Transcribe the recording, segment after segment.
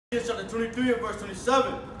Chapter 23 and verse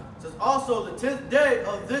 27 says, also the 10th day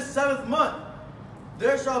of this 7th month,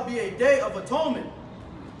 there shall be a day of atonement.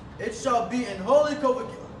 It shall be an holy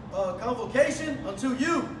convocation unto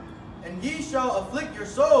you, and ye shall afflict your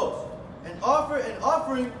souls, and offer an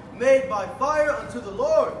offering made by fire unto the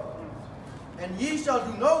Lord. And ye shall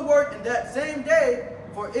do no work in that same day,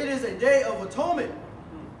 for it is a day of atonement,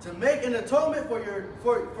 to make an atonement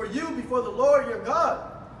for you before the Lord your God.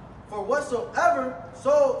 For whatsoever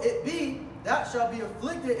soul it be that shall be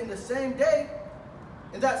afflicted in that same day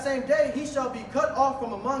he shall be cut off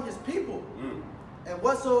from among his people. And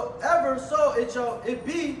whatsoever soul it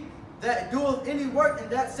be that doeth any work in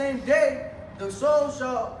that same day, the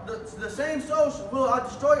same soul will I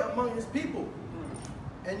destroy among his people.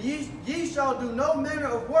 And ye shall do no manner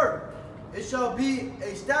of work. It shall be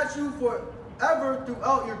a statute forever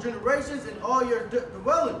throughout your generations and all your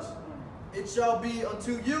dwellings. It shall be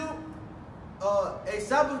unto you a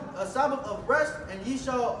Sabbath of rest, and ye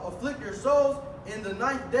shall afflict your souls in the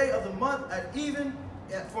 9th day of the month at even,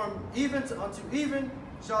 from even unto even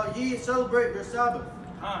shall ye celebrate your Sabbath.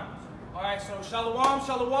 All right, so shalom,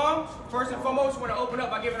 shalom. First and foremost, we want to open up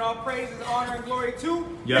by giving all praises, honor, and glory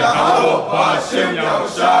to Yahweh, Ba'ashem,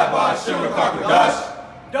 Yahushai, Ba'ashem, Rakakodash.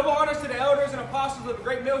 Double honors to the elders and apostles of the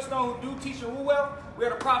great millstone who do teach and rule well. We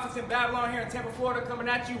are the prophets in Babylon here in Tampa, Florida, coming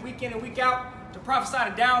at you week in and week out to prophesy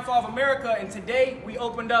the downfall of America. And today we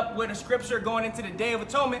opened up with a scripture going into the Day of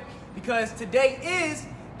Atonement, because today is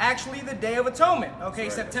actually the Day of Atonement. Okay,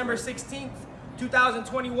 right, September 16th,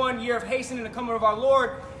 2021, year of hastening the coming of our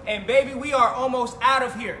Lord. And baby, we are almost out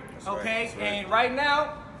of here. That's okay, right. And right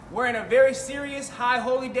now we're in a very serious high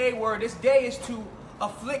holy day where this day is to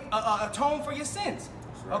atone for your sins.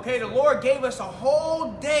 Okay, the Lord gave us a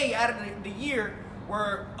whole day out of the year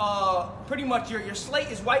where pretty much your slate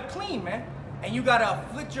is wiped clean, man. And you got to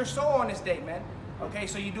afflict your soul on this day, man. Okay,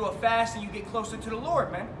 so you do a fast and you get closer to the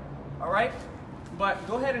Lord, man. All right? But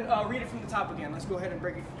go ahead and read it from the top again. Let's go ahead and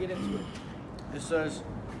get into it. It says,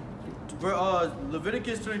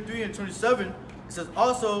 Leviticus 23 and 27, it says,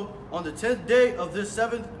 also on the 10th day of this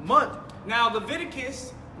 7th month. Now,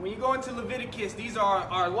 Leviticus, when you go into Leviticus, these are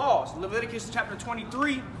our laws. Leviticus chapter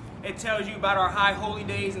 23, it tells you about our high holy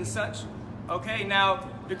days and such. Okay, now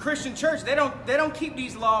the Christian church, they don't keep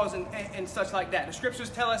these laws and such like that. The scriptures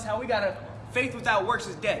tell us how we gotta faith without works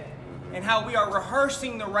is dead, and how we are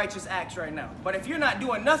rehearsing the righteous acts right now. But if you're not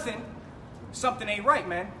doing nothing, something ain't right,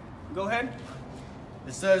 man. Go ahead.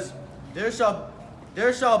 It says, there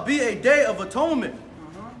shall be a day of atonement.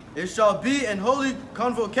 It shall be an holy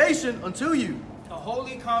convocation unto you. A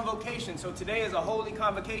holy convocation. So today is a holy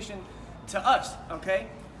convocation to us, okay?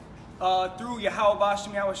 Through Yahweh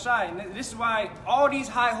Ba'ashem Yahushai. And this is why all these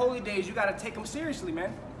high holy days, you got to take them seriously,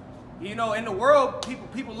 man. You know, in the world,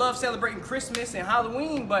 people love celebrating Christmas and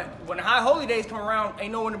Halloween, but when the high holy days come around,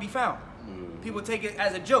 ain't no one to be found. People take it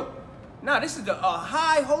as a joke. No, this is a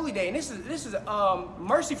high holy day, and this is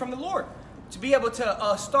mercy from the Lord to be able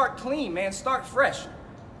to start clean, man, start fresh.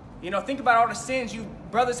 You know, think about all the sins you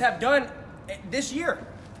brothers have done this year,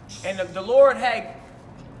 and the Lord had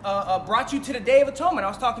brought you to the Day of Atonement. I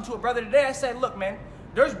was talking to a brother today. I said, look, man,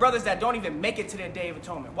 there's brothers that don't even make it to the Day of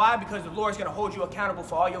Atonement. Why? Because the Lord's going to hold you accountable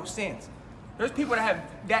for all your sins. There's people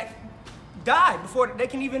that died before they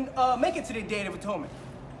can even make it to the Day of Atonement.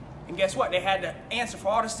 And guess what? They had to answer for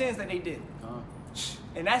all the sins that they did.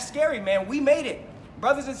 And that's scary, man. We made it.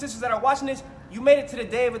 Brothers and sisters that are watching this, you made it to the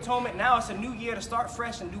Day of Atonement. Now it's a new year to start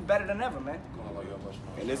fresh and do better than ever, man.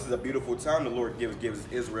 And this is a beautiful time the Lord gives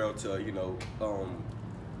Israel to, you know,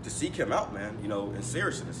 to seek him out, man, you know, in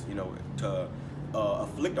seriousness, you know, to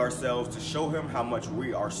afflict ourselves, to show him how much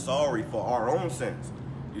we are sorry for our own sins.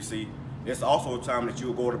 You see, it's also a time that you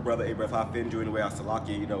will go to brother, hey, if I offend you anyway, I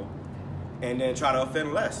salaki, you know, and then try to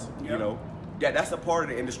offend less, you know. Yeah, that's a part of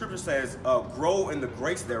it. And the scripture says, grow in the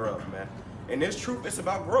grace thereof, man. And this truth, it's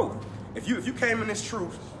about growth. If you came in this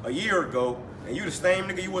truth a year ago, and you the same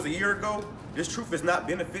nigga you was a year ago, this truth is not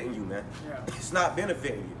benefiting you, man. It's not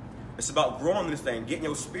benefiting you. It's about growing this thing, getting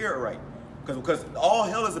your spirit right. Because all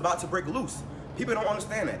hell is about to break loose. People don't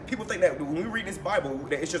understand that. People think that when we read this Bible,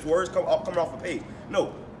 that it's just words coming off a page.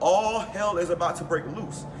 No, all hell is about to break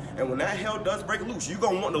loose. And when that hell does break loose, you're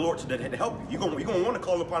going to want the Lord to help you. You're going to want to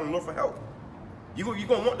call upon the Lord for help. You're going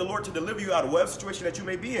to want the Lord to deliver you out of whatever situation that you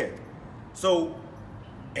may be in. So,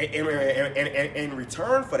 in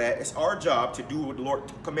return for that, it's our job to do what the Lord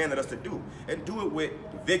commanded us to do. And do it with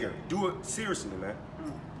vigor. Do it seriously, man.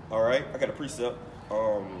 All right? I got a precept.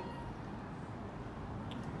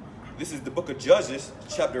 This is the book of Judges,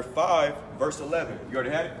 chapter 5, verse 11. You already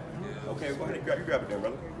had it? Yeah. Okay, go ahead. You grab it there,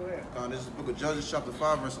 brother. Go ahead. This is the book of Judges, chapter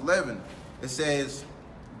 5, verse 11. It says,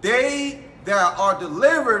 they that are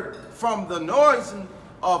delivered from the noise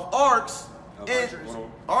of arcs and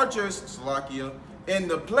archers, Salakia, in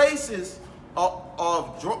the places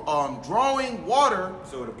of drawing water.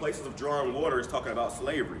 So the places of drawing water is talking about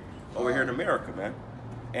slavery over here in America, man.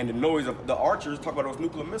 And the noise of the archers talk about those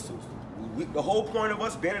nuclear missiles. The whole point of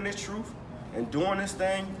us being in this truth and doing this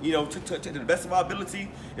thing, you know, to the best of our ability,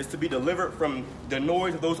 is to be delivered from the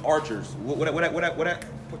noise of those archers. What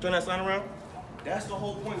turn that sign around? That's the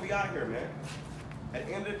whole point we out here, man. At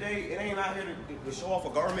the end of the day, it ain't out here to show off a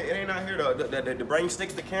garment. It ain't out here to bring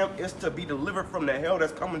sticks to camp. It's to be delivered from the hell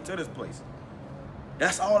that's coming to this place.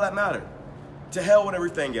 That's all that matters. To hell with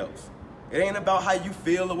everything else. It ain't about how you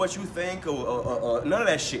feel or what you think or none of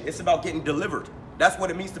that shit. It's about getting delivered. That's what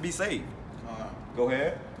it means to be saved. Go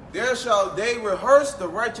ahead. There shall they rehearse the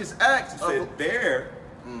righteous acts. There,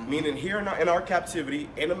 meaning here in our captivity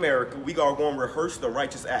in America, we are going to rehearse the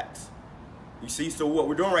righteous acts. You see, so what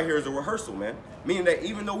we're doing right here is a rehearsal, man. Meaning that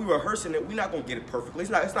even though we're rehearsing it, we're not going to get it perfectly.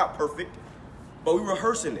 It's not perfect, but we're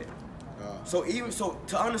rehearsing it. So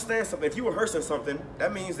to understand something, if you're rehearsing something,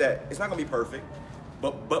 that means that it's not going to be perfect,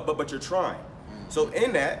 but you're trying. So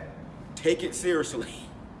in that, take it seriously.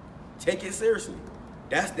 Take it seriously.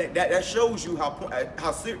 That shows you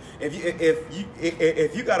how serious.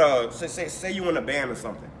 If you gotta say you in a band or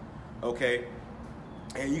something, okay,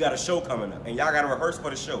 and you got a show coming up, and y'all gotta rehearse for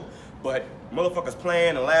the show, but motherfuckers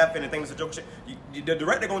playing and laughing and things a joke shit. The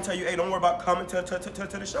director gonna tell you, hey, don't worry about coming to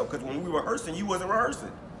the show, because when we were rehearsing, you wasn't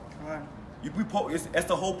rehearsing. Right. That's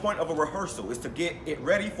the whole point of a rehearsal, is to get it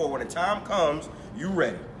ready for when the time comes, you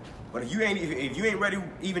ready. But if you ain't ready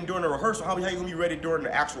even during the rehearsal, how you gonna be ready during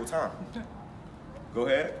the actual time? Go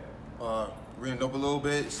ahead. Reading up a little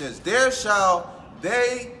bit, it says, there shall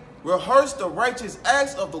they rehearse the righteous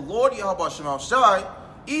acts of the Lord Yahweh Shema Shai,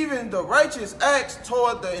 even the righteous acts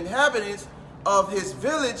toward the inhabitants of his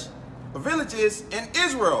villages in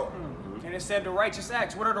Israel. And it said the righteous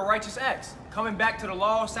acts. What are the righteous acts? Coming back to the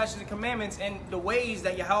law, statutes, and commandments, and the ways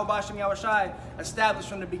that Yahweh Shem Yahweh Shai established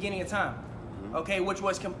from the beginning of time. Okay, which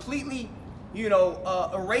was completely,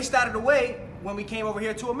 erased out of the way when we came over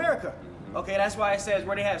here to America. Okay, that's why it says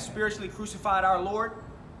where they have spiritually crucified our Lord.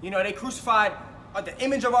 They crucified the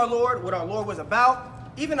image of our Lord, what our Lord was about.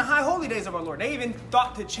 Even the high holy days of our Lord. They even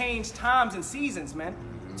thought to change times and seasons, man.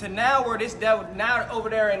 To now where this devil, now over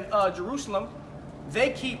there in Jerusalem,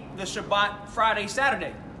 they keep the Shabbat Friday,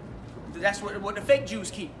 Saturday. That's what the fake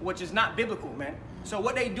Jews keep, which is not biblical, man. So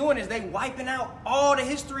what they doing is they wiping out all the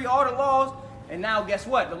history, all the laws, and now guess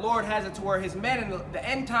what? The Lord has it to where his men in the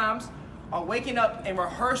end times are waking up and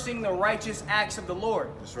rehearsing the righteous acts of the Lord.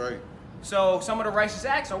 That's right. So some of the righteous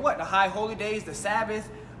acts are what? The high holy days, the Sabbath,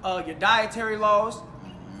 your dietary laws,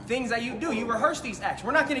 things that you do. You rehearse these acts.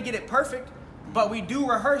 We're not going to get it perfect, but we do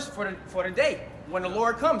rehearse for the day. When the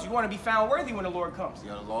Lord comes, you want to be found worthy when the Lord comes.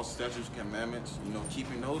 Yeah, the law, statutes, commandments,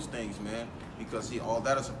 keeping those things, man. Because all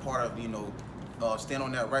that is a part of, stand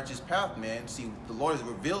on that righteous path, man. See, the Lord has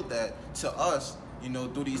revealed that to us,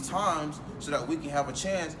 through these times, so that we can have a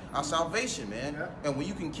chance at salvation, man. Yeah. And when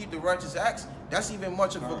you can keep the righteous acts, that's even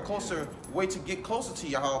much of a closer way to get closer to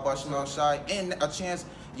Yahweh Shem Shai and a chance,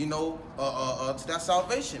 to that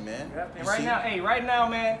salvation, man. Yeah. And right now,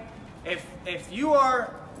 man, if you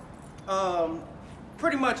are,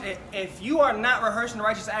 pretty much, if you are not rehearsing the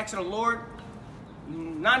righteous acts of the Lord,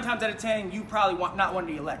 9 times out of 10, you probably not one of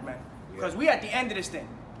the elect, man. Because we at the end of this thing.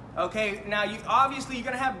 Okay, now obviously you're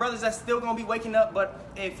going to have brothers that's still going to be waking up, but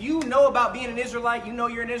if you know about being an Israelite,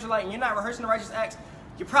 you're an Israelite, and you're not rehearsing the righteous acts,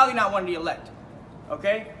 you're probably not one of the elect.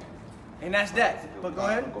 Okay? And that's that. But go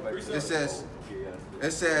ahead.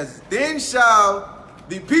 It says, then shall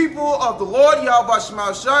the people of the Lord Yahweh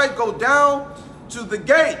Shema Shai go down to the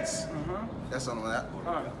gates. That's on that.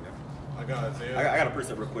 All right. I got a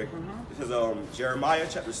precept real quick. This is Jeremiah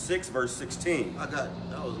chapter 6, verse 16. I got it.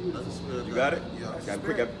 You got it? Yeah. I got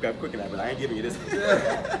quick in that, but I ain't giving you this.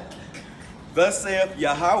 Thus saith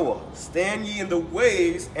Yahweh, stand ye in the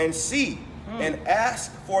ways and see, and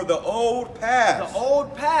ask for the old paths. The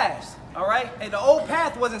old paths, all right? And the old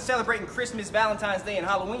path wasn't celebrating Christmas, Valentine's Day, and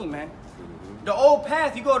Halloween, man. The old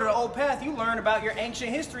path, you go to the old path, you learn about your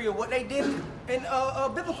ancient history of what they did in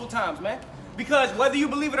biblical times, man. Because whether you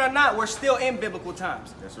believe it or not, we're still in biblical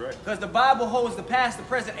times. That's right. Because the Bible holds the past, the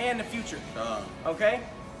present, and the future. Okay?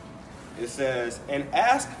 It says, and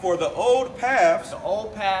ask for the old paths. The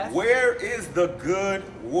old path. Where is the good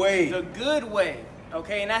way? The good way.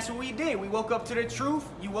 Okay, and that's what we did. We woke up to the truth.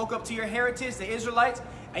 You woke up to your heritage, the Israelites,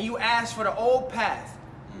 and you asked for the old path.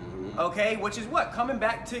 Okay, which is what? Coming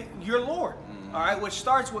back to your Lord. All right, which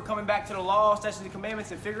starts with coming back to the law, statutes, and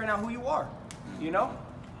commandments, and figuring out who you are.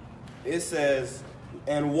 It says,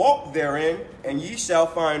 and walk therein, and ye shall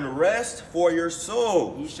find rest for your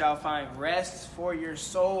souls. Ye shall find rest for your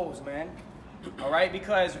souls, man. All right,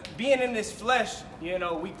 because being in this flesh, you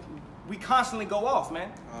know, we constantly go off,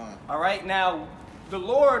 man. All right, now the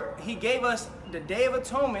Lord, he gave us the Day of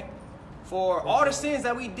Atonement for all the sins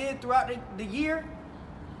that we did throughout the year,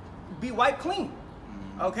 be wiped clean.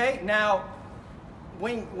 Okay, now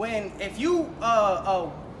if you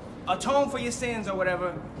atone for your sins or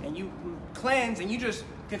whatever, and you cleanse and you just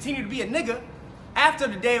continue to be a nigga after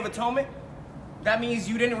the Day of Atonement, that means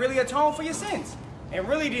you didn't really atone for your sins. And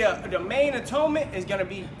really the main atonement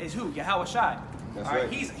is who? Yahweh Shai. That's all right.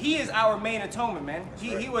 right. He is our main atonement, man.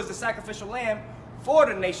 He was the sacrificial lamb for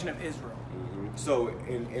the nation of Israel. So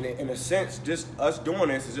in a sense, just us doing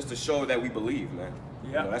this is just to show that we believe, man. Yeah.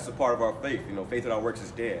 You know, that's a part of our faith. You know, faith without works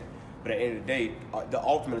is dead. But at the end of the day, the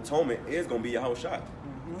ultimate atonement is going to be Yahweh Shai.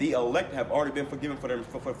 The elect have already been forgiven for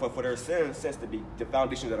their sins since the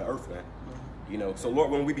foundations of the earth, man. You know, so Lord,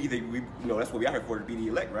 when we you know, that's what we are here for, to be the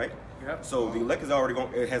elect, right? Yep. So the elect has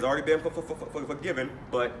already been forgiven,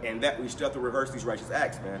 but in that we still have to rehearse these righteous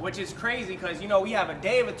acts, man. Which is crazy because, you know, we have a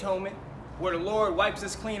Day of Atonement where the Lord wipes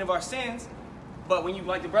us clean of our sins. But when you,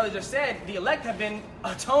 like the brother just said, the elect have been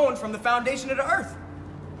atoned from the foundation of the earth.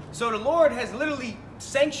 So the Lord has literally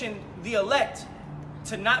sanctioned the elect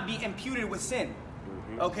to not be imputed with sin.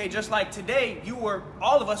 Okay, just like today,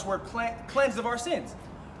 all of us were cleansed of our sins.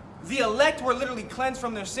 The elect were literally cleansed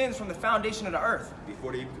from their sins from the foundation of the earth.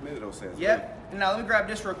 Before they even committed those sins. Yep. And now let me grab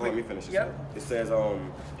this real quick. Let me finish this. Yep. It says,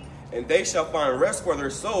 and they shall find rest for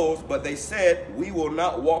their souls, but they said, we will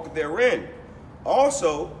not walk therein.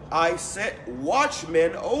 Also, I set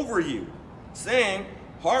watchmen over you, saying,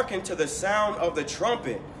 hearken to the sound of the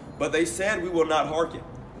trumpet. But they said, we will not hearken.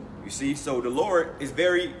 You see, so the Lord is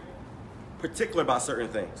very particular about certain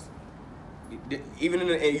things. Even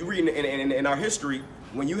you read in our history,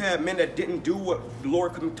 when you have men that didn't do what the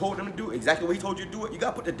Lord told them to do, exactly what he told you to do it, you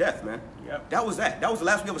got put to death, man. Yep. That was that. That was the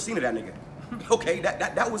last we ever seen of that nigga. Okay,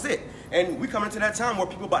 that was it. And we coming into that time where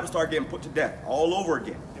people about to start getting put to death all over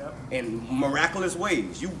again. Yep. In miraculous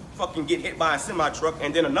ways. You fucking get hit by a semi-truck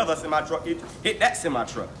and then another semi-truck hit that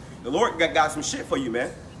semi-truck. The Lord got some shit for you,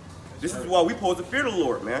 man. This is why we supposed to fear the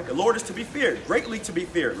Lord, man. The Lord is to be feared, greatly to be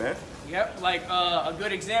feared, man. Yep, like a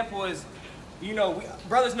good example is, you know,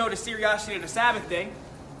 brothers know the seriosity of the Sabbath day.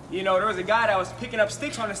 You know, there was a guy that was picking up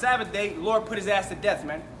sticks on the Sabbath day. The Lord put his ass to death,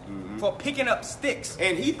 man, for picking up sticks.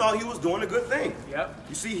 And he thought he was doing a good thing. Yep.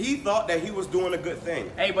 You see, he thought that he was doing a good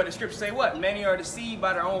thing. Hey, but the scriptures say what? Many are deceived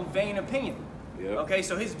by their own vain opinion. Yep. Okay,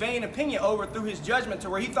 so his vain opinion overthrew his judgment to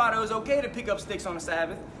where he thought it was okay to pick up sticks on the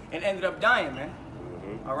Sabbath and ended up dying, man.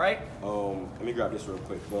 All right? Let me grab this real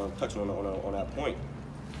quick. Touching on that point.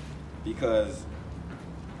 Because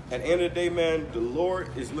at the end of the day, man, the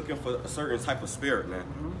Lord is looking for a certain type of spirit, man.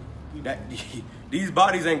 That these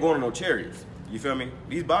bodies ain't going on no chariots. You feel me?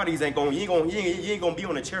 These bodies ain't going. You ain't gonna be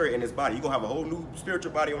on a chariot in this body. You gonna have a whole new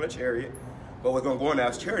spiritual body on a chariot. But what's gonna go on now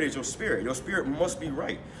is chariot is your spirit. Your spirit must be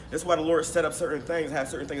right. That's why the Lord set up certain things, have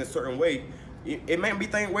certain things a certain way. It may be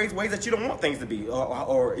ways that you don't want things to be,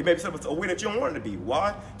 or it may be set up a way that you don't want it to be.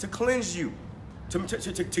 Why? To cleanse you, to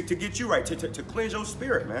get you right, to cleanse your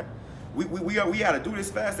spirit, man. We got to do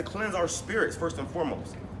this fast to cleanse our spirits first and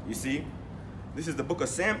foremost. You see, this is the book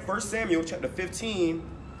of 1 Samuel chapter 15,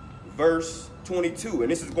 verse 22,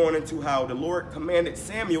 and this is going into how the Lord commanded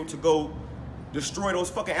Samuel to go destroy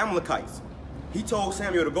those fucking Amalekites. He told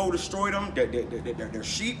Samuel to go destroy them, their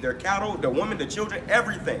sheep, their cattle, their women, their children,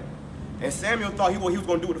 everything. And Samuel thought he was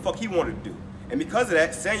going to do what the fuck he wanted to do. And because of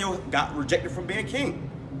that, Samuel got rejected from being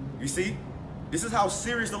king. You see? This is how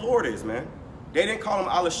serious the Lord is, man. They didn't call him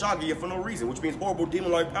Al-Shagia for no reason, which means horrible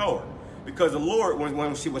demon-like power. Because the Lord,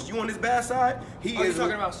 when she was you on his bad side, he is... You're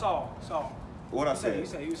talking about Saul. What I said?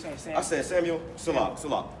 You were saying Samuel. I said Samuel,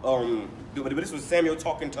 Salah. But this was Samuel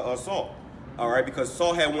talking to Saul. All right? Because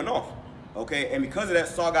Saul had went off. Okay? And because of that,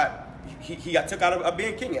 Saul got took out of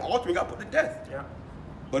being king. And ultimately got put to death. Yeah.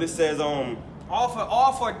 But it says,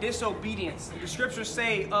 all for disobedience. The scriptures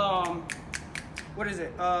say, what is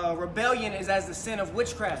it? Rebellion is as the sin of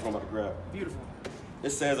witchcraft. I'm about to grab. Beautiful.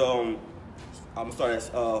 It says, I'm going to start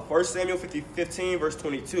at 1 Samuel 15, verse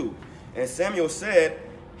 22. And Samuel said,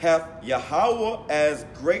 hath Yahweh as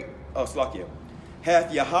great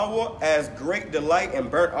delight in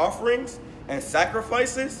burnt offerings and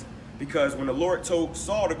sacrifices? Because when the Lord told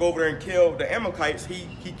Saul to go over there and kill the Amalekites, he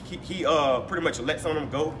pretty much let some of them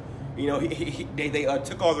go. You know, they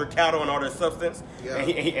took all their cattle and all their substance. Yeah.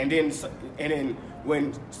 And then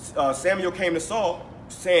when Samuel came to Saul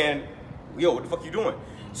saying, yo, what the fuck you doing?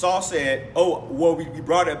 Saul said, oh, well, we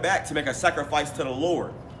brought it back to make a sacrifice to the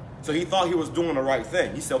Lord. So he thought he was doing the right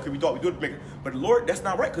thing. He said, okay, we thought we do it. But the Lord, that's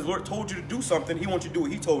not right, because the Lord told you to do something. He wants you to do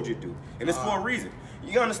what he told you to do. And it's for a reason.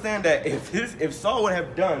 You gotta understand that if Saul would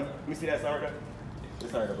have done, let me see that, sorry,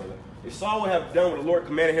 brother. If Saul would have done what the Lord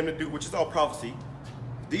commanded him to do, which is all prophecy,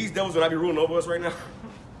 these devils would not be ruling over us right now.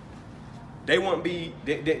 They wouldn't be,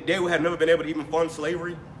 they would have never been able to even fund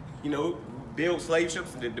slavery, build slave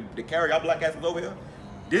ships to carry our black asses over here.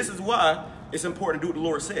 This is why it's important to do what the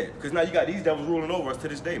Lord said, because now you got these devils ruling over us to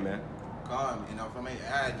this day, man. God, and if I may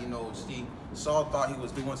add, see, Saul thought he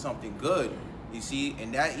was doing something good, you see,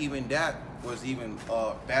 and that was even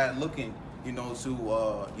bad looking, to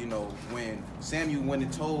when Samuel went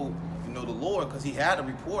and told, the Lord, because he had to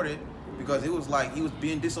report it, because it was like he was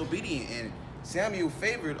being disobedient, and Samuel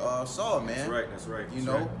favored Saul, man. That's right.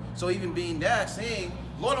 So even being that, saying,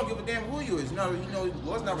 Lord don't give a damn who you is.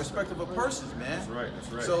 Lord's not respectful of persons, man.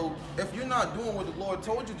 That's right. So if you're not doing what the Lord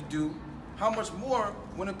told you to do, how much more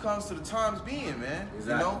when it comes to the times being, man?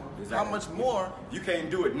 Exactly. How much more? You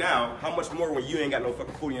can't do it now. How much more when you ain't got no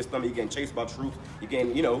fucking food in your stomach? You getting chased by troops. You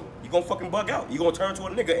getting, you gonna fucking bug out. You gonna turn to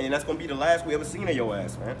a nigga, and that's gonna be the last we ever seen of your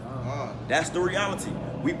ass, man. That's the reality.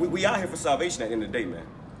 We out here for salvation at the end of the day, man.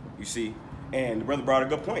 You see. And the brother brought a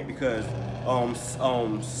good point, because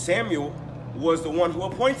Samuel was the one who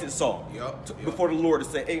appointed Saul before the Lord to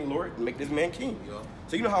say, hey, Lord, make this man king.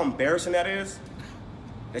 So you know how embarrassing that is?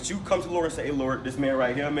 That you come to the Lord and say, hey, Lord, this man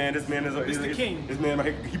right here, man, this man is the king. This man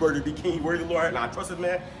right here, he worthy to be king, he worthy of the Lord, and I trust this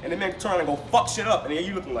man. And the man turn and go fuck shit up, and then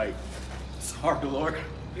you looking like, sorry, Lord.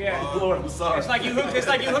 Yeah. Lord, I'm sorry. It's like you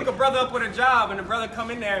hook a brother up with a job, and the brother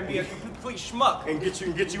come in there and be a complete schmuck. And get you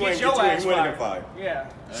your and ass fired. Yeah.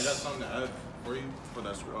 I got something to add for you for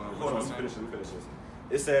that. Hold on, let me finish this.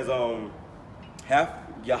 It says, have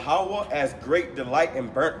Yahweh as great delight in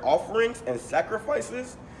burnt offerings and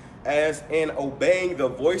sacrifices as in obeying the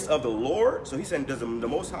voice of the Lord. So he said, does the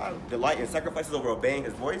Most High delight in sacrifices over obeying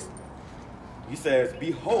his voice? He says,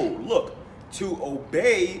 behold, look, to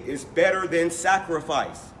obey is better than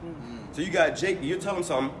sacrifice. Mm-hmm. So you got Jake, you tell them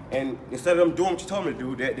something, and instead of them doing what you tell them to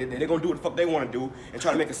do, they're going to do what the fuck they want to do and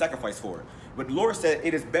try to make a sacrifice for it. But the Lord said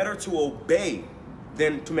it is better to obey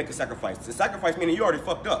than to make a sacrifice. The sacrifice meaning you already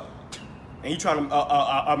fucked up, and you trying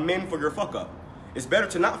to amend for your fuck up. It's better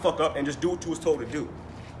to not fuck up and just do what you was told to do.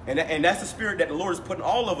 And that's the spirit that the Lord is putting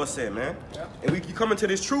all of us in, man. Yeah. And we come into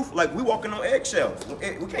this truth like we walking on eggshells.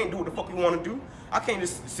 We can't do what the fuck we want to do. I can't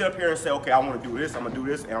just sit up here and say, okay, I want to do this, I'm going to do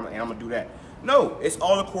this, and I'm going to do that. No, it's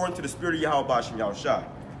all according to the spirit of Yahweh Bashem Yahushai.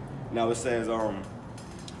 Now it says,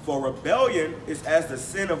 for rebellion is as the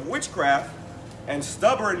sin of witchcraft, and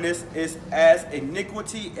stubbornness is as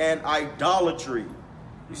iniquity and idolatry.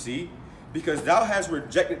 You see? Because thou hast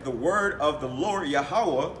rejected the word of the Lord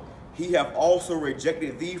Yahweh, he have also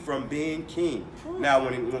rejected thee from being king. Now,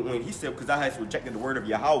 when he said, because thou hast rejected the word of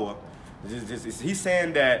Yahweh, he's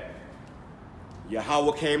saying that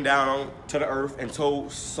Yahweh came down to the earth and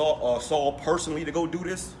told Saul personally to go do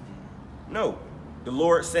this? No. The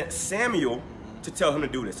Lord sent Samuel to tell him to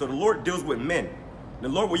do this. So the Lord deals with men. The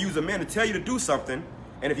Lord will use a man to tell you to do something,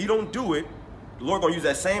 and if you don't do it, the Lord going to use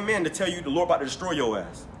that same man to tell you the Lord about to destroy your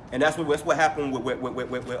ass. And that's what happened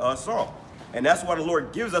with Saul. And that's why the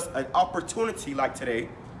Lord gives us an opportunity like today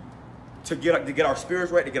to get our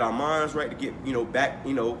spirits right, to get our minds right, to get back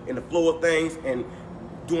in the flow of things, and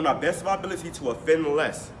doing our best of our ability to offend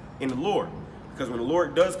less in the Lord. Because when the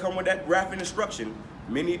Lord does come with that wrath and destruction,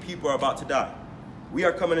 many people are about to die. We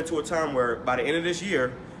are coming into a time where by the end of this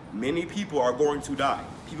year, many people are going to die.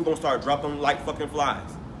 People are going to start dropping like fucking flies.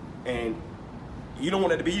 And you don't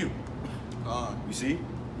want that to be you. You see?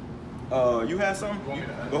 You had something?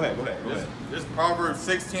 Go ahead. This Proverbs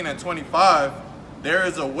 16:25. There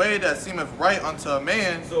is a way that seemeth right unto a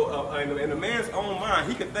man. So in a man's own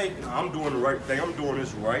mind, he could think, I'm doing the right thing. I'm doing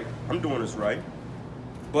this right.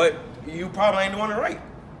 But you probably ain't doing it right.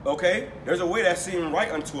 Okay? There's a way that seems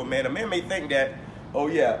right unto a man. A man may think that, oh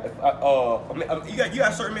yeah, you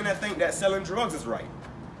got certain men that think that selling drugs is right.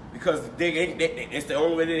 Because it's the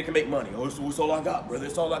only way that they can make money. Oh, it's all I got, brother.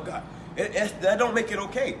 It's all I got. That don't make it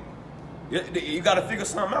okay. You got to figure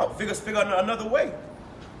something out. Figure out another way.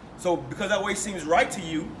 So because that way seems right to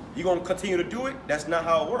you, you're going to continue to do it? That's not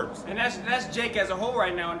how it works. And that's Jake as a whole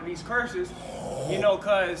right now under these curses.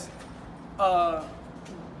 Because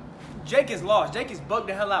Jake is lost. Jake is bugged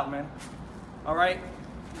the hell out, man. All right?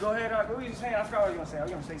 Go ahead. What were you saying? I forgot what I was going to say. I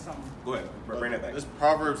was going to say something. Go ahead. Bring that back. This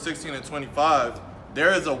Proverbs 16:25.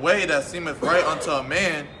 There is a way that seemeth right unto a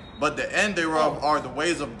man, but the end thereof are the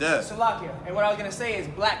ways of death. Salakia. And what I was going to say is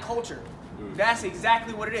black culture. That's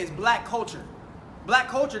exactly what it is. Black culture. Black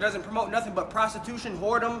culture doesn't promote nothing but prostitution,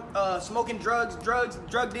 whoredom, smoking drugs,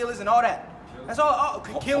 drug dealers, and all that. That's all.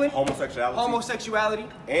 Killing. Homosexuality.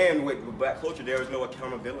 And with black culture, there is no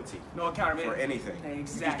accountability. No accountability. For anything. Exactly. You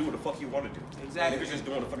just do what the fuck you want to do. Exactly. Niggas just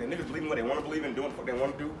doing the fucking, niggas believing what they want to believe and doing the fuck they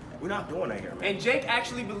want to do. We're not doing that here, man. And Jake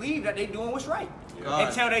actually believed that they doing what's right.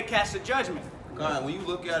 Until they cast a judgment. God, when you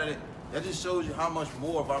look at it, that just shows you how much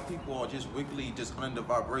more of our people are just wickedly just under the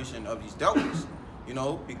vibration of these devils. You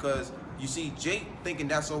know, because you see Jake thinking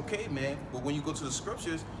that's okay, man. But when you go to the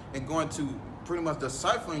scriptures and going to pretty much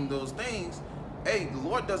deciphering those things, hey, the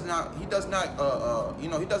Lord does not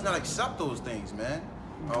accept those things, man.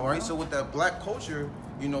 All right. So with that black culture,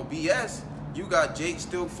 BS, you got Jake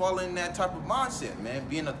still falling in that type of mindset, man.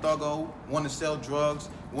 Being a thuggo, want to sell drugs,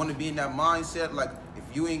 want to be in that mindset. Like,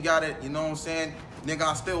 if you ain't got it, you know what I'm saying? Nigga,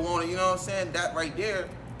 I still want it, you know what I'm saying? That right there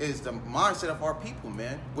is the mindset of our people,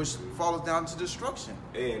 man, which follows down to destruction.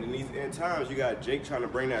 And in these end times, you got Jake trying to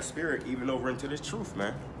bring that spirit even over into this truth,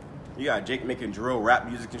 man. You got Jake making drill rap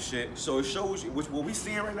music and shit. So it shows you, what we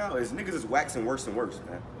seeing right now is niggas is waxing worse and worse,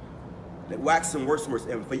 man. They waxing worse and worse.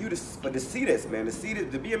 And for you to see this, man,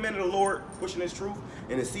 to be a man of the Lord pushing this truth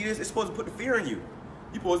and to see this, it's supposed to put the fear in you.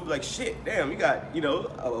 You supposed to be like, shit, damn, you got,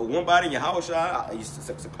 one body in your house shot,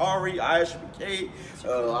 Sakari, ISBK,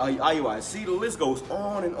 IUIC, the list goes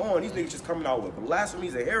on and on. These niggas just coming out with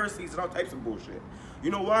blasphemies and heresies and all types of bullshit. You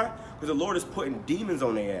know why? Because the Lord is putting demons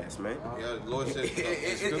on their ass, man. Yeah, the Lord said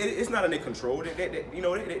it's not in their control. They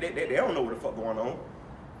don't know what the fuck going on.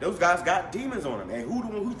 Those guys got demons on them, man.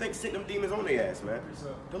 Who thinks sitting them demons on their ass, man?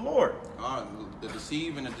 The Lord. The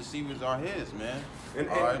deceive and the deceivers are His, man.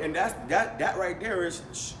 And that right there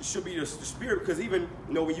should be the spirit, because even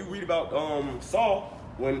when you read about Saul,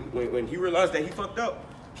 when he realized that he fucked up,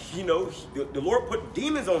 the Lord put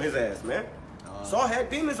demons on his ass, man. Saul had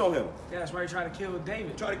demons on him. Yeah, that's why he tried to kill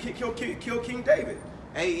David. Tried to kill King David.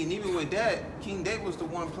 Hey, and even with that, King David was the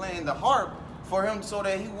one playing the harp for him so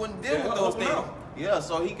that he wouldn't deal with those things. Yeah,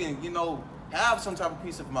 so he can, have some type of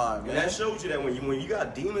peace of mind, man. And that shows you that when you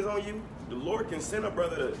got demons on you, the Lord can send a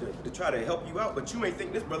brother to try to help you out, but you may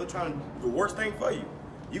think this brother trying to do the worst thing for you.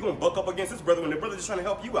 You're going to buck up against this brother when the brother just trying to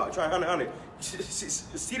help you out, trying to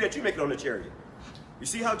see that you make it on the chariot. You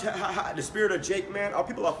see how the spirit of Jake, man, our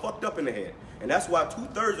people are fucked up in the head. And that's why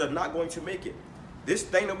 2/3 are not going to make it. This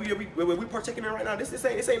thing that we partaking in right now, this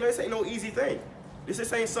ain't no easy thing.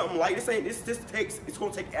 This ain't something light. It's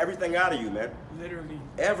gonna take everything out of you, man. Literally.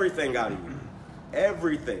 Everything out of you.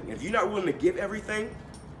 Everything. If you're not willing to give everything,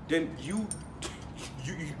 then you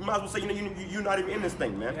might as well say you're not even in this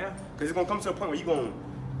thing, man. Yeah. Because it's gonna come to a point where you're gonna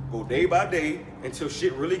go day by day until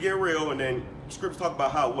shit really get real, and then scriptures talk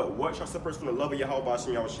about how what shall separate us from the love of Yahweh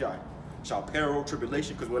shall peril,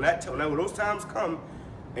 tribulation. Because when those times come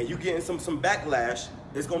and you getting some backlash,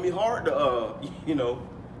 it's gonna be hard to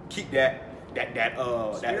keep that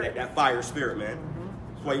fire spirit, man.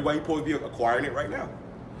 That's why you supposed to be acquiring it right now.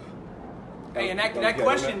 Hey, and that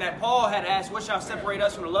question that Paul had asked, what shall separate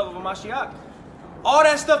us from the love of Mashiach? All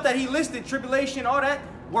that stuff that he listed, tribulation, all that,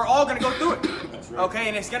 we're all going to go through it. That's right. Okay,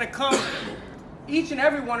 and it's going to come, each and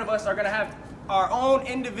every one of us are going to have our own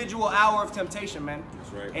individual hour of temptation, man.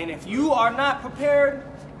 That's right. And if you are not prepared,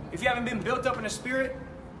 if you haven't been built up in the spirit,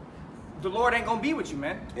 the Lord ain't going to be with you,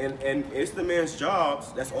 man. And it's the man's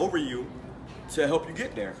jobs that's over you to help you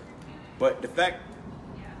get there. But the fact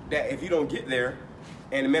that if you don't get there,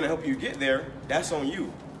 and the man to help you get there, that's on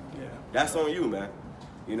you. Yeah. That's on you, man.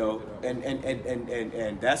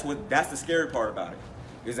 And that's the scary part about it,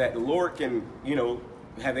 is that the Lord can,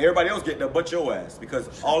 have everybody else get there but your ass, because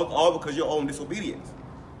all because your own disobedience.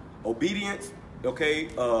 Obedience, okay,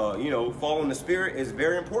 following the spirit is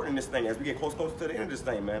very important in this thing as we get closer to the end of this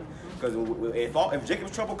thing, man. Because if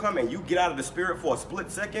Jacob's trouble come and you get out of the spirit for a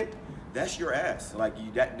split second, that's your ass. Like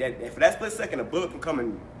for that split second, a bullet can come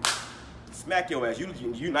and smack your ass.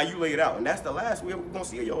 Now you lay it out, and that's the last we're gonna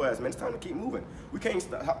see of your ass, man. It's time to keep moving. We can't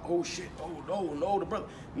stop. Oh shit! Oh no, the brother.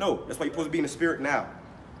 No, that's why you're supposed to be in the spirit now,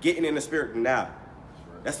 getting in the spirit now.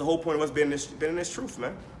 That's the whole point of us being in this truth,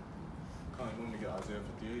 man. Let me get Isaiah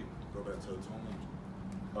 58. Go back to Atonement.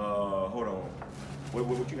 Hold on.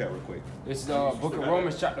 What you have real quick? It's the book of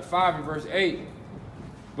Romans chapter 5 and verse 8.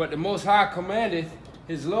 But the Most High commandeth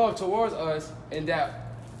His love towards us, in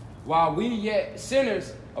that while we yet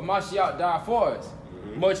sinners, Mashiach died for us.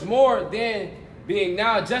 Much more then, being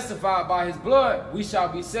now justified by His blood, we shall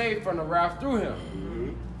be saved from the wrath through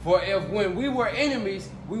Him. For if when we were enemies,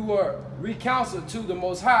 we were reconciled to the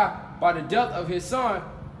Most High by the death of His Son,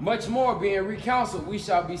 much more being reconciled, we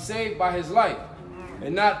shall be saved by His life.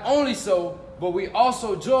 And not only so, but we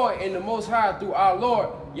also joy in the Most High through our Lord,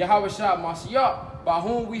 Yahweh Mashiach, by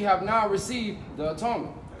whom we have now received the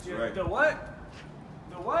atonement. That's right. The what?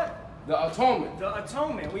 The what? The atonement. The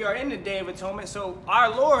atonement. We are in the Day of Atonement, so our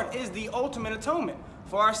Lord is the ultimate atonement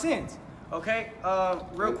for our sins. Okay,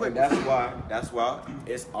 real quick. And that's why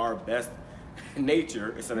it's our best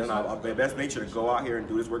nature. It's in our best nature to go out here and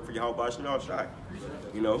do this work for Yahweh Shem Shai.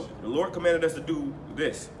 You know, the Lord commanded us to do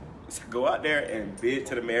this. It's to go out there and bid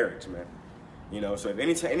to the marriage, man. You know, so if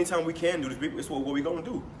anytime we can do this, it's what we're gonna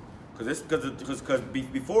do. Because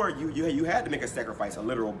before you had to make a sacrifice, a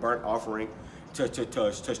literal burnt offering,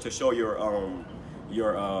 to show your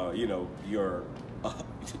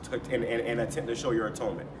and attempt to show your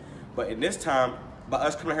atonement. But in this time, by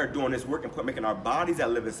us coming here doing this work and making our bodies that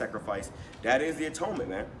living sacrifice, that is the atonement,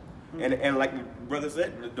 man. And like brother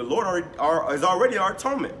said, the Lord is already our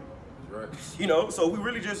atonement. Right. You know, so we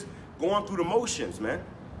really just going through the motions, man.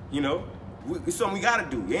 You know, it's something we gotta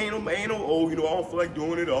do. Ain't no, oh, you know, I don't feel like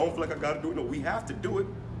doing it. I don't feel like I gotta do it. No, we have to do it.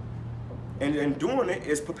 And doing it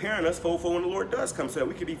is preparing us for when the Lord does come, so that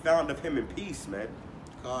we can be found of Him in peace, man.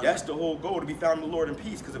 That's the whole goal, to be found in the Lord in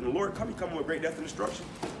peace. Because if the Lord come, He come with great death and destruction.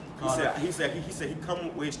 He said He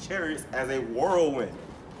come with His chariots as a whirlwind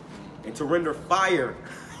and to render fire.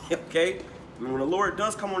 Okay, and when the Lord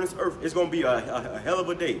does come on this earth, it's gonna be a hell of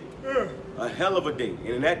a day, a hell of a day. And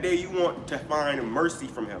in that day, you want to find mercy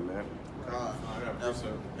from Him, man.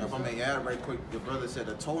 If I may add right quick, the brother said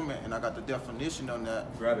atonement, and I got the definition on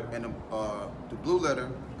that. Grab it. And the blue letter.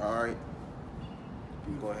 All right.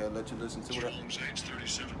 Go ahead, let you listen to it. Romans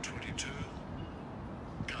 8:37-22.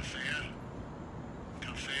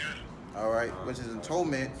 All right, which is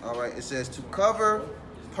atonement. All right, it says to cover,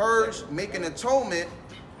 purge, make an atonement.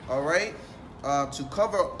 All right, to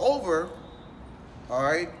cover over. All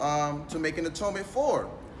right, to make an atonement for.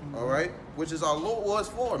 All right, which is our Lord was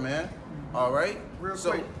for, man. All right. Real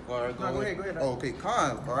so, quick. All right, go ahead. Okay,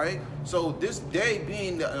 Khan. All right. So this day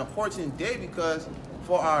being an important day because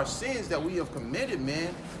for our sins that we have committed,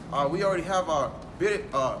 man, we already have our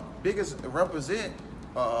biggest representative.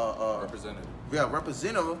 Yeah,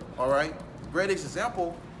 representative. All right. Greatest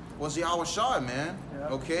example was Yahweh Shai, man. Yeah.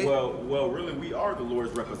 Okay. Well, really, we are the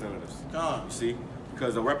Lord's representatives. Khan. You see,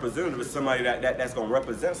 because a representative is somebody that's gonna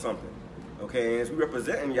represent something. Okay, and as we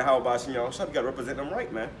representing Yahweh Bashim Yahweh Shai, we gotta represent them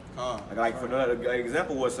right, man. Like for another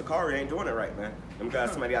example was Sakari ain't doing it right, man. Them guys,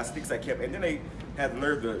 somebody got sticks that kept, and then they had the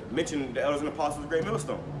nerve to mention the elders and apostles of the great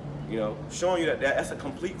millstone. You know, showing you that's a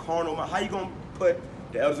complete carnal. How you gonna put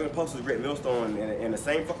the elders and apostles of the great millstone in the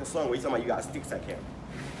same fucking song where you talking about you got sticks that camp?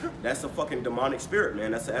 That's a fucking demonic spirit,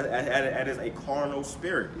 man. That is a carnal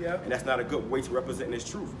spirit. Yep. And that's not a good way to represent this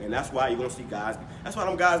truth. And that's why you're gonna see guys. That's why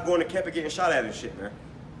them guys going to camp and getting shot at and shit, man.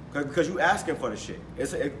 Because you asking for the shit.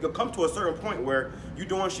 It'll come to a certain point where you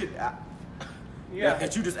doing shit that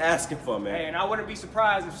you just asking for, man. Hey, and I wouldn't be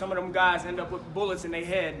surprised if some of them guys end up with bullets in their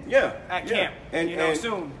head at camp, and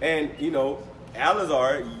soon. And, you know,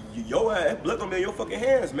 Alizar, your ass, blood gonna be in your fucking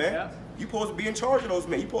hands, man. Yeah. You supposed to be in charge of those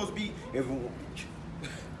men. You supposed to be,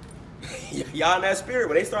 y'all in that spirit,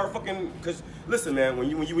 but they start fucking, because, listen, man, when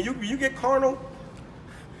you get carnal,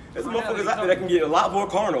 there's motherfuckers out there that can get a lot more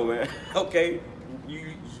carnal, man. Okay?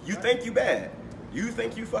 You think you bad. You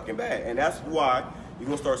think you fucking bad. And that's why you're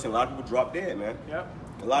going to start seeing a lot of people drop dead, man. Yep.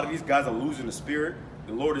 A lot of these guys are losing the spirit.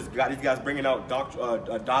 The Lord has got these guys bringing out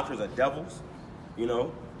doctrines of devils, you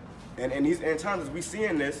know. And in these end times, as we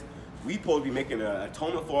seeing this, we supposed to be making an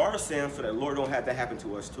atonement for our sins so that the Lord don't have that happen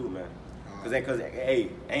to us too, man. Because, hey,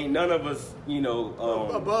 ain't none of us, you know.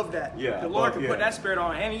 Above that. Yeah. The Lord can put that spirit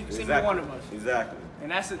on any single one of us. Exactly.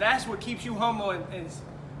 And that's what keeps you humble and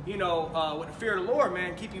you know, with the fear of the Lord,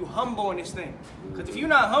 man, keep you humble in this thing. Because if you're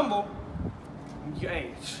not humble,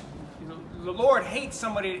 hey, the Lord hates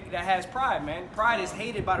somebody that has pride, man. Pride is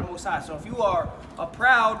hated by the Most High. So if you are a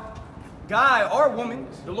proud guy or woman,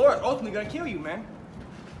 the Lord is ultimately going to kill you, man.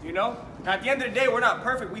 You know? Now, at the end of the day, we're not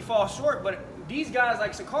perfect. We fall short. But these guys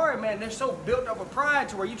like Sakari, man, they're so built up with pride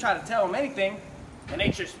to where you try to tell them anything, and they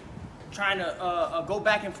just trying to go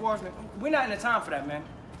back and forth. We're not in the time for that, man.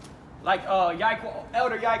 Like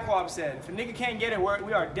Elder Yaquab said, if a nigga can't get it,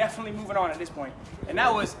 we are definitely moving on at this point. And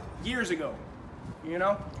that was years ago, you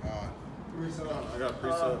know? I got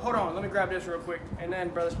precepts. Hold on, let me grab this real quick. And then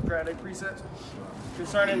brothers grab their precepts.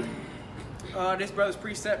 Concerning this brother's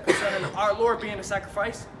precept concerning our Lord being the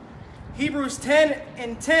sacrifice. Hebrews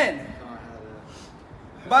 10:10.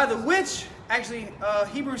 By the which, actually,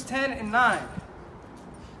 Hebrews 10:9.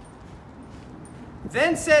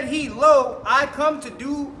 Then said he, Lo, I come to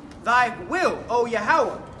do thy will, O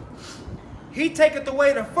Yahweh. He taketh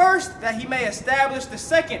away the first, that he may establish the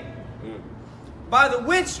second. By the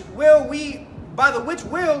which will we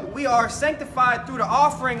are sanctified through the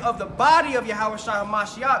offering of the body of Yahweh Shai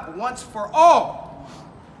HaMashiach once for all.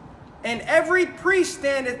 And every priest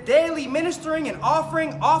standeth daily ministering and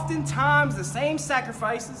offering oftentimes the same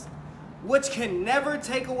sacrifices, which can never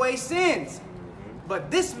take away sins. But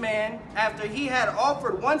this man, after he had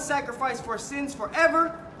offered one sacrifice for sins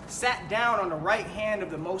forever, sat down on the right hand of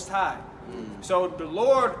the Most High. So the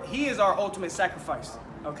Lord, he is our ultimate sacrifice.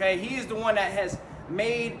 Okay, he is the one that has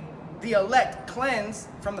made the elect cleanse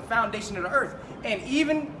from the foundation of the earth, and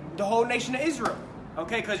even the whole nation of Israel.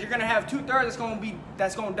 Okay, because you're gonna have 2/3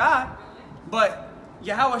 that's gonna die, but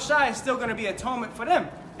Yahweh Shai is still gonna be atonement for them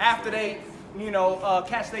after they,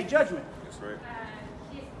 catch their judgment. That's right.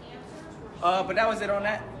 But that was it on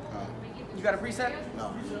that. You got a preset?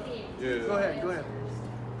 No. Yeah. Go ahead.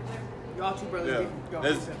 Y'all two brothers. Yeah. Y'all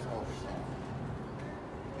This- precepts.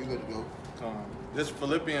 You good to go. This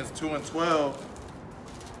Philippians 2:12,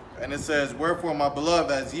 and it says, "Wherefore, my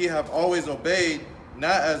beloved, as ye have always obeyed,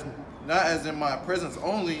 not as in my presence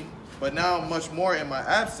only, but now much more in my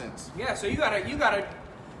absence." Yeah, so you gotta.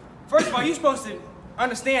 First of all, you're supposed to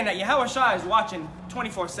understand that Yahweh Shai is watching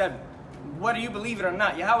 24/7. Whether you believe it or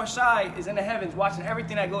not, Yahweh Shai is in the heavens watching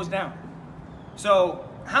everything that goes down. So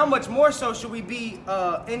how much more so should we be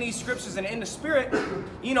in these scriptures and in the spirit,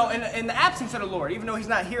 in the absence of the Lord, even though he's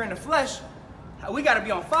not here in the flesh? We got to be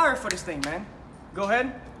on fire for this thing, man. Go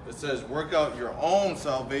ahead. It says, "Work out your own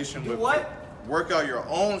salvation Do with what? Work out your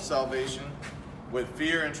own salvation with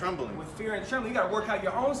fear and trembling." With fear and trembling. You got to work out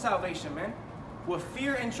your own salvation, man. With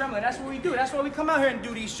fear and trembling. That's what we do. That's why we come out here and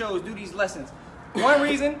do these shows, do these lessons. One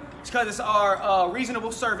reason is because it's our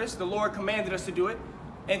reasonable service. The Lord commanded us to do it.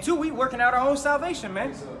 And two, we working out our own salvation,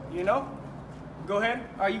 man. Go ahead.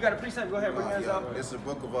 All right, you got a precept. Go ahead. Bring your hands up. It's the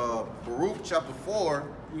book of Baruch, chapter 4.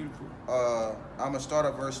 I'm going to start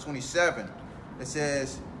at verse 27. It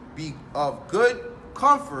says, "Be of good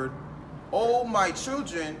comfort, O my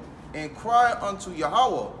children, and cry unto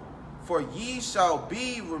Yahweh, for ye shall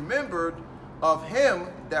be remembered of him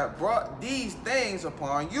that brought these things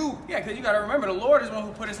upon you." Yeah, because you got to remember, the Lord is the one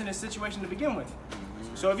who put us in this situation to begin with.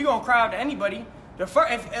 So if you're going to cry out to anybody,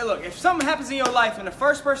 if something happens in your life and the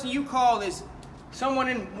first person you call is someone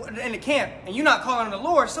in the camp and you're not calling on the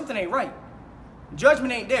Lord, something ain't right.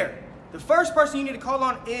 Judgment ain't there. The first person you need to call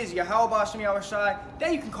on is Yahweh Bashem Yahweh Shai.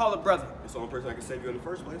 Then you can call a brother. It's the only person that can save you in the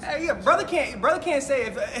first place. Hey, yeah, brother can't say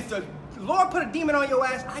if the Lord put a demon on your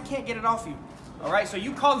ass, I can't get it off you. All right, so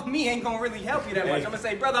you calling me ain't gonna really help you that much. I'm gonna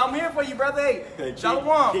say, brother, I'm here for you, brother. Hey,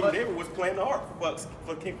 shalom. King David was playing the harp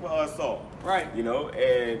for King Saul. Right.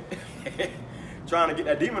 And trying to get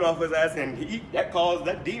that demon off his ass, and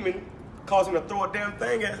that demon caused him to throw a damn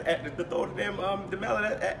thing the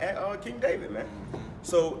mallet at King David, man.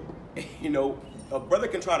 So, a brother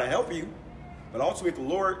can try to help you, but ultimately, if the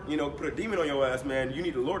Lord, put a demon on your ass, man, you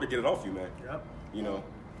need the Lord to get it off you, man. Yep.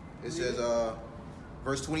 It says,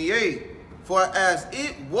 verse 28, "For as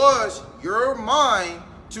it was your mind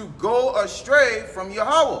to go astray from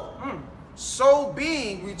Yahweh, so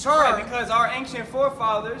being returned." Right, because our ancient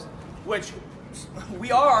forefathers, which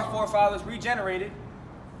we are our forefathers regenerated,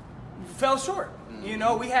 fell short.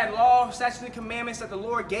 We had laws, statutes, and commandments that the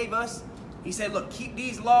Lord gave us. He said, look, keep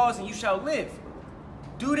these laws and you shall live.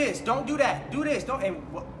 Do this, don't do that, do this, don't. And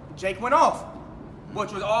Jake went off,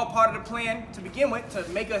 which was all part of the plan to begin with, to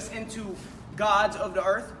make us into gods of the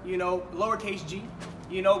earth, lowercase g,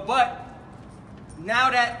 but now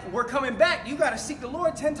that we're coming back, you got to seek the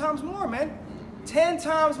Lord 10 times more, man. 10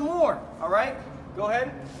 times more, all right? Go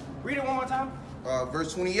ahead. Read it one more time.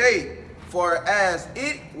 Verse 28, "For as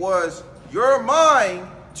it was your mind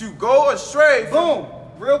to go astray from..." Boom.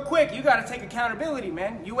 Real quick, you got to take accountability,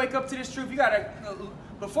 man. You wake up to this truth, you got to,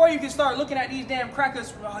 before you can start looking at these damn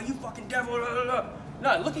crackers, "Oh, you fucking devil, blah, blah, blah."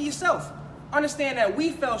 No, look at yourself. Understand that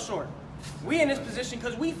we fell short. We in this position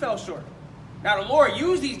because we fell short. Now, the Lord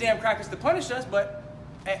used these damn crackers to punish us, but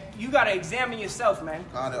you got to examine yourself, man.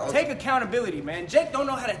 Take accountability, man. Jake don't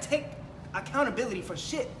know how to take accountability for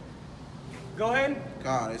shit. Go ahead.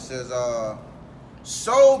 It says,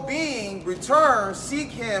 "So being returned, seek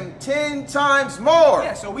him 10 times more."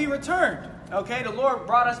 Yeah, so we returned. Okay, the Lord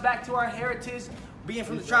brought us back to our heritage, being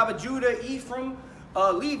from the tribe of Judah, Ephraim,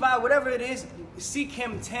 Levi, whatever it is. Seek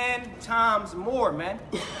him 10 times more, man.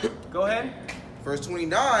 Go ahead. Verse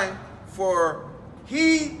 29, "For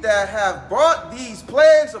he that hath brought these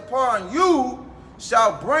plagues upon you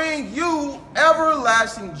shall bring you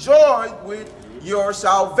everlasting joy with your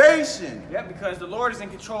salvation." Yeah, because the Lord is in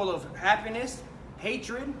control of happiness,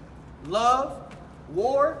 hatred, love,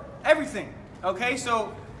 war, everything. Okay,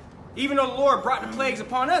 so even though the Lord brought the plagues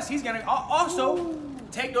upon us, he's going to also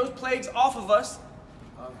take those plagues off of us,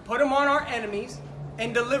 put them on our enemies,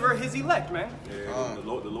 and deliver his elect, man. Yeah, the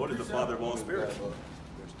Lord is the Father of all spirits.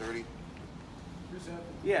 Verse 30.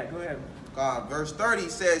 Yeah, go ahead. God, verse 30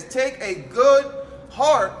 says, take a good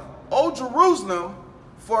heart, O Jerusalem,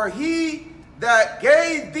 for he that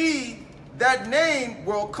gave thee that name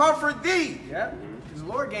will comfort thee. Yeah, because the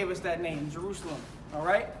Lord gave us that name, Jerusalem. All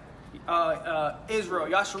right? Israel,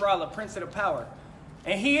 Yasharallah, Prince of the Power.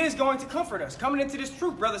 And he is going to comfort us. Coming into this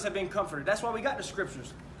truth, brothers have been comforted. That's why we got the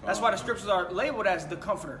scriptures. That's why the scriptures are labeled as the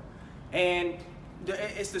comforter. And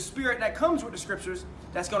it's the spirit that comes with the scriptures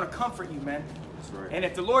that's going to comfort you, man. That's right. And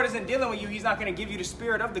if the Lord isn't dealing with you, he's not going to give you the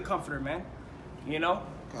spirit of the comforter, man. You know?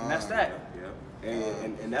 And that's that. Yeah.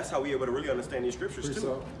 And that's how we able to really understand these scriptures too.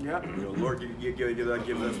 So. Yeah. You know, Lord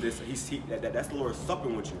gives us this. That's the Lord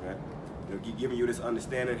supping with you, man. You know, giving you this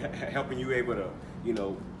understanding, helping you able to, you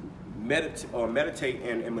know, meditate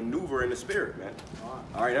and maneuver in the spirit, man.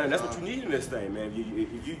 All right, and that's what you need in this thing, man.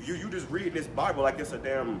 You just read this Bible like it's a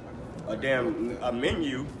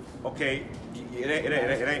menu. Okay, it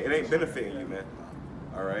ain't benefiting you, man.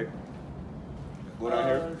 All right. What I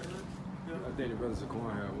hear? I think the brothers are going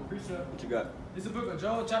to have one. What you got? It's the book of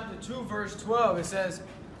Joel, chapter 2, verse 12. It says,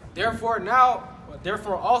 Therefore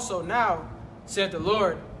also now, saith the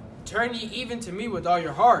Lord, turn ye even to me with all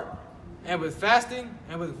your heart, and with fasting,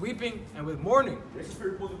 and with weeping, and with mourning. This is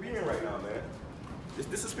spirit supposed to be in right now, man.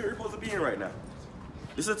 This is spirit supposed to be in right now.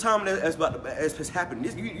 This is a time that's happened.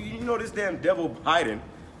 You know, this damn devil Biden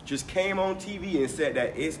just came on TV and said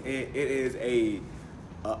that it is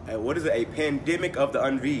a pandemic of the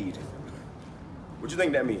unread. What do you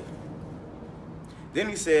think that means? Then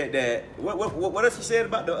he said that what else he said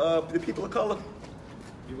about the people of color?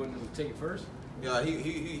 You want to take it first? Yeah,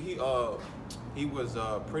 he was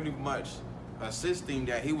pretty much assisting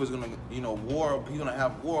that he was gonna, you know, he's gonna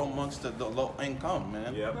have war amongst the low income,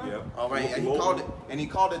 man. Yep. All right, and he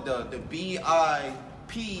called it the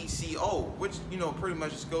BIPCO, which, you know, pretty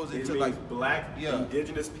much just goes into like black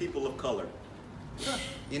indigenous people of color.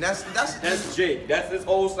 And that's Jake. That's his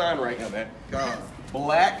old sign right here, man. God.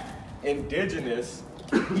 Black indigenous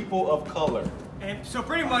people of color. And so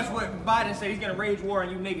pretty much what Biden said, he's going to rage war on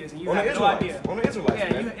you niggas, and you On have the no idea. On the Israelites,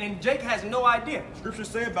 Yeah, man. and Jake has no idea. Scriptures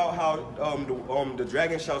say about how the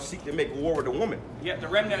dragon shall seek to make war with the woman. Yeah, the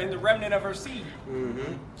remnant of her seed.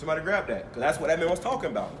 Mm-hmm. Somebody grab that, because that's what that man was talking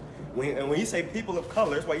about. When he say people of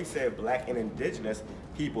color, that's why he said black and indigenous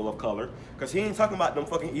people of color, because he ain't talking about them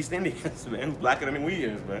fucking East Indians, man, who's blacker than we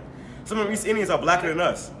is, man. Some of them East Indians are blacker than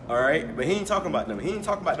us, all right? But he ain't talking about them. He ain't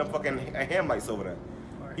talking about them fucking Hamites over there.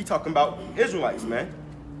 He talking about Israelites, man.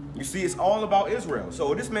 You see, it's all about Israel.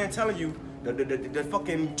 So this man telling you, the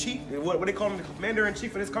fucking chief, what they call him, the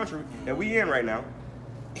commander-in-chief of this country that we in right now,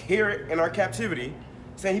 here in our captivity,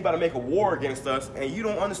 saying he about to make a war against us, and you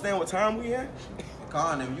don't understand what time we in?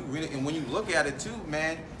 Con, and when you look at it too,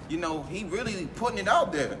 man, you know, he really putting it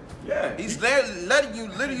out there. Yeah. He's letting you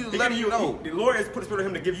know. The Lord has put a spirit of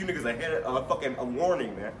him to give you niggas a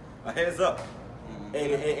warning, man. A heads up. And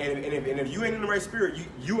if you ain't in the right spirit,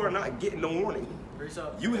 you are not getting the warning.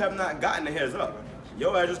 You have not gotten the heads up.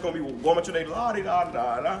 Your ass just gonna be going at your day, la di da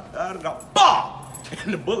da da da da, bah!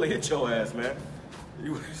 And the bullet hit your ass, man.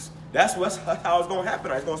 That's how it's gonna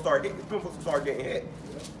happen. It's gonna start hitting. People gonna start getting hit.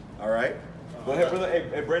 All right. Go ahead, brother.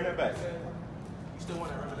 Hey, bring that back. You still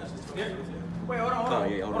want that Revelation? Wait, hold on. Hold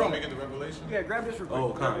on. Hold on, we get the revelation. Yeah, grab this real quick.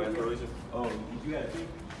 Oh, come on, Revelation. Oh, you got it.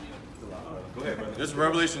 Go ahead, brother. This is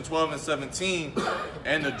Revelation 12 and 17.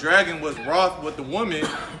 And the dragon was wroth with the woman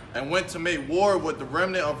and went to make war with the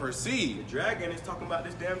remnant of her seed. The dragon is talking about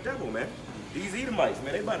this damn devil, man. These Edomites,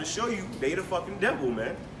 man, they about to show you they the fucking devil,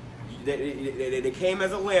 man. They came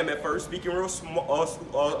as a lamb at first, speaking real softly,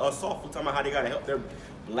 talking about how they got to help their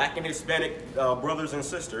black and Hispanic brothers and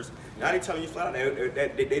sisters. Now they telling you flat out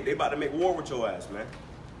that they about to make war with your ass, man.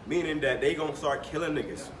 Meaning that they gonna start killing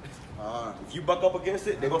niggas. If you buck up against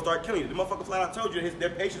it, they gonna start killing you. The motherfucker flat out told you their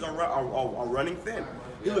patience are running thin.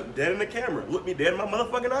 He looked dead in the camera, looked me dead in my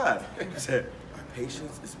motherfucking eyes. He said, our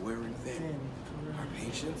patience is wearing thin. Our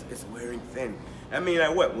patience is wearing thin. I mean,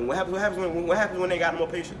 like what? What happens when they got more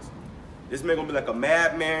patience? This man gonna be like a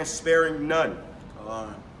madman sparing none.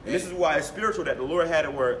 And this is why it's spiritual that the Lord had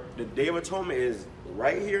it where the Day of Atonement is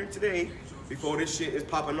right here today before this shit is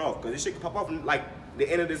popping off. Because this shit can pop off in like the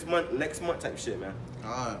end of this month, next month type shit, man.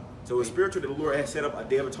 So it's spiritual that the Lord has set up a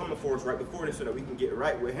Day of Atonement for us right before this so that we can get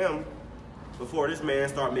right with him before this man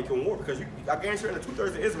start making war. Because I guarantee you in the 2/3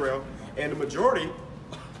 of Israel and the majority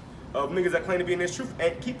of niggas that claim to be in this truth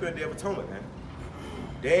ain't keeping the Day of Atonement, man.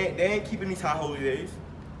 They ain't keeping these high holy days.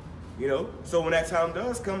 You know? So when that time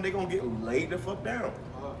does come, they gonna get laid the fuck down.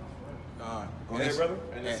 Go ahead, brother.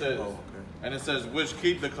 And it says, which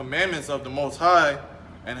keep the commandments of the Most High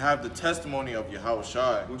and have the testimony of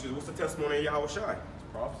Yahushua. What's the testimony of Yahushua?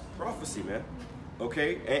 Prophecy, man.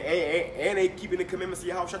 Okay? And they keeping the commandments of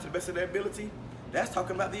Yahweh to the best of their ability. That's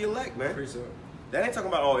talking about the elect, man. That ain't talking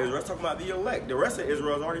about all Israel. That's talking about the elect. The rest of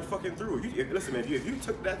Israel is already fucking through. Listen, man, if you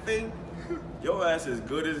took that thing, your ass is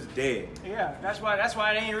good as dead. Yeah, that's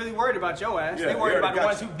why they ain't really worried about your ass. Yeah, they worried about the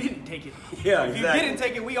ones you. who didn't take it. Yeah, if exactly. you didn't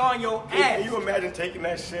take it, we on your ass. Can you imagine taking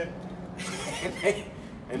that shit?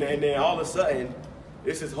 and then all of a sudden,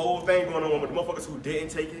 it's this whole thing going on with the motherfuckers who didn't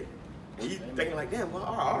take it. And you thinking like, damn, well,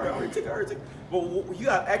 I already took it. But you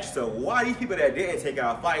got to ask yourself, why these people that didn't take it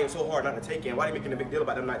are fighting so hard not to take it? Why are they making a big deal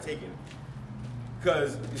about them not taking it?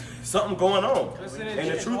 Because something going on.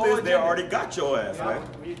 And the truth is, they already got your ass, man.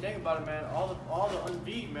 When you think about it, man, all the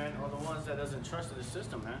unbeat, man, are the ones that doesn't trust in the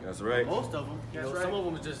system, man. That's right. Most of them, some of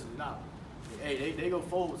them is just not. Hey, they go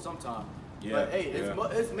forward sometime. Yeah, But hey,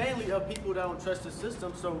 it's mainly of people that don't trust the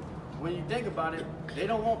system. So when you think about it, they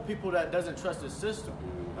don't want people that doesn't trust the system.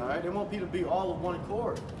 All right, they want people to be all of one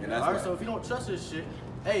accord. And that's all right, right. so if you don't trust this shit,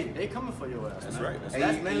 hey, they coming for your ass. That's man. right.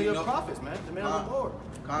 That's mainly your prophets, man. The man on the board.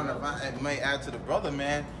 Kind of, I may add to the brother,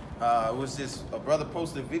 man. It was this a brother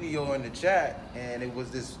posted a video in the chat, and it was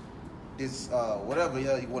this whatever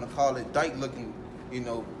you want to call it, dyke looking,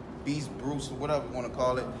 Beast Bruce or whatever you want to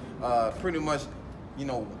call it, pretty much,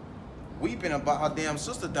 weeping about her damn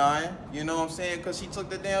sister dying. You know what I'm saying? Because she took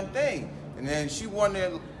the damn thing, and then she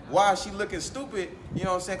wondered why she looking stupid. You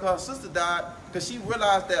know what I'm saying? Because her sister died, because she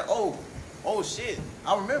realized that oh shit,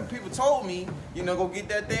 I remember people told me, go get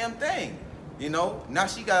that damn thing. Now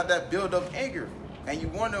she got that build up anger. And you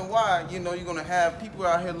wonder why, you're going to have people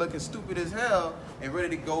out here looking stupid as hell and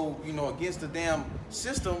ready to go, against the damn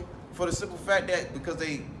system for the simple fact that because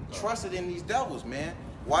they trusted in these devils, man.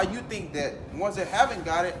 Why you think that ones that haven't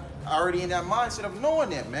got it are already in that mindset of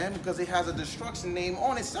knowing that, man? Because it has a destruction name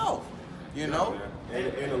on itself, know?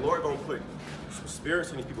 And the Lord going to put some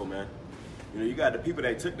spirits in these people, man. You got the people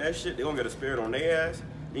that took that shit, they're going to get a spirit on their ass.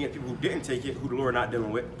 You got people who didn't take it, who the Lord not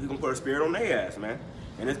dealing with, he's going to put a spirit on their ass, man.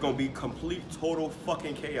 And it's gonna be complete, total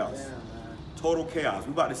fucking chaos. Yeah, man. Total chaos.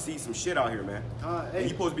 We about to see some shit out here, man. And you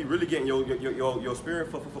supposed to be really getting your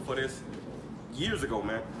spirit for this years ago,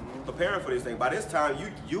 man. Preparing for this thing. By this time,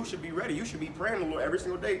 you should be ready. You should be praying the Lord every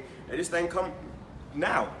single day that this thing come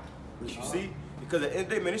now. You see? Because at the end of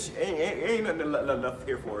the day, man, this ain't nothing left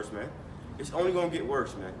here for us, man. It's only gonna get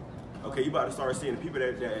worse, man. Okay, you about to start seeing the people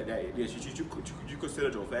that you consider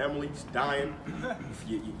your families dying,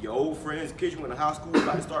 your old friends, kids you went to high school,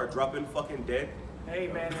 about to start dropping fucking dead. Hey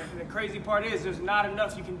man, the crazy part is there's not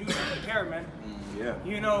enough you can do to prepare, man. Yeah.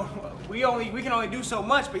 We can only do so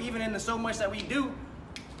much, but even in the so much that we do,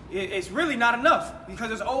 it's really not enough because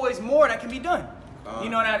there's always more that can be done.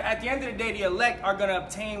 And at the end of the day, the elect are gonna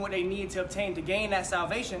obtain what they need to obtain to gain that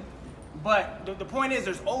salvation. But the point is,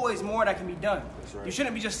 there's always more that can be done. That's right. You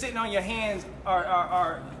shouldn't be just sitting on your hands,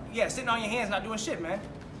 sitting on your hands not doing shit, man.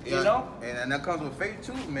 Yeah, and that comes with faith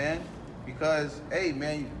too, man. Because, hey,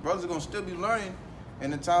 man, brothers are gonna still be learning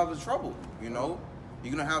in the times of trouble. You're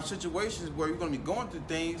gonna have situations where you're gonna be going through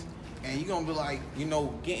things, and you're gonna be like,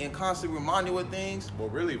 getting constantly reminded with things. Well,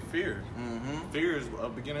 really, fear. Mm-hmm. Fear is a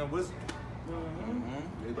beginning of wisdom.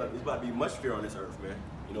 Mm-hmm. There's about to be much fear on this earth, man.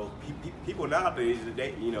 People nowadays,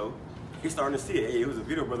 he's starting to see it. Hey, it was a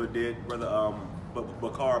video brother did,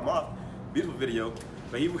 Bakar Moth, beautiful video.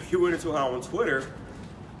 But he went into how on Twitter,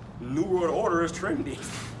 New World Order is trending.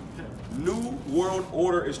 New World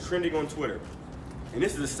Order is trending on Twitter. And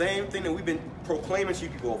this is the same thing that we've been proclaiming to you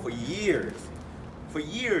people for years. For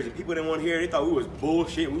years, and people didn't want to hear it. They thought we was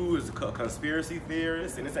bullshit, we was conspiracy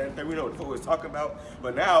theorists, and this and that. We know what the fuck we was talking about.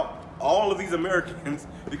 But now, all of these Americans,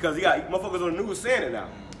 because you got motherfuckers on the news saying it now.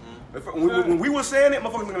 When we were saying it,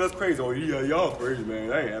 motherfuckers looking at us crazy. Oh, yeah, y'all crazy, man.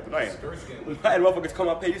 That ain't happening. And motherfuckers come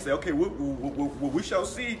up here, you say, okay, we shall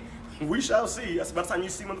see. We shall see. That's by the time you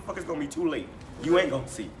see motherfuckers, it's going to be too late. You ain't going to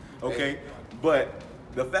see, okay? But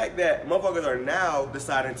the fact that motherfuckers are now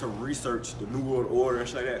deciding to research the New World Order and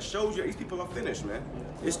shit like that shows you these people are finished, man.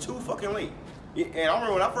 It's too fucking late. And I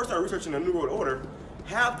remember when I first started researching the New World Order,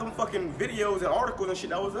 half them fucking videos and articles and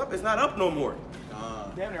shit that was up, it's not up no more.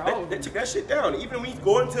 They took that shit down. Even when you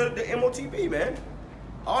go into the MOTB, man,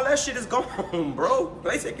 all that shit is gone, bro.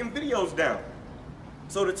 They taking videos down.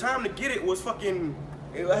 So the time to get it was fucking,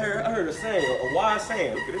 I heard a saying, a wise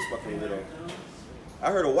saying. Look at this fucking video.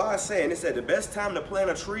 I heard a wise saying. It said the best time to plant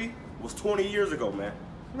a tree was 20 years ago, man.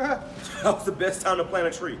 That was the best time to plant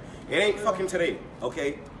a tree. It ain't fucking today,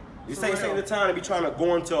 okay? This ain't the time to be trying to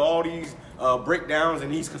go into all these breakdowns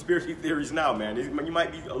and these conspiracy theories now, man. You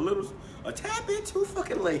might be a tad bit too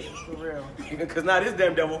fucking late. For real. Because now this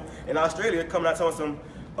damn devil in Australia coming out telling some,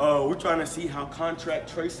 we're trying to see how contract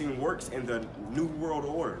tracing works in the New World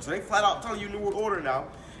Order. So they flat out telling you New World Order now.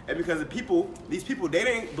 And because these people, they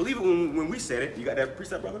didn't believe it when we said it. You got that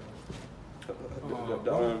precept, brother?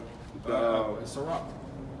 It's a rock.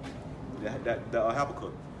 The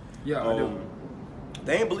Habakkuk. Yeah, I do.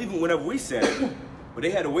 They ain't believe it whenever we said it, but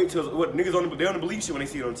they had to wait till niggas they don't believe shit when they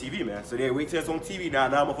see it on TV, man. So they wait till it's on TV. Now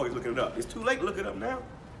motherfuckers looking it up. It's too late to look it up now.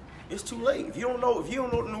 It's too late. If you don't know what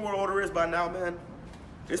the New World Order is by now, man,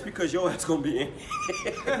 it's because your ass gonna be in.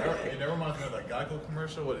 It reminds me of that Geico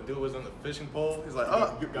commercial where the dude was on the fishing pole. He's like,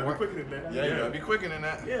 you gotta be quicker than that. Yeah, you gotta be quicker than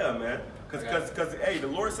that. Yeah, man. Because hey, the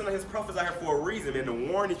Lord sent his prophets out here for a reason, man, to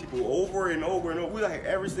warn these people over and over and over. We're out here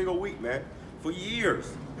every single week, man, for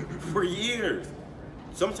years. For years.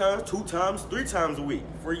 Sometimes 2 times, 3 times a week.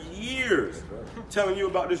 For years. Telling you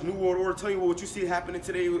about this New World Order, telling you what you see happening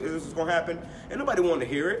today, this is gonna happen. And nobody wanted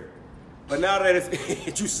to hear it. But now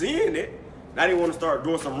that you seeing it, now they want to start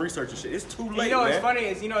doing some research and shit. It's too late, You know what's man. funny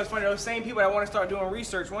is, those same people that want to start doing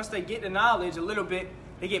research, once they get the knowledge a little bit,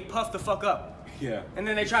 they get puffed the fuck up. Yeah. And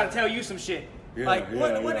then they try to tell you some shit. Yeah, Like,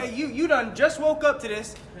 yeah. you done just woke up to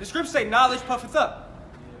this. The scriptures say knowledge puffeth up.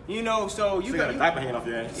 So you got a diaper hanging off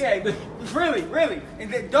your ass. Yeah, really.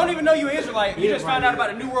 And they don't even know you're Israelite. You just found out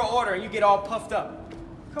about the New World Order and you get all puffed up.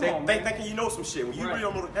 Come on, man. Thinking you know some shit when you Right. really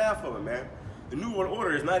don't know the half of it, man. The New World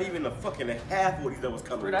Order is not even the fucking half of what that was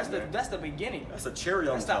coming. Bro, that's man. the beginning. That's a cherry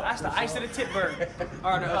on top. That's the ice of the tipberg.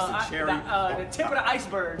 Or That's the cherry. the tip of the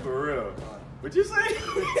iceberg. For real. What'd you say?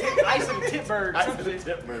 Ice of the tipberg. Ice of the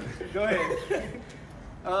tipberg. Go ahead.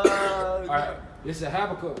 All right, this is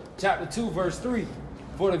Habakkuk chapter 2, verse 3.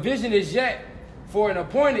 For the vision is yet for an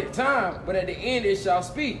appointed time, but at the end it shall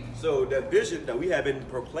speak. So that vision that we have been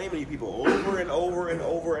proclaiming to you people over and over and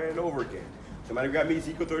over and over again. Somebody got me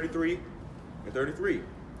Ezekiel 33 and 33.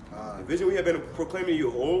 The vision we have been proclaiming to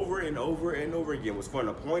you over and over and over again was for an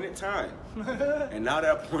appointed time. And now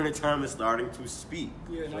that appointed time is starting to speak.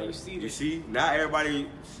 Yeah, now you see You this. see? Now everybody,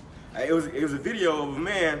 it was a video of a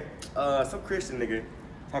man, some Christian nigga,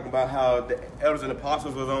 talking about how the elders and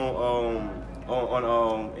apostles was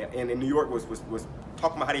in New York was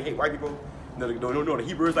talking about how they hate white people. The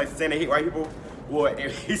Hebrews like saying they hate white people. Well,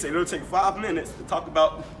 he said it'll take 5 minutes to talk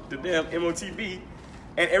about the damn MOTV,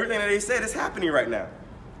 and everything that they said is happening right now.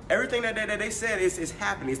 Everything that they said is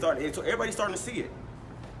happening. So everybody's starting to see it.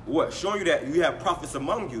 What? Showing you that you have prophets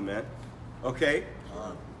among you, man. Okay?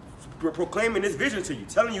 Proclaiming this vision to you,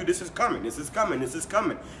 telling you this is coming, this is coming, this is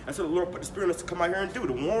coming. That's what the Lord put the Spirit in us to come out here and do,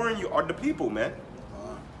 to warn you are the people, man.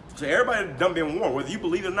 So everybody done been warned. Whether you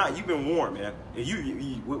believe it or not, you've been warned, man. If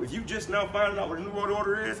you just now finding out what the New World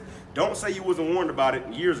Order is, don't say you wasn't warned about it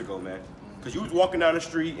years ago, man. Because you was walking down the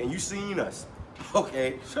street and you seen us.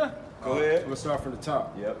 Okay. Sure. Go ahead. I'm going to start from the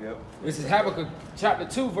top. Yep. This is Habakkuk chapter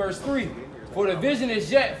 2, verse 3. For the vision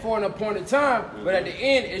is yet for an appointed time, but at the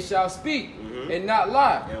end it shall speak, and not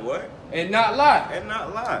lie. And what? And not lie. And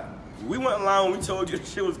not lie. We weren't lying when we told you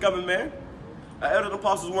this shit was coming, man. Our elder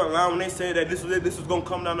apostles weren't lying when they said that this was going to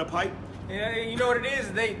come down the pipe. Yeah, you know what it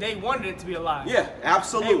is? They wanted it to be a lie. Yeah,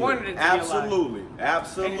 absolutely. They wanted it to be a lie.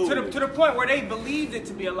 Absolutely. And to the point where they believed it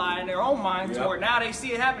to be a lie in their own minds, Yep. or now they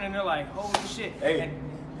see it happening and they're like, holy shit. Hey, and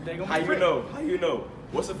they gonna how be you pricked. know? How you know?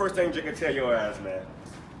 What's the first thing Jake can tell your ass, man?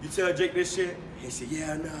 You tell Jake this shit, he said,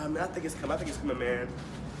 yeah, nah, man, I think it's coming, man.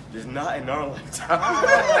 Just not in our lifetime.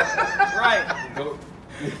 Right.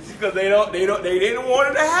 Because they didn't want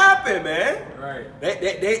it to happen, man. Right.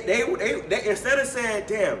 They instead of saying,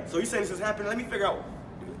 damn, so you saying this is happening, let me figure out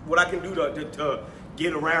what I can do to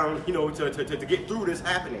get around, to get through this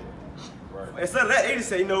happening. Right. Instead of that, they just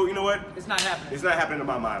say, you know what? It's not happening. It's not happening in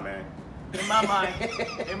my mind, man. In my mind.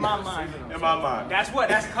 In my mind. In my mind.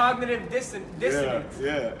 That's cognitive dissonance.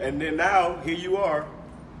 Yeah. And then now, here you are.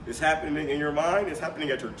 It's happening in your mind. It's happening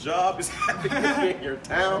at your job. It's happening in your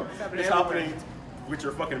town. It's happening with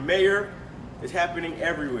your fucking mayor. It's happening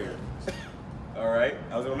everywhere. All right?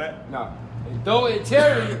 I was on that? No. Though it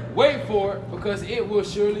tarry, wait for it, because it will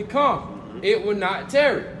surely come. It will not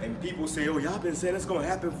tarry. And people say, oh, y'all been saying it's going to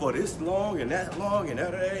happen for this long and that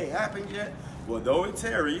ain't happened yet. Well, though it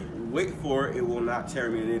tarry, wait for it, it will not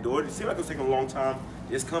tarry. And though it seems like it's taking a long time,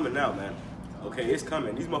 it's coming now, man. Okay, it's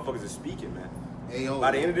coming. These motherfuckers are speaking, man.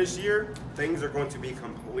 By the end of this year, things are going to be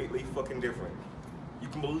completely fucking different. You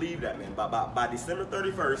can believe that, man. By December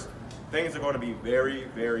 31st, things are going to be very,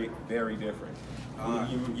 very, very different.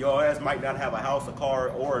 Your ass might not have a house, a car,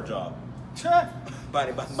 or a job. By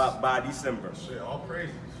December. Shit, all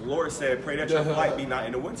crazy. The Lord said, pray that your flight be not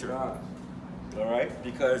in the winter. All right?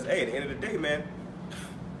 Because, hey, at the end of the day, man,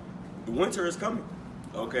 the winter is coming.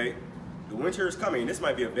 Okay? The winter is coming. This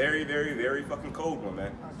might be a very, very, very fucking cold one,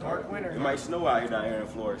 man. Dark winter. It might snow out here down here in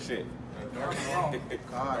Florida. Shit.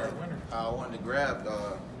 I wanted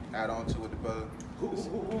to add on to what the brother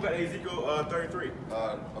Who got Ezekiel 33?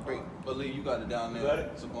 I believe you got it down there. You got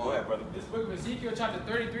it? So Go ahead, brother. This book of Ezekiel, chapter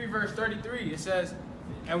 33, verse 33, it says,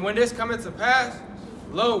 "And when this cometh to pass,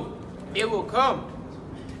 lo, it will come.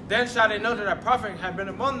 Then shall they know that a prophet had been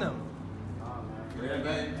among them."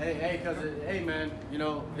 Hey, man, you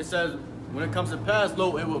know, it says when it comes to pass,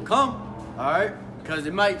 lo, it will come, all right? Because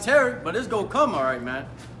it might tarry, but it's going to come, all right, man,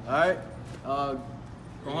 all right?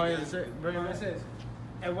 Go ahead and say, bring it It says,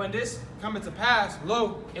 "And when this cometh to pass,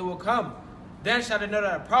 lo, it will come. Then shall they know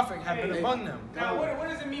that a prophet had been among them." Now, what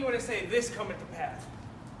does it mean when it say this cometh to pass?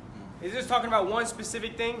 Is this talking about one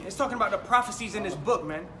specific thing? It's talking about the prophecies in this book,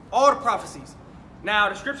 man. All the prophecies. Now,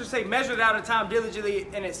 the scriptures say, "Measure it out of time diligently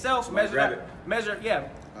in itself." Measure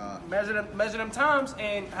them times.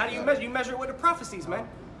 And how do you measure? You measure it with the prophecies, man.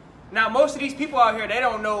 Now, most of these people out here, they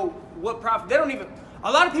don't know what prophet. They don't even.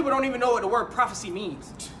 A lot of people don't even know what the word prophecy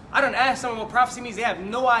means. I done asked someone what prophecy means. They have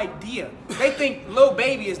no idea. They think Lil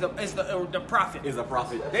Baby is the prophet. Is a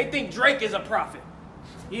prophet. They think Drake is a prophet.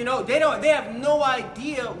 You know, they have no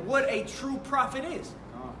idea what a true prophet is.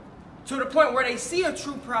 To the point where they see a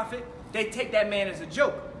true prophet, they take that man as a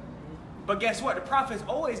joke. But guess what? The prophet's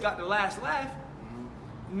always got the last laugh.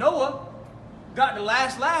 Noah got the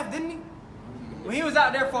last laugh, didn't he? When he was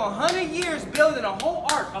out there for 100 years building a whole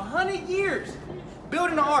ark, 100 years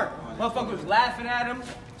building an ark. Motherfucker was laughing at him,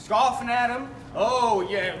 scoffing at him. Oh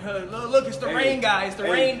yeah, look, it's the rain, guys. The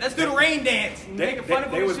rain. Let's do the rain dance. Making fun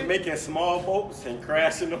of him. They was shit. making small boats and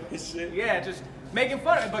crashing on his shit. Yeah, just making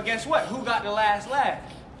fun of it. But guess what? Who got the last laugh?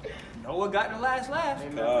 Noah got the last laugh.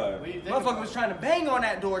 Motherfucker was trying to bang on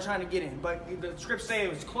that door trying to get in. But the script say it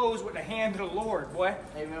was closed with the hand of the Lord, boy.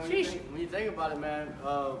 Hey, man, when you think about it, man,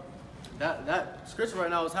 that scripture right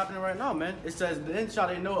now is happening right now, man. It says, "Then shall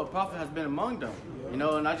they know a prophet has been among them." You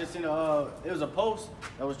know, and I just seen it was a post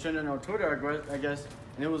that was trending on Twitter, I guess,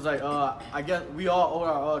 and it was like, I guess we all owe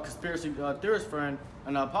our conspiracy theorist friend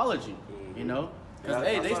an apology, you know? Because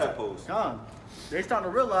Yeah, I saw that post. They starting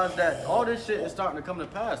to realize that all this shit is starting to come to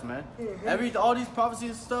pass, man. All these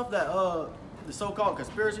prophecies and stuff that the so-called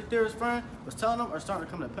conspiracy theorist friend was telling them are starting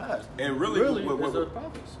to come to pass. And really it's those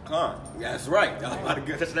prophets. That's right. I was about to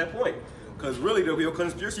get to that point. Because really, the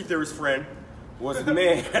conspiracy theorist friend was the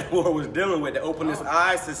man that the Lord was dealing with to open his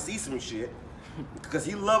eyes to see some shit. Because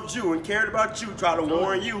he loved you and cared about you, tried to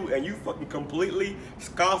warn you, and you fucking completely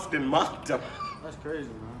scoffed and mocked him. That's crazy,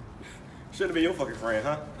 man. Should have been your fucking friend,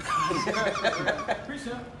 huh?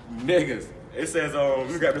 Appreciate it. Niggas. It says, let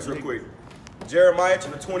me grab this real quick. Jeremiah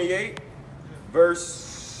chapter 28,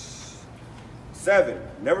 verse 7.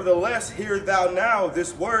 "Nevertheless, hear thou now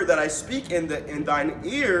this word that I speak in thine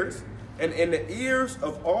ears, and in the ears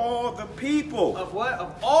of all the people." Of what?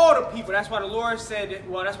 Of all the people. That's why the Lord said,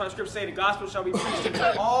 well, that's why the scripture say the gospel shall be preached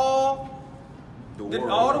to all the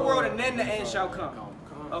world, and then the end shall come.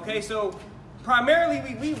 Okay, so primarily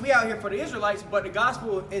we out here for the Israelites, but the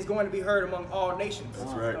gospel is going to be heard among all nations.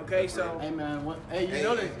 That's right. Okay, so Hey man,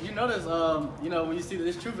 you notice, when you see that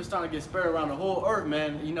this truth is starting to get spread around the whole earth,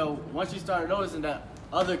 man. You know, once you start noticing that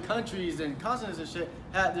other countries and continents and shit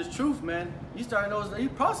had this truth, man, you start noticing that these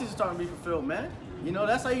prophecies are starting to be fulfilled, man. You know,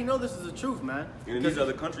 that's how you know this is the truth, man. And in these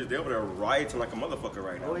other countries, they're over there rioting like a motherfucker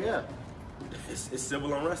right now. Oh yeah. It's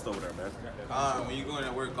civil unrest over there, man. When you go in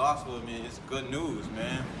that word gospel, man, it's good news,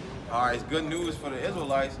 man. All right, it's good news for the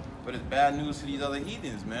Israelites, but it's bad news to these other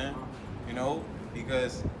heathens, man. You know,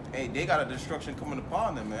 because hey, they got a destruction coming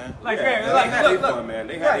upon them, man. like, Yeah, man, like they had look, their look, fun, man.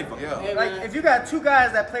 They right. had their fun. Yeah. Hey, Like man. if you got two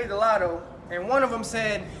guys that played the lotto and one of them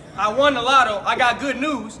said, "I won the lotto, I got good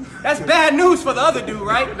news," that's bad news for the other dude,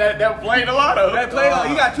 right? That played the lotto.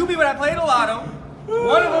 You got two people that played the lotto.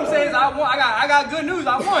 One of them says, "I won. I got good news.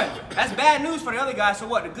 I won." That's bad news for the other guy. So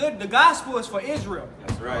what? The gospel is for Israel.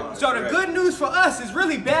 That's right. So the good news for us is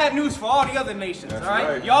really bad news for all the other nations. That's all right?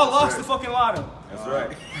 right. Y'all That's lost right. the fucking lotto. That's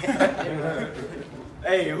right.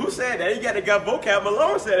 Hey, who said that? You got the guy Vocab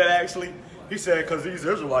Malone said it actually. He said, because these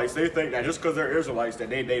Israelites, they think that just because they're Israelites that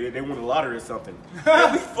they won the lottery or something.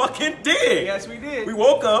 Yeah, we fucking did. Yes, we did. We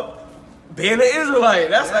woke up being an Israelite.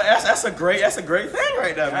 That's a great thing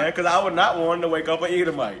right there, man. Because I would not want to wake up an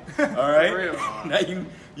Edomite. All right. For real. Now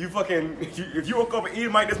you fucking if you woke up an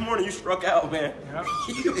Edomite this morning, you struck out, man. Yep.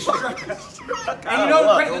 You struck out. And you know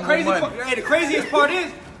Luck. the craziest part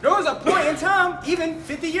is there was a point in time, even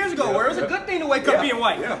 50 years ago, where it was a good thing to wake up being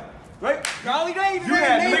white. Yeah. Right? Golly days, You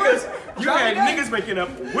man, had neighbors. niggas waking up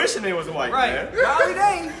wishing they was white, Right. man. Golly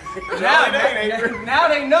days. Now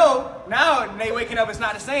they know. Now they waking up, it's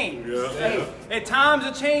not the same. Yeah. Hey, and times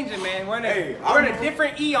are changing, man. We're in a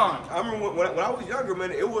different eon. I remember when I was younger, man,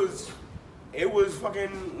 it was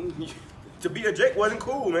fucking to be a Jake wasn't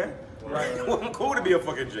cool, man. It wasn't cool to be a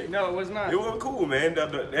fucking Jake. No, it was not. It wasn't cool, man.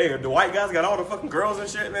 The white guys got all the fucking girls and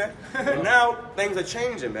shit, man. And now things are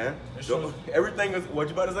changing, man. Everything is. What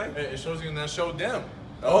you about to say? It shows you in that show them.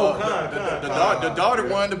 The daughter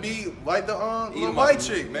wanted to be like the little white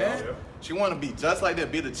chick, man. Yeah. She wanted to be just like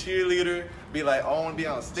that, be the cheerleader, be like, I want to be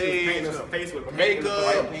on stage, painting her face with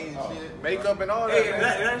makeup, paint makeup and all that. Hey,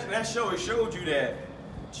 man. that show, it showed you that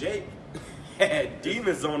Jake had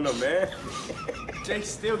demons on them, man. Jake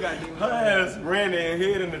still got demons. Her ass ran and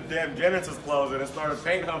hid in the damn janitor's closet and started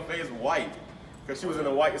painting her face white because she was in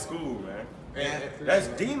a white school, man. And that's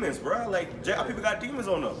demons, bro. Like, people got demons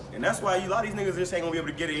on them. And that's why a lot of these niggas just ain't gonna be able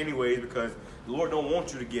to get it anyways because the Lord don't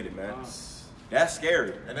want you to get it, man. That's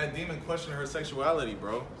scary. And that demon questioned her sexuality,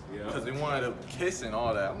 bro. Yeah. Because they wanted to kiss and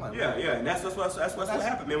all that. I'm like, Yeah, and that's what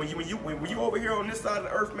happened, man. When you over here on this side of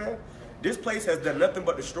the earth, man, this place has done nothing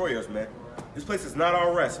but destroy us, man. This place is not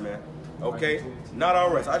our rest, man. Okay? Not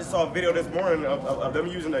our rest. I just saw a video this morning of them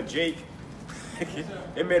using a Jake.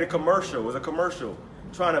 It made a commercial. It was a commercial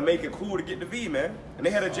trying to make it cool to get the V, man. And they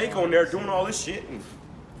had a Jake on there doing all this shit.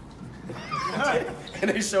 And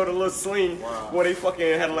they showed a little sling where they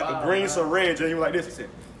fucking had like a green syringe and he was like this. He said,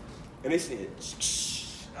 and they said, shh.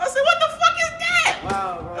 I said, what the fuck is that?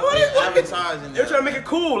 Wow, bro. What is Advertising They're trying to make it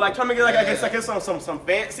cool, like trying to make it like I guess some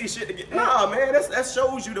fancy shit to get. Nah, man, that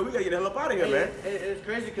shows you that we gotta get the hell up out of here, man. It's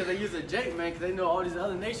crazy because they use a Jake, man, because they know all these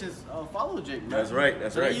other nations follow Jake, man. That's right.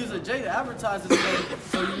 That's so right. They use a Jake to advertise this thing,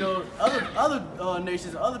 so you know other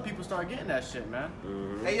nations, other people start getting that shit, man.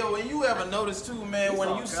 Hey yo, when you ever notice too, man,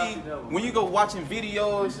 when you see, when you go watching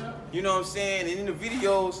videos, you know what I'm saying, and in the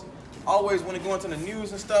videos, always when they go into the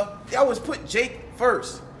news and stuff, they always put Jake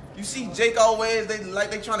first. You see Jake always, they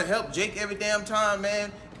trying to help Jake every damn time,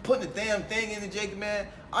 man. Putting the damn thing into Jake, man.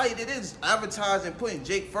 It is advertising, putting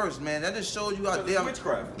Jake first, man. That just shows you how damn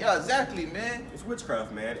witchcraft. Yeah, exactly, man. It's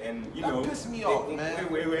witchcraft, man, and you That know. pissed me off,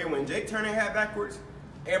 man. Wait. When Jake turned their hat backwards,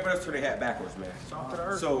 everybody else turned their hat backwards, man. Off to the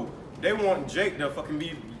earth. So they want Jake to fucking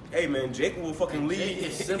be. Hey man, Jake will fucking lead. Jake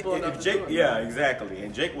is simple enough to Jake, do it, yeah, man. exactly.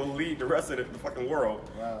 And Jake will lead the rest of the fucking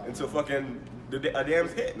world into fucking a damn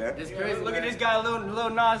hit, man. It's crazy. Look at man. this guy, Lil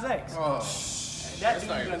Nas X. That Let's dude,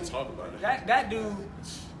 not even talk about it. that dude,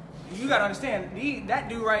 you gotta understand, that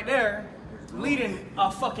dude right there, leading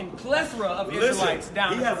a fucking plethora of Israelites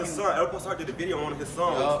down. He the has a fucking- son. Elpo started the video on one of his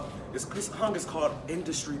songs. This song is called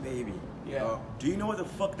Industry Baby. Yeah. Do you know what the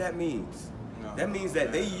fuck that means? That means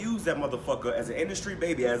that they use that motherfucker as an industry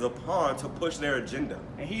baby, as a pawn to push their agenda.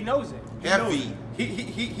 And he knows it. Heavy.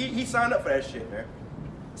 He signed up for that shit, man.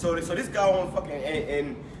 So this guy on fucking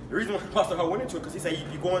and the reason why Pastor Hart went into it because he said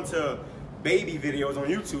you go into baby videos on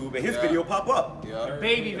YouTube and his video pop up. Yeah.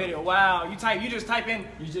 Baby video. Wow. You just type in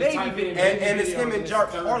just baby type in video. And it's video him and is Jark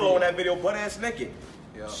third Harlow video. in that video, butt ass naked,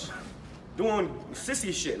 Yeah. doing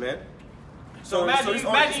sissy shit, man. So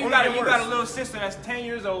imagine you got a little sister that's 10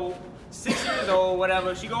 years old, 6 years old,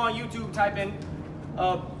 whatever. She go on YouTube, type in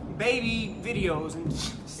baby videos and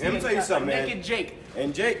see Let me tell you something, man. naked Jake.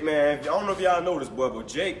 And Jake, man, I don't know if y'all know this, boy, but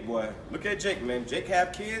Jake, boy, look at Jake, man. Jake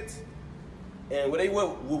have kids, and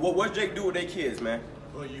what Jake do with their kids, man?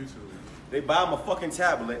 On YouTube. They buy them a fucking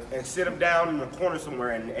tablet and sit them down in the corner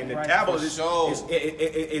somewhere, and the Right. tablet For is sure.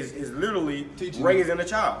 is literally Teaching raising a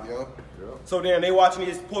child. Yeah. So then they watching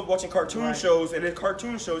cartoon shows, and in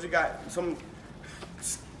cartoon shows, you got some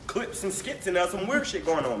clips and skits and some weird shit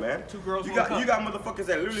going on, man. Two girls, you one got cup. you got motherfuckers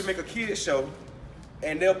that literally make a kid show,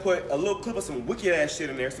 and they'll put a little clip of some wicked ass shit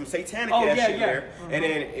in there, some satanic ass shit in there, and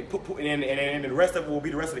then and the rest of it will be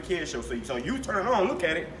the rest of the kid show. So you turn it on, look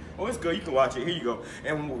at it. Oh, it's good. You can watch it. Here you go.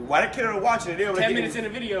 And while that kid are watching it, they're 10 minutes in the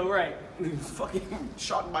video, right? fucking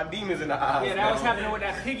shot by demons in the eyes. Yeah, that was happening with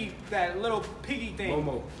that little piggy thing.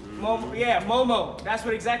 Momo. Momo. Yeah, Momo. That's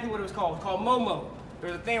exactly what it was called. It's called Momo.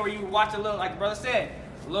 There's a thing where you watch a little, like the brother said,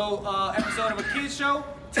 a little episode of a kid's show.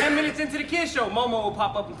 10 minutes into the kid's show, Momo will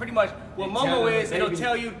pop up, and pretty much what Momo is, it'll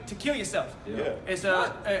tell you to kill yourself. Yeah. It's go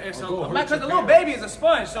hurt because your the little parents. baby is a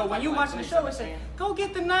sponge. So when you watching the show, it says, go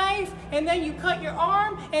get the knife, and then you cut your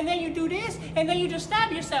arm, and then you do this, and then you just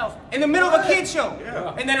stab yourself in the middle of a kid's show.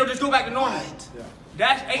 Yeah. And then it'll just go back to normal.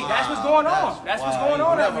 That's what's going on. That's what's going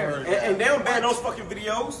on out here. And they don't ban those fucking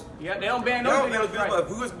videos. Yeah, they don't ban They those don't ban those videos. videos. Right. But if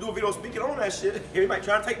we was to do a video speaking on that shit, they might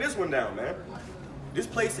try to take this one down, man. This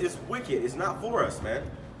place is wicked. It's not for us, man.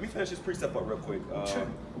 Let me finish this precept up real quick.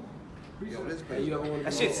 Hey, you ever wanna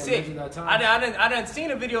That go shit's and sick. mention that time? I done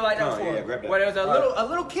seen a video like that Oh, before, yeah, grab that. where there was a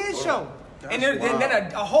little kid show, and then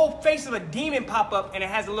a whole face of a demon pop up, and it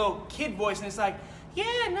has a little kid voice, and it's like, yeah,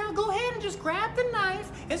 now go ahead and just grab the knife.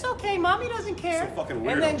 It's okay, mommy doesn't care. Some fucking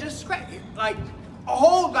And then weirdo. just scratch, like, a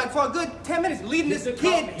whole, like for a good 10 minutes, leading this Hit the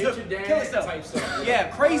kid hit your to dad kill himself. type stuff. Yeah,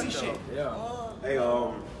 crazy shit. Yeah. Hey,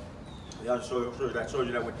 y'all show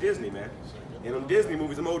you that with Disney, man. In them Disney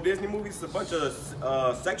movies, them old Disney movies, it's a bunch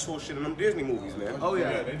of sexual shit in them Disney movies, man. Oh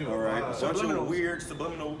yeah. they do. All right, a bunch of Subliminals. weird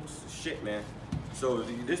subliminal shit, man. So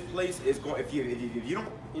this place is going. If you don't,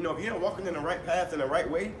 you know, if you're not walking in the right path in the right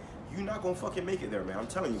way, you're not gonna fucking make it there, man. I'm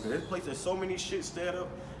telling you, because this place, there's so many shit set up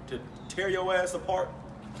to tear your ass apart.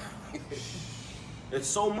 It's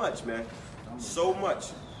so much, man. So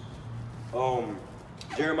much.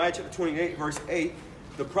 Jeremiah chapter 28, verse 8.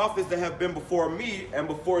 The prophets that have been before me and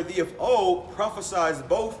before thee of old prophesied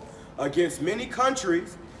both against many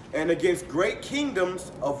countries and against great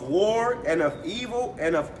kingdoms of war and of evil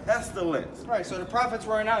and of pestilence. Right, so the prophets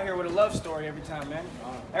weren't out here with a love story every time, man.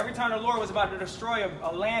 Every time the Lord was about to destroy a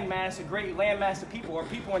landmass, a great landmass of people, or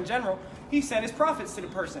people in general, he sent his prophets to the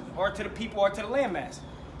person, or to the people, or to the landmass.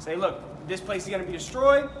 Say, look, this place is going to be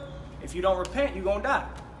destroyed. If you don't repent, you're going to die.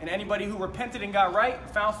 And anybody who repented and got right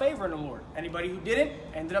found favor in the Lord. Anybody who didn't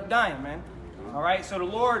ended up dying, man. All right, so the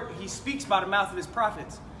Lord, he speaks by the mouth of his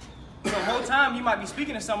prophets. So the whole time you might be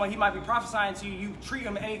speaking to someone, he might be prophesying to you, you treat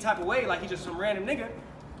him any type of way like he's just some random nigga,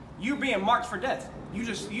 you're being marked for death. You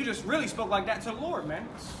just really spoke like that to the Lord, man.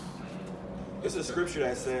 It's a scripture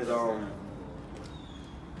that says,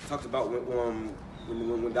 talks about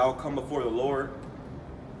when thou come before the Lord,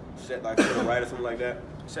 set thy foot right or something like that.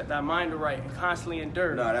 Set thy mind aright and constantly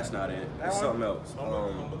endure. Nah, that's not it. That It's one? something else.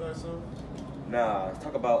 Remember that song? Nah,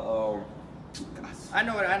 talk about I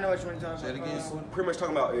know what you're talking about. Say it again. pretty much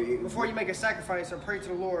talking about Before you make a sacrifice or pray to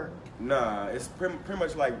the Lord. Nah, it's pretty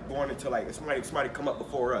much like going into like somebody come up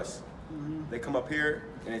before us. They come up here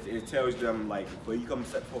and it tells them like, well, you come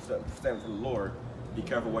stand for the Lord. Be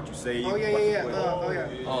careful what you say. Oh yeah, what yeah,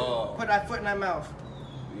 you yeah. put- Put thy foot in thy mouth.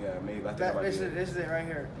 Yeah, maybe. I think I might This be is it right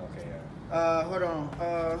here. Okay, yeah. Hold on.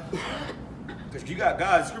 Because you got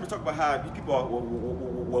guys, scriptures talk about how people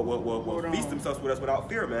will feast themselves with us without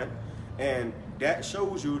fear, man. And that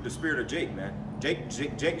shows you the spirit of Jake, man. Jake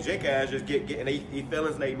ass just get their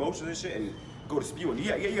feelings and their emotions and shit and go to spewing.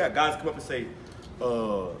 You got guys come up and say,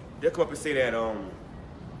 they'll come up and say that,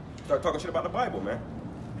 start talking shit about the Bible, man.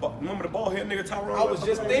 But remember the bald head nigga Tyrone? I was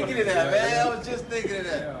just thinking of that, man. I was just thinking of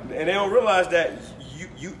that. And they don't realize that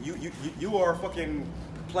you are fucking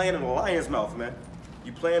playing in a lion's mouth, man.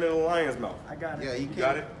 You playing in a lion's mouth. I got it. Yeah, You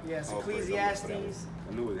got it? Yes, Oh, Ecclesiastes.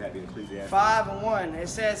 I knew it had to be Ecclesiastes. 5:1. It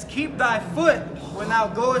says, keep thy foot when thou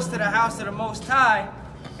goest to the house of the Most High,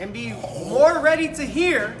 and be more ready to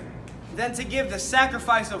hear than to give the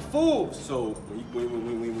sacrifice of fools. So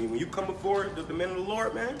when you come before the men of the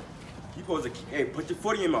Lord, man, you supposed to hey, put your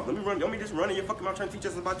foot in your mouth. Let me just run in your fucking mouth trying to teach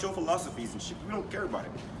us about your philosophies and shit. We don't care about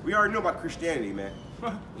it. We already know about Christianity, man.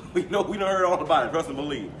 we don't heard all about it. Trust and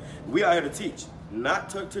believe. We are here to teach, not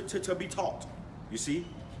to be taught. You see?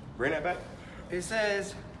 Bring that back. It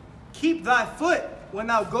says, keep thy foot when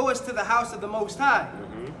thou goest to the house of the Most High,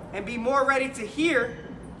 and be more ready to hear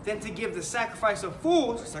than to give the sacrifice of The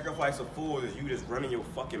fools. sacrifice of fools is you just running your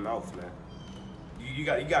fucking mouth, man. You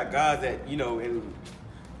got guys that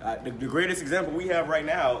and the greatest example we have right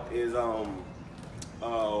now is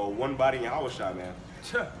One Body in our shot, man.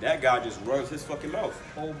 That guy just runs his fucking mouth.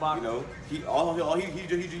 Old body. He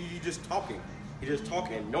just talking. He just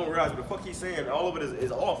talking. Don't realize what the fuck he's saying. All of it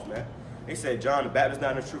is off, man. They said John the Baptist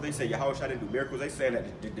not in the truth. They said Yahushua didn't do miracles. They saying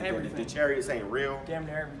that the chariots ain't real. Damn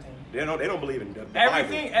near everything. They don't believe in the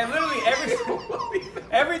Everything, Bible. and literally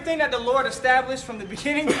everything that the Lord established from the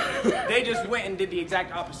beginning, they just went and did the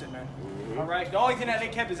exact opposite, man. All right? The only thing that they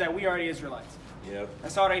kept is that we are the Israelites. Yep.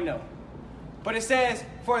 That's all they know. But it says,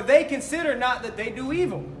 for they consider not that they do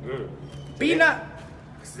evil. Be not...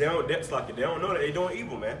 They don't know that they doing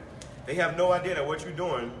evil, man. They have no idea that what you're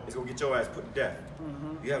doing is gonna get your ass put to death.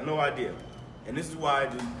 You have no idea. And this is why,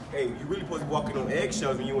 you really supposed to be walking on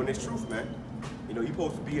eggshells when you're in this truth, man. You're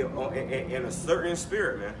supposed to be in a certain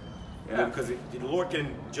spirit, man. Because the Lord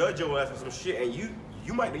can judge your ass for some shit, and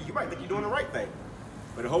you might think you're doing the right thing,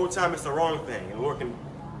 but the whole time it's the wrong thing, and the Lord can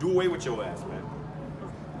do away with your ass, man.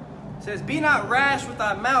 It says, be not rash with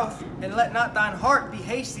thy mouth, and let not thine heart be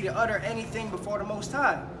hasty to utter anything before the Most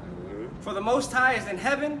High. For the Most High is in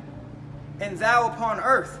heaven, and thou upon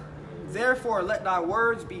earth. Therefore let thy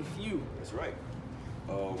words be few. That's right.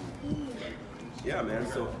 Yeah, man.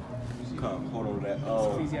 So, hold on to that.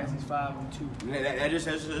 Ecclesiastes 5:2. That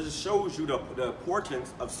just shows you the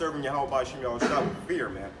importance of serving Yahweh by Shem Yahushua with fear,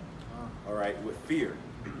 man. All right, with fear.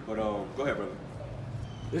 But go ahead, brother.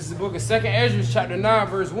 This is the book of 2 Ezra, chapter 9,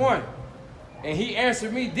 verse 1. And he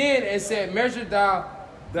answered me then and said, measure thou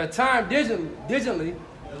the time diligently,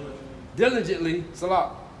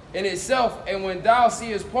 Salah, in itself, and when thou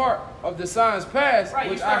seest part of the signs past, Right,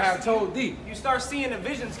 you which start I have seeing- told thee. You start seeing the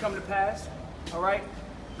visions come to pass. All right?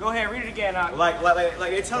 Go ahead, read it again. Like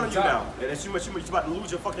they're telling you now that you about to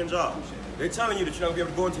lose your fucking job. They're telling you that you're not gonna be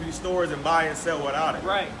able to go into these stores and buy and sell without it.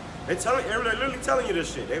 Right. They're literally telling you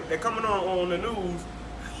this shit. They're coming on the news,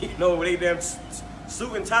 you know, with they damn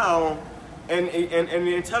suit and tie on, and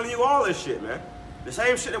they're telling you all this shit, man. The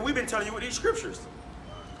same shit that we've been telling you with these scriptures.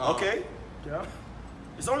 Okay? Yeah.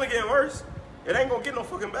 It's only getting worse. It ain't gonna get no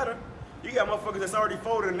fucking better. You got motherfuckers that's already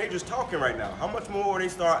folded and they just talking right now. How much more they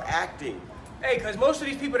start acting? Hey, because most of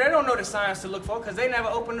these people, they don't know the signs to look for because they never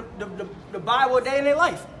opened the Bible a day in their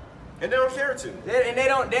life. And they don't care to. They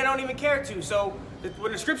don't even care to. So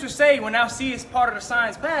when the scriptures say, when thou seest part of the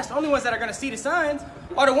signs past, the only ones that are going to see the signs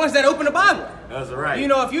are the ones that open the Bible. That's right. You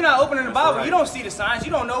know, if you're not opening the Bible, right. you don't see the signs.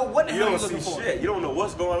 You don't know what the You hell don't you're looking see for. shit. You don't know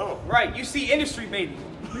what's going on. Right. You see industry, baby.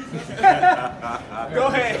 Go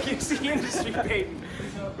ahead. You see industry, baby.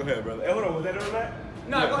 Go ahead, brother. Hey, hold on. Was that on that?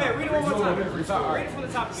 No, go ahead. Read it one more time. All Read right. it from the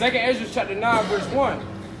top. Second Ezra chapter 9, verse 1.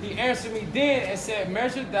 He answered me then and said,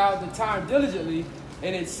 measure thou the time diligently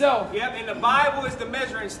in itself. Yep, and the Bible is the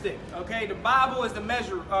measuring stick. Okay, the Bible is the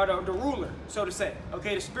measure, the ruler, so to say.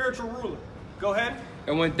 Okay, the spiritual ruler. Go ahead.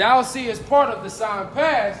 And when thou seest part of the sign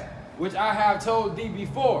past, which I have told thee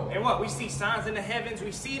before. And what? We see signs in the heavens.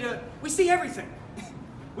 We see everything.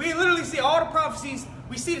 We literally see all the prophecies.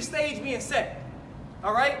 We see the stage being set.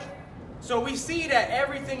 All right? So we see that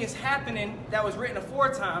everything is happening that was written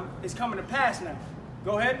aforetime is coming to pass now.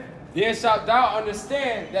 Go ahead. Then shalt thou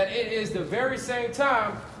understand that it is the very same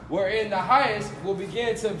time wherein the highest will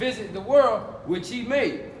begin to visit the world which he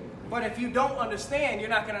made. But if you don't understand, you're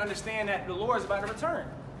not going to understand that the Lord is about to return.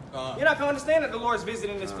 You're not going to understand that the Lord is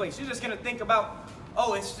visiting this place. You're just going to think about,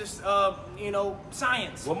 oh, it's just,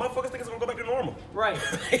 science. Well, motherfuckers think it's gonna go back to normal. Right.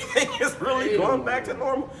 They think it's really going back to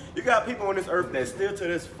normal. You got people on this earth that still to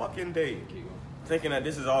this fucking day thinking that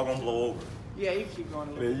this is all gonna blow over. Yeah, you keep going.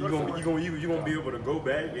 And you're gonna be able to go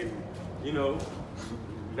back and, you know,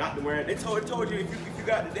 not to wear it. They told you if you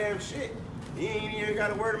got the damn shit, you ain't even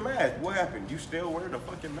gotta wear the mask. What happened? You still wearing the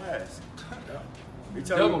fucking mask. They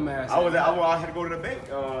tell Double you- mask. I had to go to the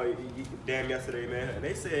bank yesterday, man, and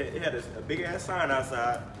they said it had a big ass sign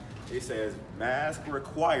outside. It says mask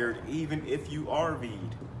required even if you are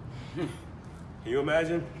RV'd. Can you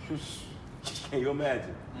imagine? Can you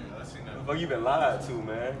imagine? I seen that. Fuck, you been lied to,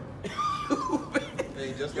 man.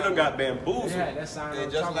 Hey, just You done got bamboozled. Yeah, that sign. Hey,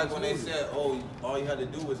 on just top like of when the they movie. said, "Oh, all you had to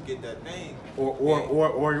do was get that thing."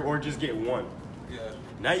 Or just get one. Yeah,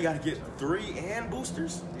 Now you gotta get 3 and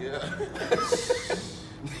boosters. yeah,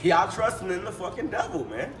 Y'all trusting in the fucking devil,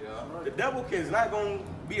 man. Yeah. The devil is not gonna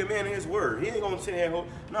be a man of his word. He ain't gonna sit there and hold.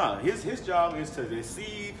 Nah, his job is to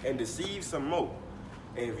deceive and deceive some more.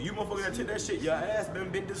 And if you motherfuckers that took that shit, your ass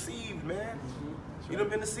been deceived, man. You done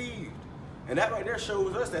been deceived. And that right there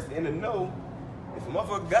shows us that's the end of know. If a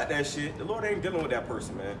motherfucker got that shit, the Lord ain't dealing with that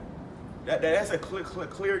person, man. That's a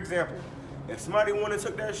clear example. If somebody went and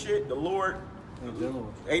took that shit, the Lord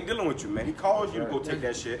ain't dealing with you, man. He calls you to go take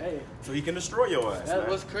that shit Hey. so he can destroy your ass, man.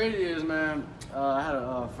 What's crazy is, man, I had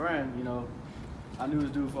a friend, you know, I knew this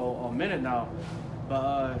dude for a minute now,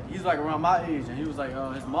 but he's like around my age, and he was like,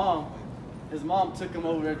 his mom took him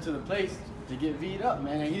over there to the place to get V'd up,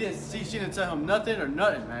 man, and she didn't tell him nothing,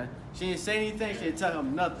 man. She didn't say anything, she didn't tell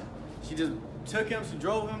him nothing. She just took him, she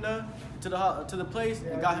drove him there to the place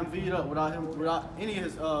and got him V'd up without any of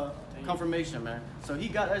his confirmation, man. So he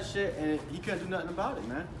got that shit and he couldn't do nothing about it,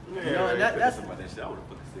 man. You know, and that's about that shit. I would've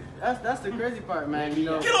fucking said. that's the crazy part, man. You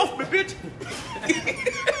know. Get off me, bitch!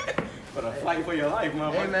 But fight for your life,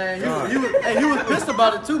 motherfucker. Hey man, he was pissed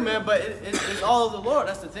about it too, man. But it's all of the Lord.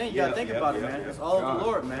 That's the thing. You gotta think about it, man. It's all of the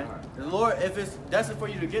Lord, man. The Lord, if it's destined for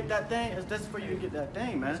you to get that thing, it's destined for you to get that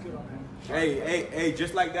thing, man. Hey,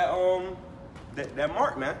 just like that that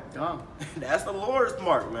mark, man. That's the Lord's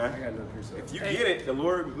mark, man. If you get it, the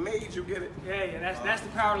Lord made you get it. Yeah, that's the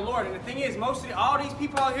power of the Lord. And the thing is, most of all these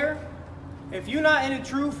people out here, if you're not in the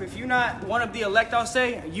truth, if you're not one of the elect, I'll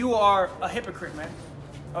say, you are a hypocrite, man.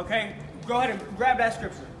 Okay? Go ahead and grab that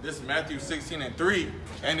scripture. This is Matthew 16:3.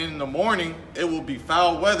 And in the morning it will be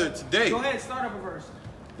foul weather today. Go ahead and start up a verse.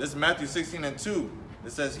 This is Matthew 16:2.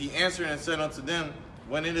 It says, He answered and said unto them,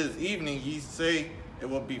 When it is evening, ye say it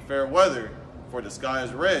will be fair weather, for the sky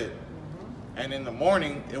is red. And in the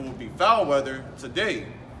morning it will be foul weather today.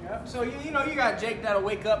 Yep. So you know you got Jake that'll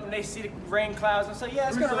wake up and they see the rain clouds and say, yeah,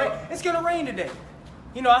 it's gonna rain. It's gonna rain today.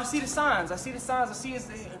 You know, I see the signs. I see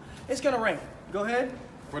it's gonna rain. Go ahead.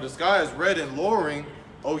 For the sky is red and lowering,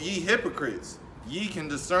 O ye hypocrites. Ye can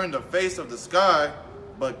discern the face of the sky,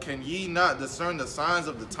 but can ye not discern the signs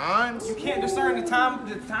of the times? You can't discern the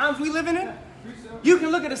times we living in. You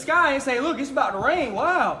can look at the sky and say, look, it's about to rain.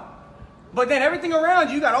 Wow. But then everything around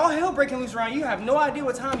you, you got all hell breaking loose around you. You have no idea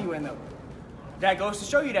what time you in though. That goes to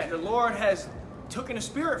show you that the Lord has taken the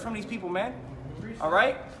spirit from these people, man. All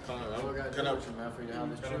right?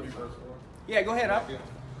 Yeah, go ahead, Al.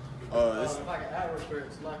 If I can add real quick,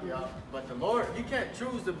 it's lucky, y'all. But the Lord, you can't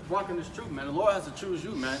choose to walk in this truth, man. The Lord has to choose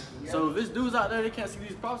you, man. So if there's dudes out there that can't see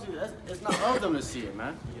these prophecies, it's not of them to see it,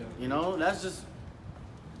 man. You know, that's just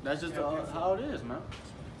how it is, man.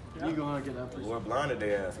 You go ahead and get that, please. The Lord blinded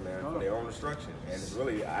their ass, man, for their own destruction, and it's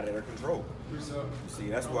really out of their control. You see,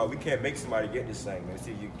 that's why we can't make somebody get this thing, man.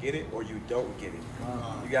 See, you get it or you don't get it.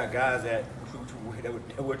 You got guys that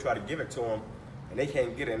would try to give it to them, and they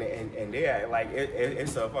can't get it, and they act like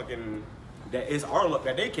it's a fucking, that it's our luck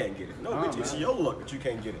that they can't get it. No, bitch, it's your luck that you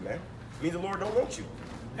can't get it, man. It means the Lord don't want you.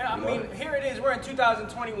 Yeah, I mean, here it is. We're in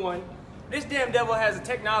 2021. This damn devil has the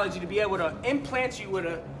technology to be able to implant you with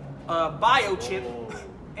a biochip,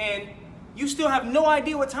 and you still have no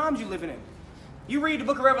idea what times you're living in. You read the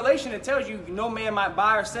book of Revelation, it tells you no man might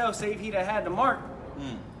buy or sell save he that had the mark.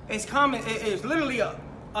 It's common. It's literally a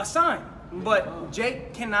sign, but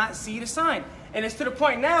Jake cannot see the sign. And it's to the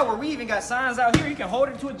point now where we even got signs out here. You can hold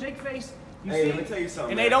it to a Jake face. You see let me tell you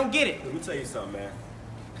something, and man. they don't get it. Let me tell you something, man.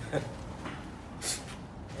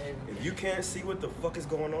 If you can't see what the fuck is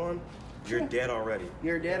going on, you're dead already.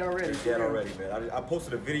 You're dead already. You're dead already, man. I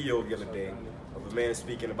posted a video the other day of a man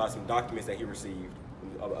speaking about some documents that he received.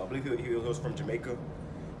 I believe he was from Jamaica.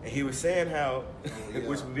 And he was saying how,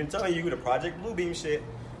 which we've been telling you, the Project Bluebeam shit,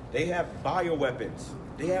 they have bioweapons.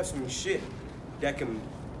 They have some shit that can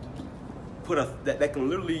that can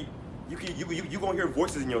literally, you gonna hear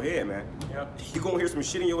voices in your head, man. You gonna hear some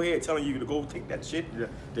shit in your head telling you to go take that shit,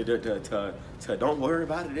 to don't worry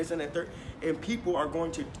about it, this and that third. And people are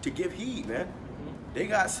going to give heed, man. They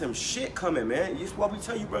got some shit coming, man. It's why we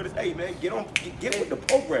tell you brothers, hey man, get with the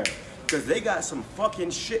program. Because they got some fucking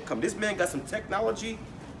shit coming. This man got some technology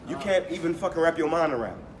you can't even fucking wrap your mind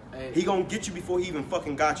around. He gonna get you before he even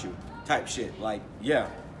fucking got you, type shit. Like, yeah.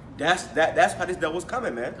 That's how this devil's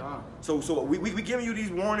coming, man. So we giving you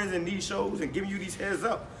these warnings and these shows and giving you these heads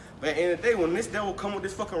up. But at the end of the day, when this devil come with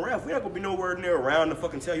this fucking wrath, we not gonna be nowhere near around to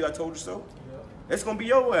fucking tell you I told you so. It's gonna be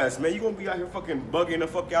your ass, man. You gonna be out here fucking bugging the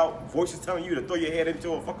fuck out, voices telling you to throw your head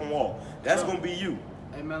into a fucking wall. That's gonna be you.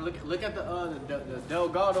 Hey man, look at the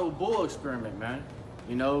Delgado bull experiment, man.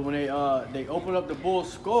 You know, when they opened up the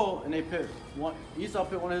bull's skull and they put Esau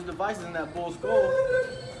put one of his devices in that bull's skull.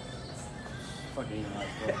 Fucking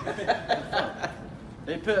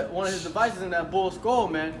they put one of his devices in that bull's skull,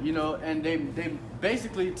 man. You know, and they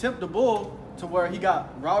basically tipped the bull to where he got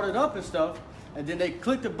routed up and stuff, and then they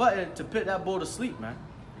clicked the button to put that bull to sleep, man.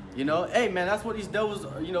 You know, hey man, that's what these devils,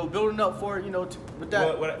 you know, building up for, you know, with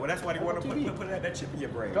that. Well, that's why they want to put that chip in your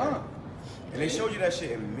brain. And they show you that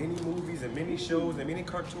shit in many movies and many shows and many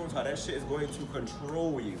cartoons, how that shit is going to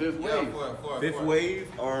control you. Fifth Wave. Fifth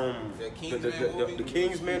Wave, the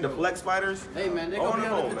Kingsmen, the Flex Fighters. Hey man, they gonna be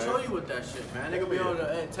able to control you with that shit, man. They gonna be able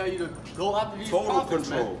to tell you to go after these prophets,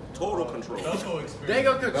 man. Total control. They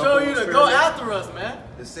gonna control you to go after us, man.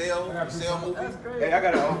 The sale movie. That's great. Hey, I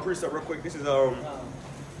got a precept real quick. This is going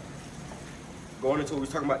into what we was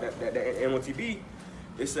talking about that NYTB.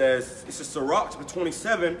 It says, it's a Sirach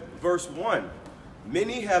 27, verse 1.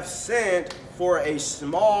 Many have sinned for a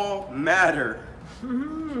small matter.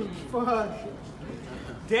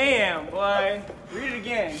 Damn, boy. Read it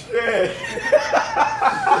again. Shit.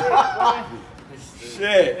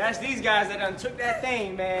 That's these guys that done took that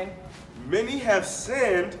thing, man. Many have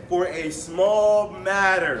sinned for a small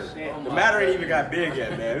matter. Shit. The matter ain't even got big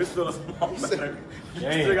yet, man. It's still a small matter. You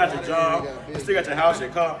still got your job. You still got your house, your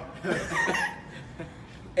car.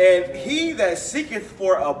 And he that seeketh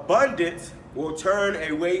for abundance will turn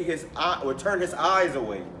his eyes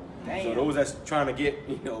away. Damn. So those that's trying to get,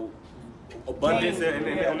 you know, abundance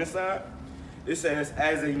on this side, it says,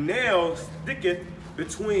 as a nail sticketh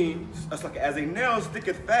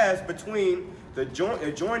fast between the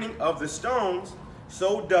joining of the stones,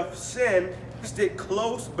 so doth sin stick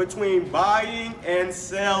close between buying and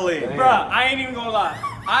selling. Bruh, I ain't even gonna lie.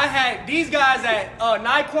 I had these guys at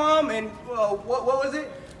Nyquam and what was it?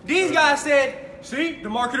 These guys said, see, the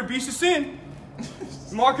mark of the beast is sin.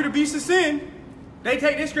 The mark of the beast is sin. They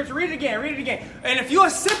take this scripture, read it again. And if you a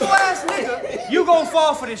simple ass nigga, you gonna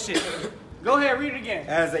fall for this shit. Go ahead, read it again.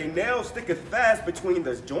 As a nail sticketh fast between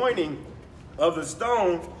the joining of the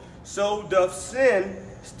stones, so doth sin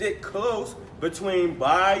stick close between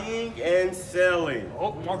buying and selling.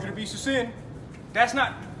 Oh, mark of the beast is sin. That's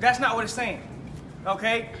not what it's saying.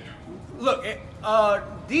 Okay? Look,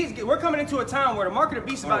 we're coming into a time where the mark of the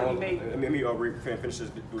beast is about to be made. Let me finish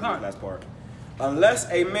this last part. Unless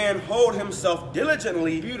a man hold himself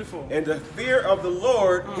diligently in the fear of the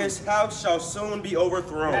Lord, his house shall soon be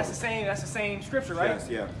overthrown. That's the same scripture, right? Yes,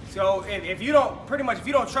 yeah. So if you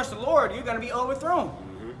don't trust the Lord, you're going to be overthrown.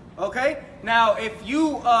 Okay? Now, if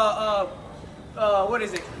you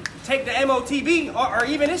take the MOTB or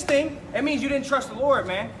even this thing, it means you didn't trust the Lord,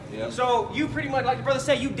 man. Yep. So you pretty much, like the brother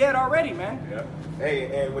said, you dead already, man. Yeah.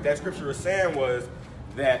 Hey, and what that scripture was saying was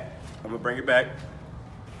that, I'm gonna bring it back,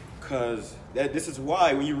 because this is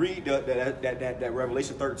why when you read that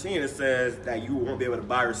Revelation 13, it says that you won't be able to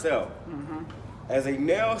buy or sell. As a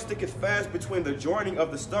nail sticketh fast between the joining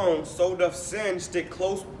of the stones, so doth sin stick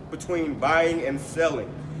close between buying and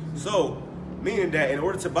selling. So, meaning that in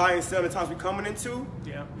order to buy and sell the times we're coming into,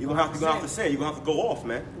 you're gonna have to sin. You're gonna have to go off,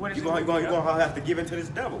 man. You're gonna have to give into this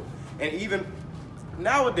devil. And even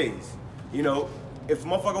nowadays, you know, if a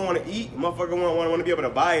motherfucker want to eat, motherfucker want to be able to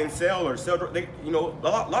buy and sell or sell, they, you know, a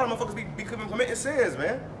lot of motherfuckers be committing sins,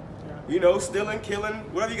 man. You know, stealing, killing,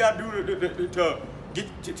 whatever you gotta do to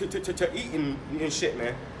get to eat and shit,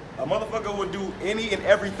 man. A motherfucker would do any and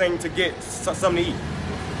everything to get something to eat.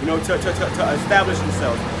 You know, to establish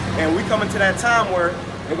themselves. And we come into that time where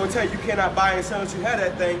they're gonna tell you cannot buy and sell unless you have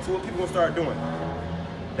that thing. So what people gonna start doing?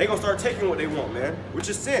 They gonna start taking what they want, man, which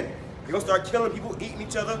is sin. They gonna start killing people, eating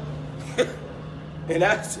each other, and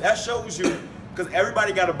that shows you, because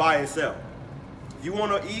everybody gotta buy and sell. If you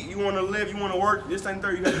wanna eat, you wanna live, you wanna work, this and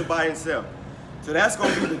third, you have to buy and sell. So that's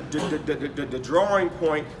gonna be the drawing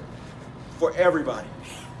point for everybody.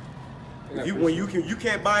 When you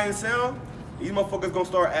can't buy and sell, these motherfuckers gonna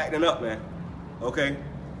start acting up, man. Okay?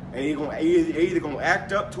 And they're either gonna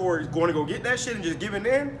act up towards going to go get that shit and just giving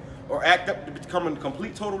in, or act up to becoming a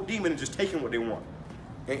complete total demon and just taking what they want.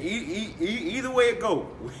 And either way it go,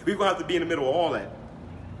 we're gonna have to be in the middle of all that.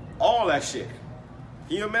 All that shit.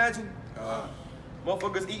 Can you imagine?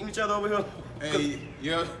 Motherfuckers eating each other over here. Hey,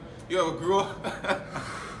 you ever grew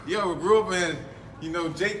up in, you know,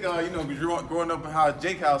 Jake, growing up in how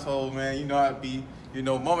Jake household, man, you know how it be. You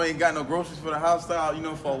know, mama ain't got no groceries for the house style, you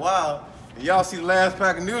know, for a while. And y'all see the last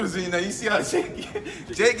pack of noodles, and you know, you see how Jake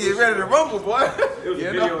get ready to rumble, boy. It was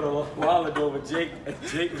a video a while ago with Jake,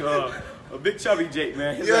 a big chubby Jake,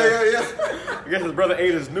 man. Yeah. I guess his brother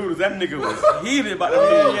ate his noodles. That nigga was heated about the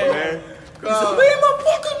noodles, man. He said, "Leave my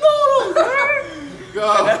fucking noodles, man."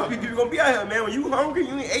 God. That's what people gonna be out here, man. When you hungry,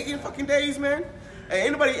 you ain't ate in fucking days, man. Hey,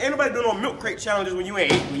 anybody doing no milk crate challenges when you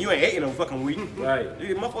ain't ate in a fucking week? Right.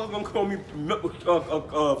 These motherfuckers gonna call me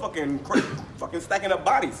fucking stacking up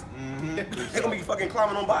bodies. They gonna be fucking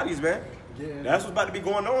climbing on bodies, man. Yeah. That's what's about to be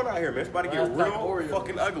going on out here, man. It's about to get real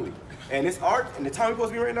fucking ugly. And this art and the time we're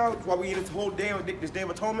supposed to be right now, while we eat this whole day of this Day of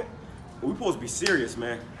Atonement, we supposed to be serious,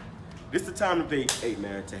 man. This is the time to be, hey,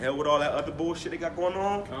 man, to hell with all that other bullshit they got going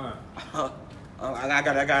on. I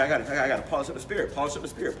gotta polish up the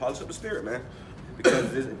spirit, man.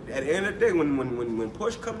 Because at the end of the day, when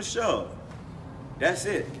push comes to shove, that's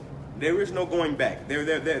it. There is no going back.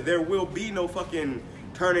 There will be no fucking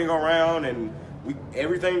turning around and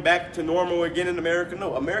everything back to normal again in America.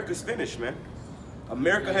 No, America's finished, man.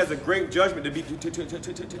 America has a great judgment to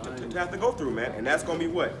have to go through, man. And that's gonna be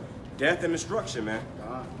what? Death and destruction, man.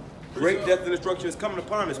 Great death and destruction is coming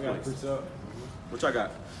upon this place. What y'all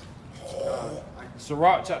got?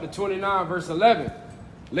 Sirach chapter 29, verse 11.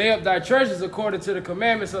 Lay up thy treasures according to the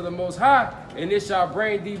commandments of the Most High, and it shall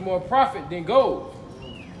bring thee more profit than gold.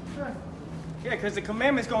 Yeah, because the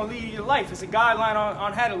commandment's going to lead you to life. It's a guideline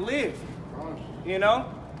on how to live. You know?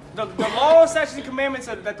 The laws, statutes, and commandments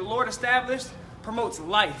that the Lord established promotes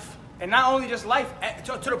life. And not only just life,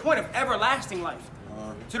 to the point of everlasting life.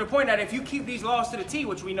 To the point that if you keep these laws to the T,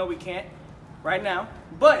 which we know we can't right now,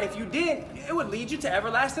 but if you did, it would lead you to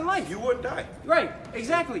everlasting life. You wouldn't die. Right,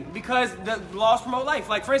 exactly. Because the laws promote life.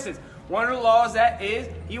 Like, for instance, one of the laws that is,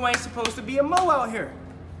 you ain't supposed to be a Mo out here.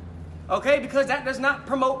 Okay? Because that does not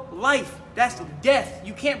promote life. That's death.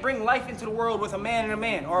 You can't bring life into the world with a man and a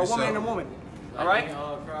man, or a woman and a woman. All right?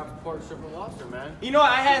 Crab, pork, shrimp, and lobster, man. You know,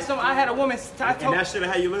 I had a woman. And that shit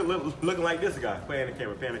how you looking like this guy. Playing the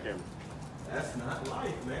camera. That's not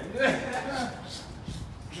life, man.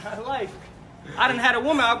 Not life. I done had a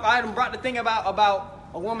woman, I done brought the thing about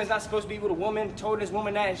a woman's not supposed to be with a woman, told this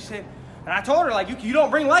woman that, and she said, and I told her, like, you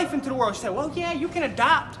don't bring life into the world. She said, well, yeah, you can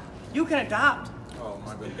adopt. Oh,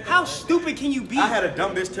 my goodness. How stupid can you be? I had a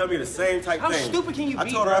dumb bitch tell me the same type thing. How stupid can you be? I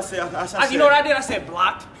told her, I said, you know what I did? I said,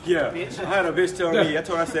 blocked. Yeah. Bitch. I had a bitch tell me, I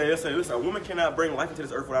told her, I said, listen, a woman cannot bring life into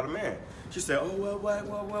this earth without a man. She said, oh,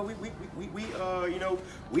 well,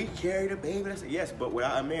 we carry the baby. I said, yes, but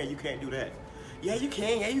without a man, you can't do that. Yeah, you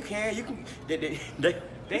can. Yeah, you can. You can.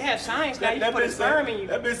 They have science now. You can put a sperm in you.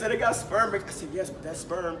 That bitch said they got sperm. I said, yes, but that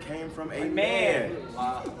sperm came from a man.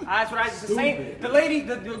 Wow. That's what I was saying. The lady,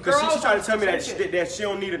 the girl. She's trying to tell me that she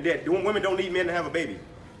don't need that women don't need men to have a baby.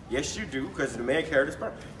 Yes, you do, because the man carried the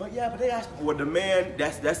sperm. But yeah, but they asked, well, the man,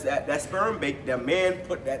 that sperm bait, the man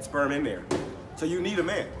put that sperm in there. So you need a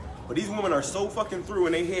man. But these women are so fucking through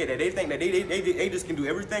in their head that they think that they just can do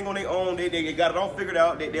everything on their own. They got it all figured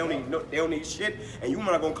out. They don't need shit. And you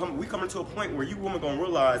women are gonna come. We coming to a point where you women gonna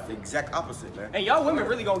realize the exact opposite, man. And y'all women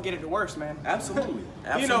really gonna get it the worst, man. Absolutely.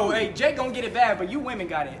 You know, hey, Jake gonna get it bad, but you women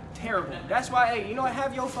got it terrible. That's why, hey, you know what?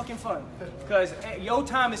 Have your fucking fun, because your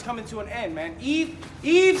time is coming to an end, man.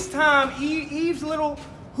 Eve's time, Eve's little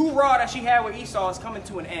hoorah that she had with Esau is coming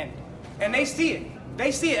to an end, and they see it.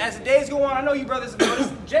 They see it as the days go on. I know you brothers notice.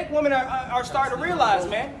 Jake women are starting to realize,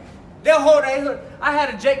 man. They'll hold their hood. I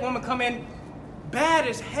had a Jake woman come in bad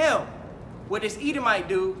as hell with this Edomite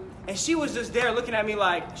dude, and she was just there looking at me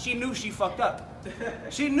like she knew she fucked up.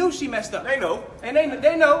 She knew she messed up. They know. And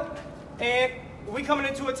they know. And we coming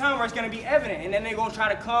into a time where it's going to be evident, and then they're going to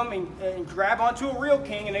try to come and grab onto a real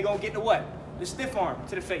king, and they're going to get the what? The stiff arm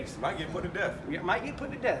to the face. Might get put to death. Yeah, might get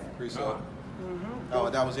put to death. Appreciate it. Oh,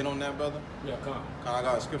 that was it on that, brother? Yeah, come on. I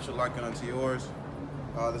got a scripture likened unto yours.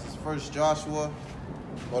 This is 1 Joshua,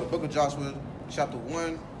 or the book of Joshua, chapter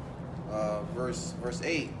 1, verse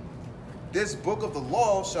 8. This book of the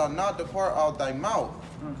law shall not depart out thy mouth,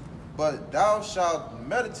 but thou shalt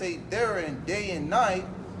meditate therein day and night,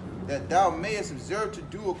 that thou mayest observe to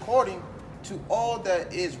do according to all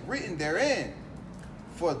that is written therein.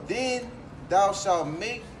 For then thou shalt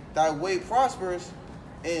make thy way prosperous,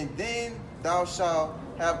 and then thou shalt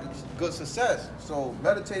have good success. So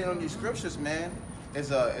meditating on these scriptures, man, is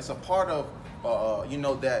a part of you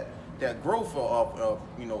know, that growth of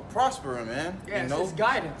you know, prospering, man. Yes, you know? it's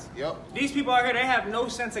guidance. Yep. These people out here, they have no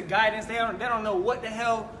sense of guidance. They don't know what the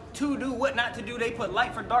hell to do, what not to do. They put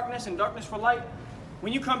light for darkness and darkness for light.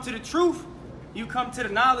 When you come to the truth, you come to the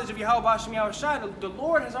knowledge of Yahweh Shem Yahushua. The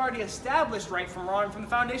Lord has already established right from wrong from the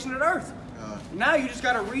foundation of the earth. Now you just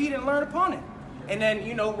got to read and learn upon it. And then,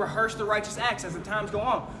 you know, rehearse the righteous acts as the times go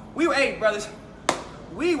on. Hey, brothers,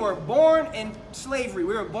 we were born in slavery.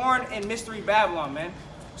 We were born in Mystery Babylon, man.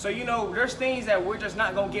 So, you know, there's things that we're just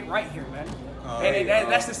not going to get right here, man.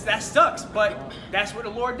 That sucks, but that's what the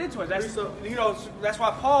Lord did to us. You know, that's why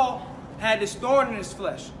Paul had this thorn in his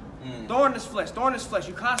flesh. Thorn in his flesh, thorn in his flesh.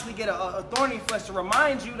 You constantly get a thorn in your flesh to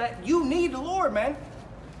remind you that you need the Lord, man.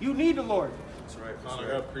 You need the Lord. That's right.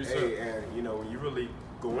 That's right. Hey, and, you know, when you really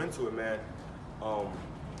go into it, man,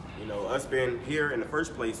 you know, us being here in the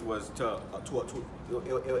first place was it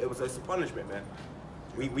was a punishment, man.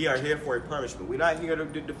 We are here for a punishment. We're not here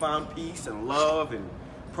to find peace and love and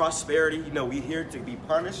prosperity. You know, we're here to be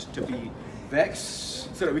punished, to be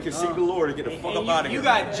vexed, so that we can seek the Lord and get the fuck up out of here.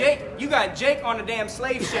 You got Jake on the damn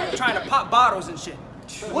slave ship trying to pop bottles and shit.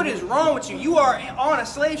 What is wrong with you? You are on a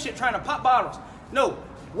slave ship trying to pop bottles. No.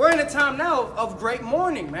 We're in a time now of great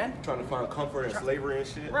mourning, man. Trying to find comfort in slavery and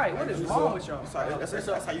shit. Right, what is wrong with y'all?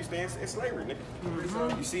 That's how you stay in slavery,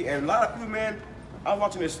 nigga. You see, and a lot of people, man, I was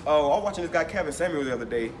watching this guy Kevin Samuel the other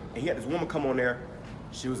day, and he had this woman come on there.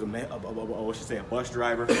 She was a man, she said a bus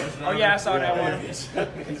driver. Oh yeah, I saw that one.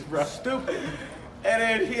 He's stupid. And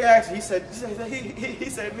then he asked, he said,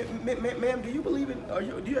 ma'am, do you believe in, are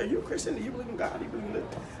you a Christian? Do you believe in God? Do you believe in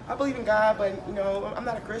I believe in God, but, you know, I'm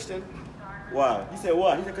not a Christian. Why? He said,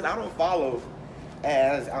 what? He said, because I don't follow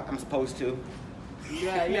as I'm supposed to.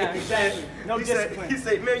 Yeah, exactly. No discipline. He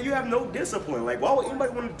said, man, you have no discipline. Like, why would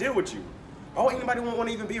anybody want to deal with you? Why would anybody want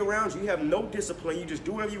to even be around you? You have no discipline. You just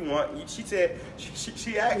do whatever you want. She said,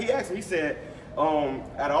 he asked him, he said, out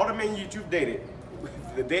of all the men you've dated,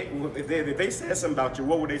 if they said something about you,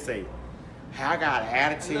 what would they say? I got an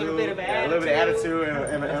attitude. A little bit of attitude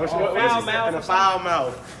and a foul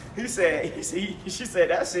mouth. He said, she said,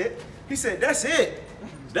 that's it. He said, that's it.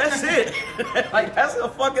 That's it. Like, that's a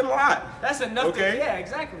fucking lot. That's enough. Okay? Yeah,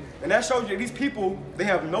 exactly. And that shows you these people, they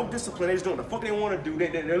have no discipline. They just doing what the fuck they want to do.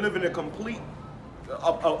 They're living in complete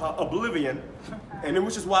oblivion. And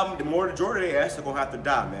which is why the majority of their ass are going to have to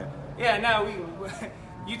die, man. Yeah, now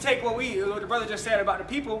you take what the brother just said about the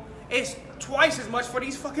people, it's twice as much for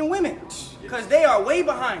these fucking women. Because they are way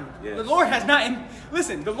behind. Yes. The Lord has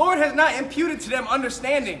not imputed to them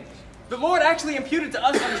understanding. The Lord actually imputed to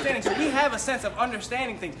us understanding, so we have a sense of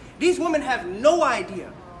understanding things. These women have no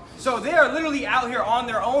idea. So they are literally out here on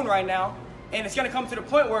their own right now, and it's going to come to the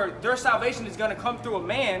point where their salvation is going to come through a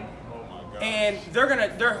man, and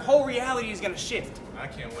their whole reality is going to shift. I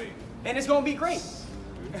can't wait. And it's going to be great.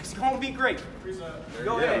 It's going to be great.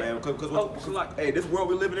 Go ahead. Man, because hey, this world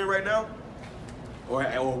we're living in right now,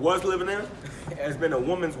 or was living in, has been a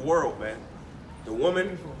woman's world, man. The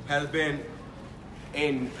woman has been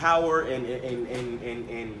in power and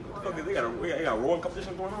what the fuck is they got a rowing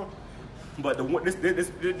competition going on? But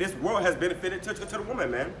this world has benefited to the woman,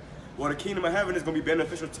 man. Well, the kingdom of heaven is going to be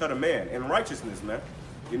beneficial to the man and righteousness, man.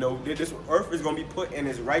 You know, this earth is going to be put in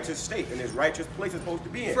its righteous state, in its righteous place it's supposed to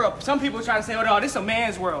be in. For some people try to say, oh, no, this is a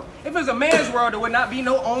man's world. If it was a man's world, there would not be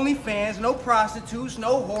no OnlyFans, no prostitutes,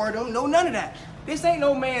 no whoredom, no none of that. This ain't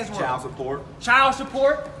no man's world. Child support. Child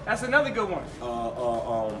support, that's another good one.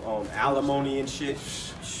 Alimony and shit.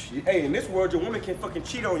 Hey, in this world, your woman can fucking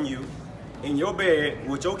cheat on you in your bed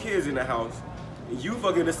with your kids in the house. And you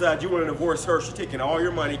fucking decide you want to divorce her. She's taking all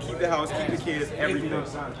your money, keep the house, keep the kids, everything.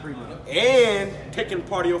 And taking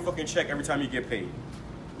part of your fucking check every time you get paid.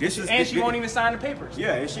 She won't even sign the papers.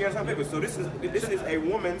 Yeah, and she has sign papers. So this is a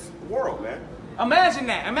woman's world, man. Imagine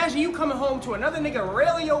that. Imagine you coming home to another nigga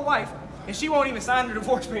railing your wife, and she won't even sign the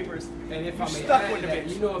divorce papers. And if you I'm stuck with the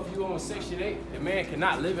bitch. You know, if you own Section 8, the man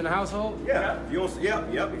cannot live in the household. Yeah. If you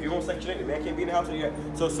own Section 8, the man can't be in the household yet.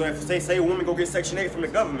 So if say a woman go get Section 8 from the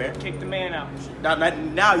government, kick the man out.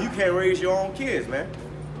 Now you can't raise your own kids, man.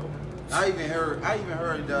 I even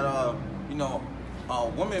heard that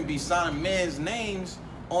women be signing men's names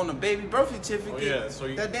on the baby birth certificate. Oh yeah, so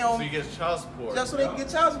you get child support. That's so they can get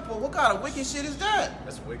child support. What kind of wicked shit is that?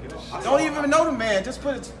 That's wicked as shit. Don't even know the man. Just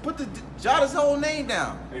jot his whole name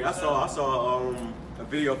down. Hey, I saw a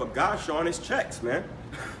video of a guy showing his checks, man.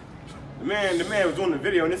 The man was doing the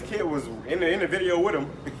video, and this kid was in the video with him.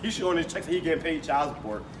 He's showing his checks, and he getting paid child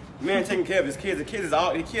support. The man taking care of his kids. The kid is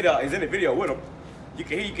in the video with him. You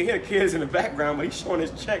can hear the kids in the background, but he's showing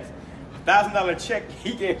his checks. $1,000 check,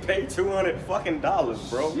 he getting paid $200 fucking dollars,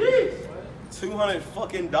 bro. $200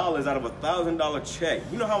 fucking dollars out of $1,000 check.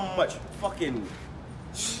 You know how much fucking.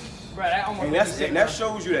 Bro, and that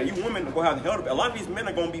shows you that you women are gonna have hell. A lot of these men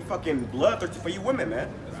are gonna be fucking bloodthirsty for you women, man.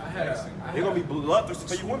 They're gonna be bloodthirsty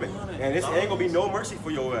for you women, and this ain't gonna be no mercy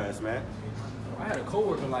for your ass, man. I had a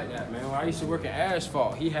coworker like that, man. When I used to work at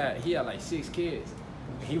Asphalt, he had like 6 kids.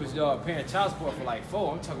 He was paying child support for like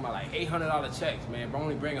 4. I'm talking about like $800 checks, man. But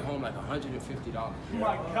only bringing home like $150. Oh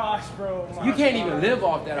my gosh, bro. You can't even live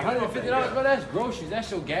off that. $150, bro, that's groceries.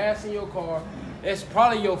 That's your gas in your car. It's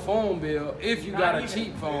probably your phone bill if you got a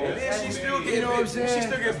cheap phone. And then she still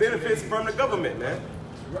get benefits from the government, man.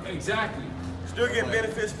 Exactly. Still get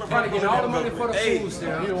benefits from Probably getting all the money for the food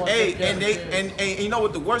stamp. And you know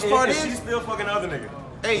what the worst part is? She's still fucking other nigga.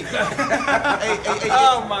 Hey,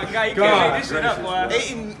 oh my God, you can't make this shit up, boy.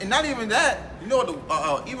 And not even that. You know what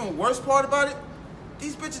the even worse part about it?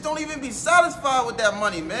 These bitches don't even be satisfied with that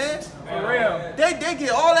money, man. For real. They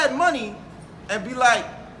get all that money and be like,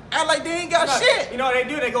 act like they ain't got shit. You know what they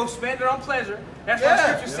do? They go spend it on pleasure. That's what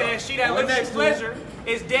scripture says. She that lives in pleasure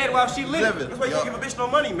is dead while she lives. That's why you don't give a bitch no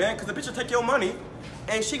money, man. Because the bitch will take your money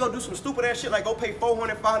and she go do some stupid ass shit like go pay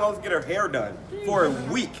 $400, $500 to get her hair done for a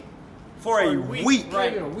week. For a week.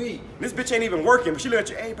 Right. A week. This bitch ain't even working, but she look at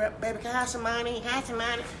you, hey, baby, can I have some money? Have some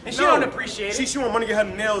money. And she don't appreciate it. She want money to get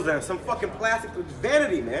her nails done. Some fucking plastic.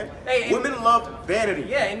 Vanity, man. Hey, women love vanity.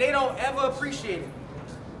 Yeah, and they don't ever appreciate it.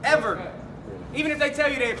 Ever. Even if they tell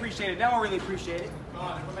you they appreciate it, they don't really appreciate it. If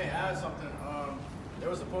I may add something, there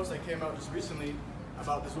was a post that came out just recently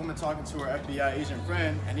about this woman talking to her FBI agent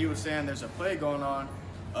friend, and he was saying there's a play going on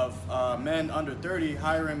of men under 30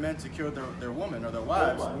 hiring men to kill their women or their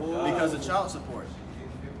wives because of child support.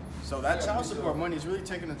 So that child support money is really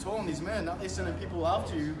taking a toll on these men. Now they sending people out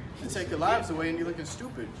to you to take your lives away and you're looking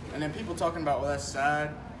stupid. And then people talking about, well, that's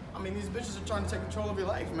sad. I mean, these bitches are trying to take control of your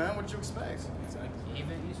life, man. What did you expect?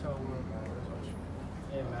 Even these whole world.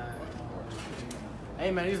 Hey, man.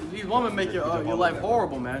 Hey, man, these women make your life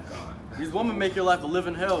horrible, man. These women make your life a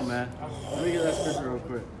living hell, man. Let me get that scripture real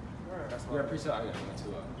quick. Yeah, appreciate it.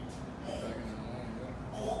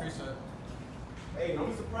 Hey, don't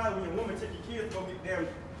be surprised when your woman take your kids to go get damn.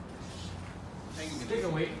 Stick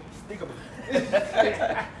away.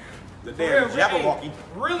 The damn Jabberwocky.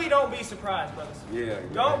 Really don't be surprised, brothers. Yeah.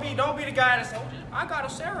 Don't be the guy that says, I got a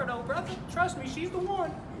Sarah though, brother. Trust me, she's the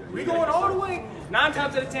one. We going all the way. 9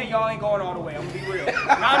 times out of 10, y'all ain't going all the way. I'm gonna be real. 9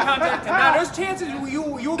 times out of 10. Now there's chances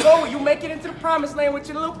you go, you make it into the promised land with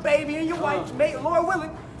your little baby and your wife, Lord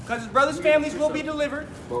willing. Because his brother's families will be delivered.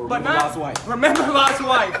 But not Lot's wife. Remember Lot's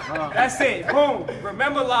wife. That's it. Boom.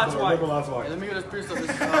 Remember Lot's wife. Remember Lot's wife. Hey, let me get this precept.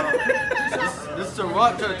 This is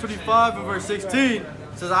Sirach chapter 25 and verse 16. It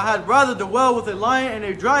says, I had rather dwell with a lion and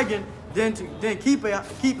a dragon than keep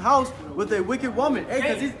house with a wicked woman. Hey,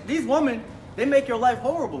 because these women, they make your life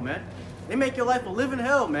horrible, man. They make your life a living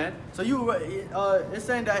hell, man. So it's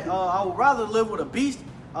saying that I would rather live with a beast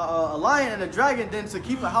a lion and a dragon than to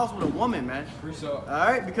keep a house with a woman, man. All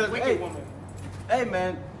right, because Wicked woman. hey,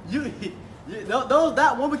 man,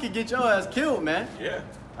 that woman can get your ass killed, man. Yeah.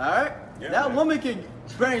 All right, Yeah, that man. woman can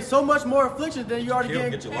bring so much more affliction than you already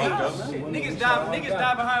Get your locked up. Shit, niggas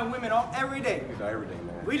die behind women every day. Niggas die every day,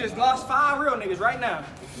 man. We just lost 5 real niggas right now.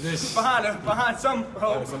 behind some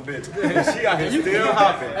bro. Some bitch. She out here still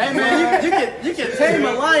hopping. Hey, man, you can tame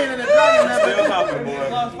a lion and a dragon, man. Still hopping, boy.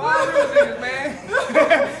 Lost 5 real niggas, man.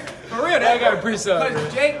 For real, I got a precept.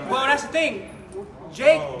 Because Jake, well, that's the thing.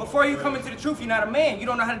 Jake, before you come into the truth, you're not a man. You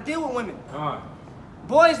don't know how to deal with women.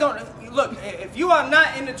 Boys don't look. If you are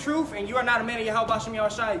not in the truth and you are not a man of Yahweh Bashem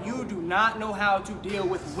Yahushua, you do not know how to deal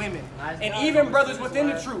with women. And even brothers within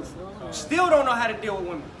the truth still don't know how to deal with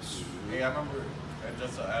women. Yeah, I remember.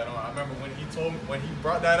 Just to add on, I remember when he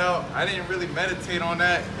brought that out. I didn't really meditate on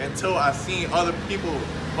that until I seen other people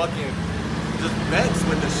fucking just vex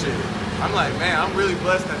with this shit. I'm like, man, I'm really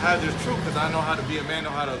blessed to have this truth because I know how to be a man, know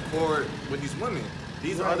how to accord with these women.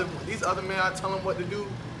 These other men, I tell them what to do.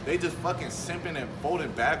 They just fucking simping and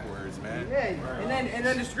folding backwards, man. Yeah, and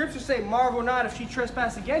then the scriptures say, marvel not if she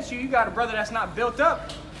trespass against you. You got a brother that's not built up.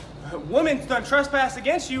 A woman's done trespass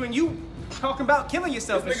against you, and you talking about killing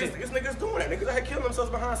yourself and shit. These niggas doing that. Niggas out here killing themselves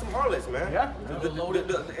behind some harlots, man. Yeah.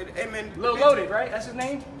 Hey, man. Lil Loaded, right? That's his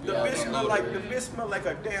name? The bitch smell like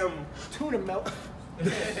a damn Tuna milk.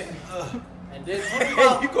 And then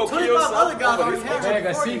you go kill yourself. other guys over already this have bitch. I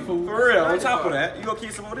got seafood. For real, on top of that, you gonna kill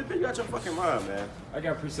some more. This bitch, you got your fucking mind, man. I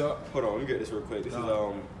got a precept. Hold on, let me get this real quick. This is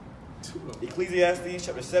Ecclesiastes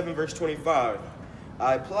chapter 7, verse 25.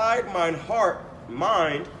 I applied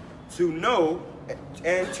mind to know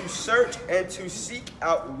and to search and to seek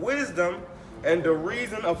out wisdom and the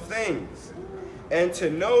reason of things, and to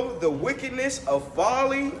know the wickedness of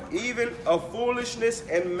folly, even of foolishness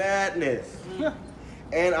and madness.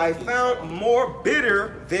 And I found more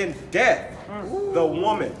bitter than death, the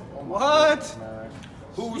woman. What?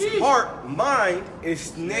 Whose mind is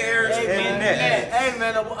snares and nets. Hey,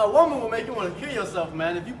 man, a woman will make you want to kill yourself,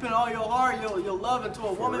 man. If you put all your heart, your love into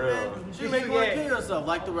a woman, real. man, she make you want to kill yourself,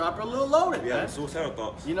 like the rapper Lil Loaded, Yeah, man. suicidal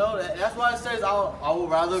thoughts. You know, that's why it says I would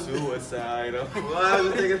rather... Suicidal.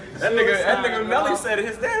 That nigga Melly said it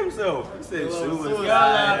his damn self. He said suicidal.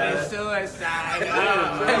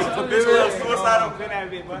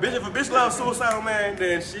 If a bitch loves suicidal, man,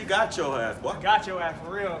 then she got your ass, boy. Got your ass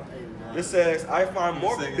for real. It says, I find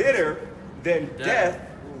more bitter than death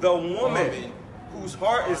the woman whose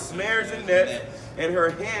heart is snares and nets and her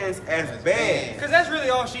hands as bands. Because that's really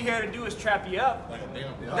all she here to do is trap you up.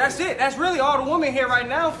 That's it. That's really all the woman here right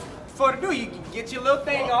now for to do. You get your little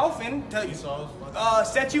thing off and to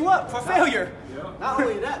set you up for failure. Not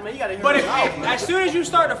only that, man, you gotta hear But her out, man. as soon as you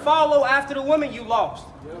start to follow after the woman, you lost.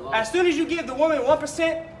 As soon as you give the woman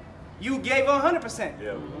 1%, you gave her 100%.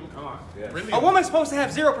 A woman's supposed to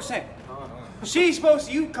have 0%. She's supposed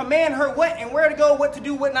to, you command her what and where to go, what to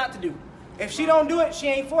do, what not to do. If she don't do it, she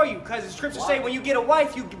ain't for you. Because the scriptures say when you get a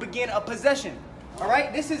wife, you begin a possession. All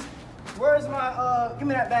right? This is, where's my, give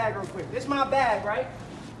me that bag real quick. This is my bag, right?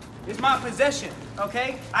 It's my possession,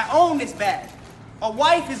 okay? I own this bag. A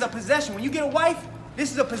wife is a possession. When you get a wife,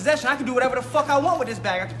 this is a possession. I can do whatever the fuck I want with this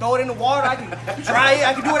bag. I can throw it in the water. I can dry it.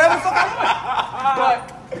 I can do whatever the fuck I want.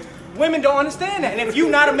 But women don't understand that. And if you're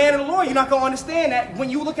not a man of the Lord, you're not going to understand that. When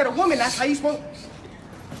you look at a woman, that's how you supposed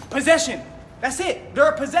possession. That's it. They're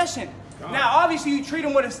a possession. Now, obviously, you treat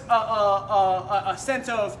them with a sense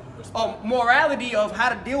of morality of how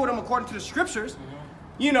to deal with them according to the scriptures.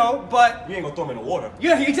 You know, but... You ain't gonna throw them in the water.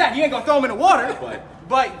 Yeah, exactly. You ain't gonna throw them in the water.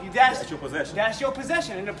 But that's your possession. That's your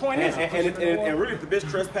possession. And the point is... And really, if the bitch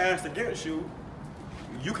trespassed against you,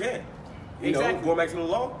 you can. You know, going back to the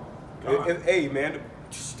law. Hey, man,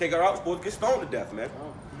 take her out, supposed to get stoned to death, man.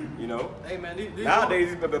 You know? Hey, man,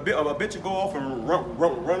 nowadays, a bitch will go off and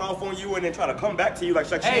run off on you and then try to come back to you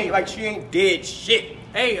like she ain't did shit.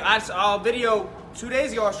 Hey, I saw a video 2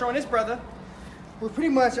 days ago. I was showing this brother. We're pretty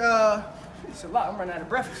much, it's a lot. I'm running out of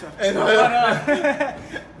breath or something.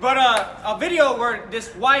 But a video where this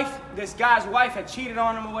guy's wife had cheated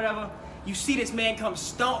on him or whatever. You see this man come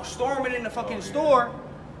storming in the fucking store,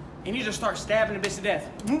 and you just start stabbing the bitch to death.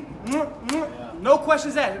 No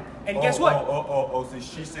questions asked. And guess what? So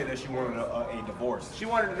she said that she wanted a divorce. She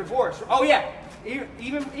wanted a divorce. Oh yeah,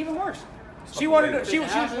 even worse. She wanted a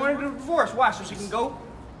divorce. Why? So she can go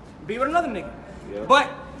be with another nigga. Yeah. But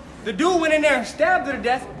the dude went in there and stabbed her to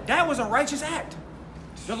death. That was a righteous act.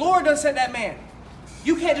 The Lord done sent that man.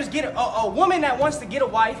 You can't just get a woman that wants to get a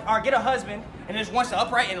wife or get a husband and just wants to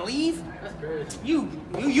upright and leave. That's crazy.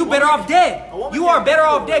 You better off dead. You are better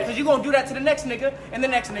off dead because you're going to do that to the next nigga and the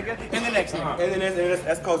next nigga and the next nigga. And then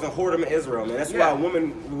that's causing whoredom in Israel, man. That's why a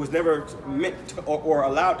woman was never meant to, or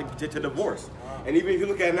allowed to divorce. And even if you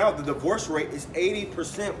look at it now, the divorce rate is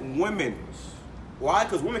 80% women. Why?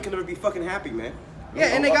 Because women can never be fucking happy, man.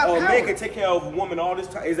 Yeah, and they got power. A man can take care of a woman all this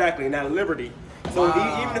time. Exactly, and that liberty. So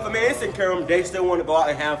even if a man is taking care of them, they still want to go out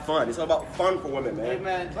and have fun. It's all about fun for women, man. Hey,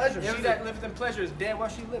 man. Pleasure. She that lived in pleasure is dead while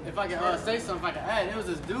she lived. If I can say something, if I can add, it was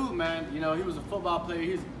this dude, man. You know, he was a football player.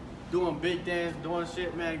 He was doing big dance, doing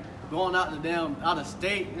shit, man. Going out of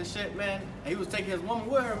state and shit, man. And he was taking his woman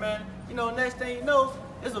with her, man. You know, next thing you know,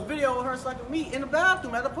 there's a video of her sucking meat in the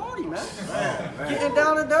bathroom at a party, man. Getting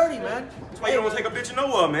down and dirty, man. That's why you don't want to take a bitch in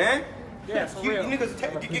nowhere, man. Yeah, for You real. niggas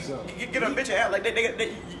get a bitch and act like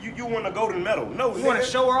you want a golden medal. No, You want to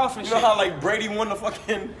show her off and You shit. know how like Brady won the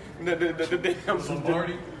fucking the damn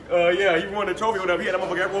Lombardi? yeah, he won the trophy or whatever. He had a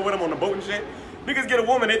motherfucker everyone with him on the boat and shit. Niggas get a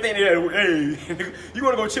woman, they think hey, you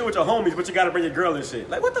want to go chill with your homies, but you gotta bring your girl and shit.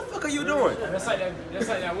 Like, what the fuck are you doing? That's like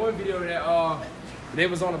that one video that they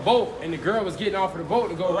was on a boat and the girl was getting off of the boat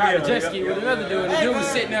to go ride a jet ski with another dude. And the dude was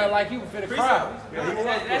sitting there like he was finna cry.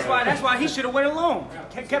 That's why he should have went alone.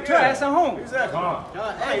 Kept her ass at home. Exactly.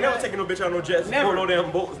 I ain't never taking no bitch on no jets, Never. no damn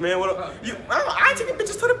boats, man. What up? I ain't taking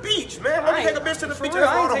bitches to the beach, man. I take a bitch to the beach. real, That's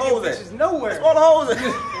I all the ain't hoes taking at. bitches nowhere. That's all the hoes at.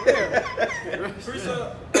 Hey,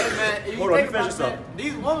 man, if you Hold on, think let me finish about that,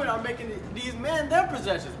 these women are making these men their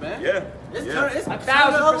possessions, man. Yeah. It's Yeah. it's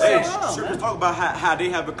 1,000%. Hey, around, sure, man. talk about how they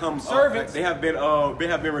have become Servants. They have been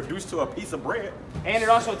reduced to a piece of bread. And it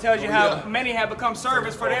also tells you how many have become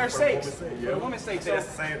servants for their sakes. For the women's sake. So, That's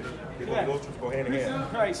the same. Those two go hand in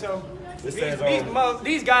hand. right, so It says,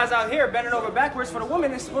 these guys out here bending over backwards for the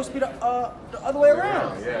women is supposed to be the other way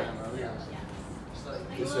around. Yeah.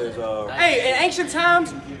 It says, Hey, in ancient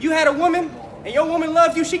times, you had a woman, and your woman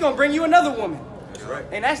loved you, she gonna bring you another woman. that's right.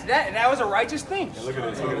 And that was a righteous thing. Look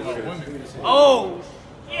at this. Look at this. Oh,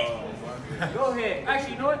 go ahead.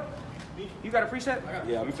 Actually, you know what? You got a preset?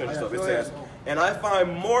 Yeah, let me finish this up. It says, and I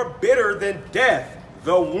find more bitter than death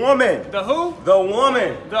the woman. The who? The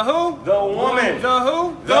woman. The who? The woman. The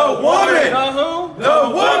who? The woman. The who?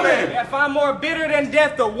 The woman. I find more bitter than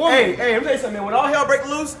death the woman. Hey, let me tell you something, man. When all hell break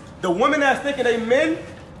loose, the women that's thinking they men,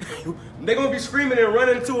 they gonna be screaming and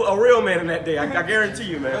running into a real man in that day. I guarantee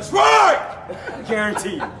you, man. That's right. I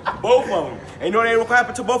guarantee you. Both of them. And you know what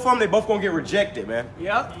happened to both of them? They both gonna get rejected, man.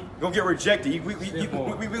 Yep. Gonna get rejected. We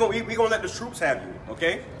gonna let the troops have you,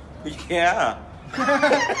 okay? Yeah.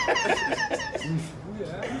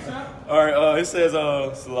 All right. It says,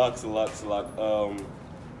 Salak.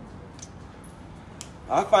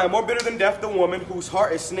 I find more bitter than death the woman whose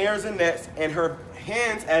heart is snares and nets, and her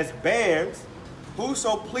hands as bands.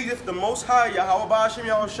 Whoso pleadeth the Most High, Yahweh Ba'ashem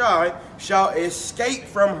Yahushai, shall escape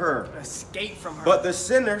from her. Escape from her. But the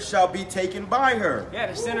sinner shall be taken by her. Yeah,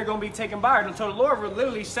 the sinner gonna be taken by her until the Lord will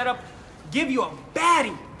literally give you a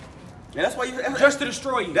baddie And that's why just to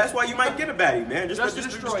destroy you. That's why you might get a baddie, man. Just to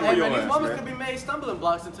destroy Hey, your man, these ass, women man. could be made stumbling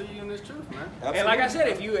blocks until you in this truth, man. And like I said,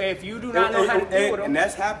 if you do not know how to deal with them, and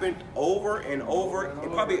that's happened over and over,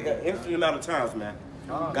 and probably an infinite amount of times, man.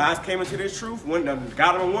 Guys came into this truth, when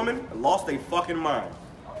got on a woman, lost their fucking mind.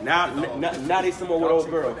 Now they somewhere with old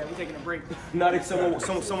girl. I'm taking a break. Now they somewhere with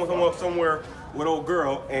old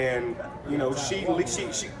girl, and you know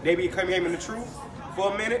they became in the truth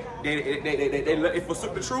for a minute. They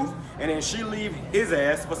forsook the truth, and then she leave his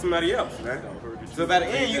ass for somebody else, man. So by the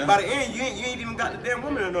end, you ain't even got the damn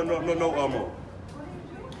woman no more.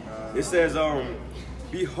 It says,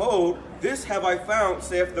 behold, this have I found,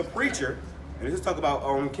 saith the preacher, and this is talk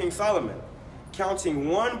about King Solomon, counting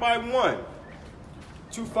one by one,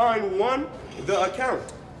 to find one the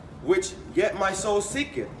account, which yet my soul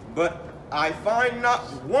seeketh, but I find not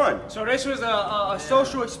one. So this was a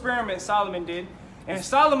social experiment Solomon did. And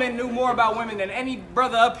Solomon knew more about women than any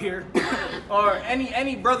brother up here or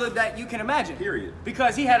any brother that you can imagine. Period.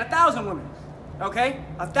 Because he had 1,000 women. Okay?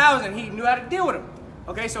 1,000. He knew how to deal with them.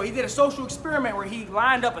 Okay? So he did a social experiment where he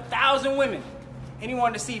lined up 1,000 women. And he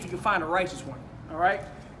wanted to see if he could find a righteous one. All right?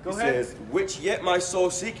 Go ahead. It says, which yet my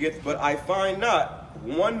soul seeketh, but I find not.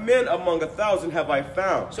 One man among 1,000 have I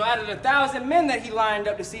found. So out of the 1,000 men that he lined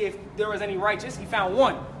up to see if there was any righteous, he found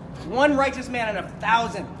one. One righteous man out of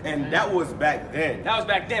 1,000. And that was back then. That was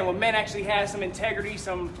back then when men actually had some integrity,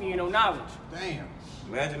 some knowledge. Damn.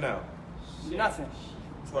 Imagine now. Nothing.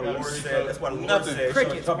 That's what the Lord said. That's what the Lord said.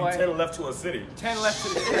 Crickets, There'll be boy. 10 left to a city. 10 left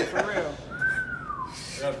to the city, for real.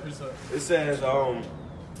 It says,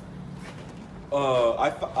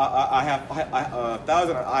 I have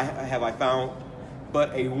 1,000 have I found,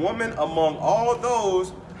 but a woman among all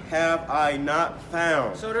those have I not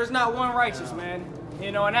found. So there's not one righteous, man.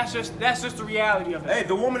 You know, and that's just the reality of it. Hey,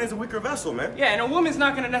 the woman is a weaker vessel, man. Yeah, and a woman's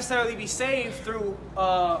not going to necessarily be saved through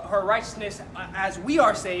her righteousness as we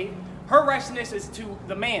are saved. Her righteousness is to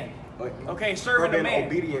the man. Okay, serving the man.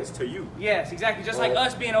 Obedience to you. Yes, exactly. Just like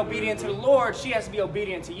us being obedient to the Lord, she has to be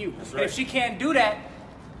obedient to you. That's right. And if she can't do that,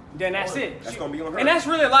 then that's it. That's gonna be on her. And that's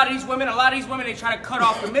really a lot of these women. A lot of these women, they try to cut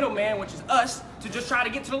off the middleman, which is us, to just try to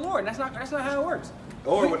get to the Lord. And that's not how it works.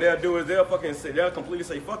 Or what they'll do is they'll completely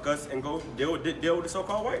say fuck us and go deal with the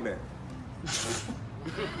so-called white man.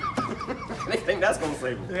 They think that's gonna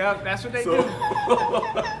save them. Yeah, that's what they do.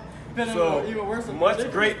 So even worse,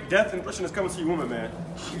 much great death and affliction is coming to you women, man.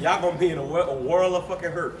 Y'all gonna be in a world of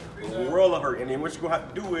fucking hurt. A world of hurt. And then what you're gonna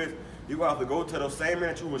have to do is you're gonna have to go to those same men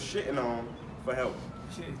that you was shitting on for help.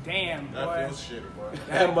 Shit, damn, boy. That feels shitty,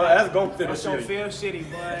 boy. That's gonna feel That's shitty. gonna feel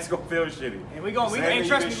shitty, boy. It's gonna feel shitty. And we trust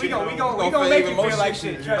me, we gonna feel make even you more feel like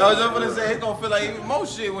shit. shit. I was just gonna say it's gonna feel like even more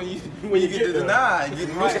shit when you get denied.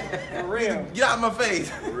 For real. Get out of my face.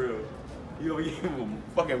 For real. You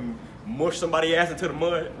fucking mush somebody's ass into the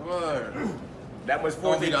mud. Word. That much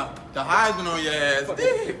Gonna force. be the Heisman on your ass.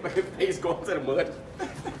 Fucking face going to the mud.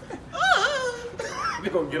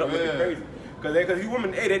 They're gonna get up looking crazy. Cause these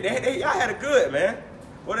women, y'all had it good, man.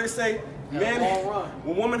 What do they say? Men,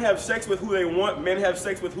 when women have sex with who they want, men have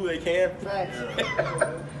sex with who they can.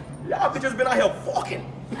 Y'all bitches been out here fucking.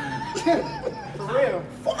 For real.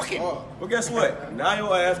 Fucking. Well, guess what? Now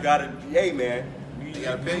your ass got it. Hey, man. You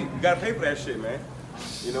gotta pay. You gotta pay for that shit, man.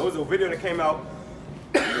 You know, it was a video that came out.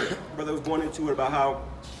 Brother was going into it about how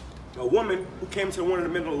a woman who came to one of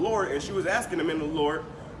the men of the Lord and she was asking the men of the Lord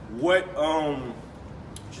what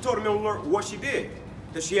she told the men of the Lord what she did.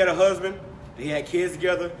 That she had a husband, they had kids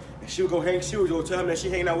together, and she would go tell him that she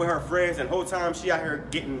hanging out with her friends, and the whole time she out here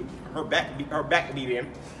getting her back beat in,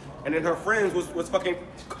 and then her friends was fucking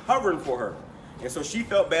covering for her, and so she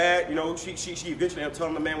felt bad. You know, she eventually ended up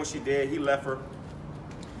telling the man what she did. He left her.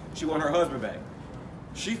 She wanted her husband back.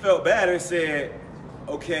 She felt bad and said,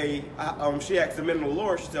 okay, she asked the men of the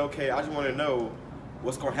Lord, she said, okay, I just want to know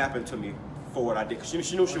what's going to happen to me for what I did. Because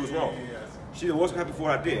she knew she was wrong. She said, what's going to happen for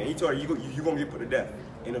what I did? And he told her, you're going to get put to death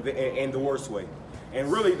in the worst way.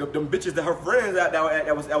 And really, them bitches that her friends that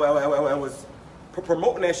was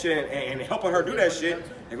promoting that shit and helping her do that shit,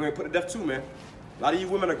 they're going to put to death too, man. A lot of you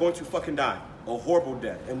women are going to fucking die a horrible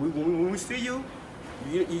death. And when we see you,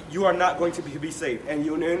 you are not going to be safe. And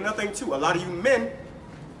another thing too, a lot of you men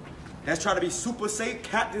that's trying to be super safe,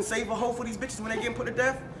 Captain Save a hoe for these bitches when they getting put to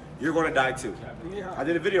death, you're gonna die too. Yeah. I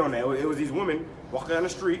did a video on that. It was these women walking down the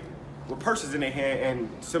street with purses in their hand, and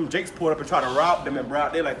some jakes pulled up and tried to rob them in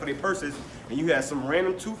broad daylight for their purses, and you had some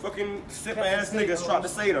random two fucking simple ass niggas trying to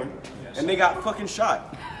save them, and they got fucking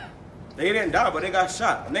shot. They didn't die, but they got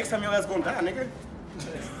shot. Next time your ass gonna die, nigga.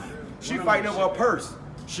 She fighting over a purse.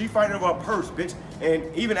 She fighting over a purse, bitch. And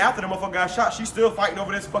even after the motherfucker got shot, she's still fighting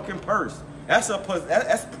over this fucking purse. That's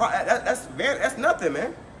nothing,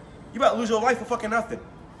 man. You about to lose your life for fucking nothing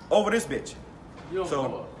over this bitch.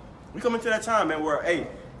 So we come into that time, man, where hey,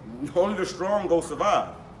 only the strong go survive.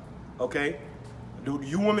 Okay,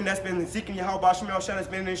 you women that's been seeking your Yahweh Shem Shah, that's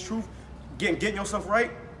been in this truth, getting yourself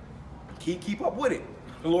right, keep up with it.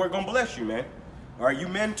 The Lord gonna bless you, man. All right, you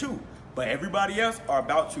men too, but everybody else are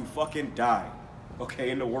about to fucking die. Okay,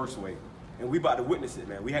 in the worst way. And we about to witness it,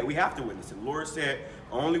 man. We have to witness it. The Lord said,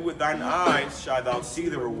 only with thine eyes shalt thou see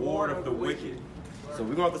the reward of the wicked. So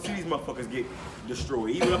we're going to have to see these motherfuckers get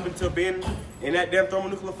destroyed. Even up until being in that damn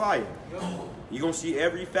thermonuclear fire. You're going to see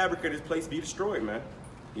every fabric of this place be destroyed, man.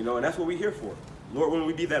 You know, and that's what we're here for. Lord, when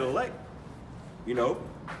we be that elect, you know,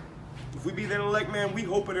 if we be that elect, man, we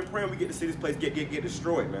hoping and praying we get to see this place get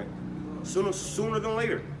destroyed, man. Sooner than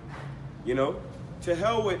later. You know, to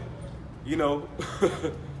hell with, you know,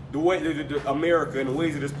 the way the America and the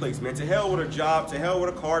ways of this place, man. To hell with a job, to hell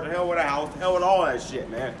with a car, to hell with a house, to hell with all that shit,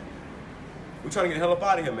 man. We're trying to get the hell up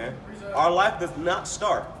out of here, man. Our life does not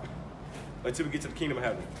start until we get to the kingdom of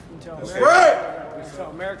heaven. Until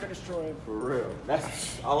America destroyed. For real.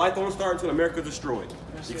 Our life don't start until America's destroyed.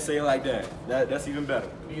 You can say it like that. That's even better.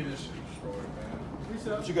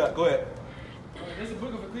 What you got? Go ahead. There's a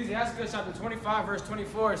book of Ecclesiastes, chapter 25, verse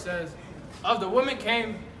 24. It says, of the woman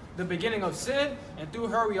came the beginning of sin, and through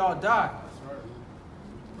her we all die.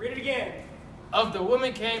 Read it again. Of the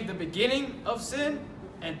woman came the beginning of sin,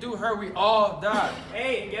 and through her we all die.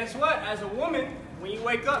 Hey, and guess what? As a woman, when you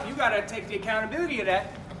wake up, you got to take the accountability of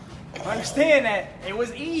that. Understand that it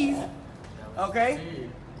was Eve. Okay?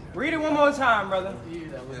 Read it one more time, brother.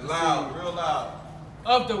 Loud, real loud.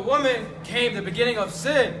 Of the woman came the beginning of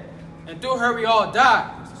sin, and through her we all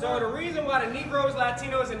die. So the reason why the Negroes,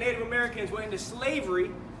 Latinos, and Native Americans went into slavery,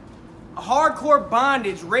 hardcore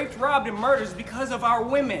bondage, raped, robbed, and murdered is because of our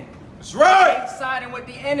women. That's right. Okay? Siding with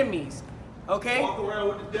the enemies. Okay? Walk around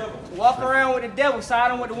with the devil. Walk around with the devil,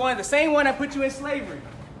 siding with the same one that put you in slavery.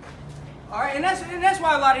 All right, and that's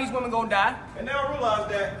why a lot of these women gonna die. And they don't realize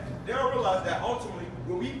that ultimately,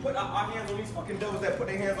 when we put our hands on these fucking devils that put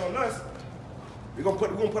their hands on us, we're gonna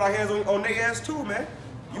put our hands on their ass too, man.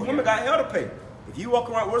 You women got hell to pay. If you walk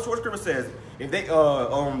around, what scripture says? If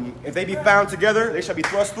they be found together, they shall be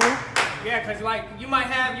thrust through. Yeah, cause like you might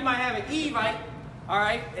have an Evite, all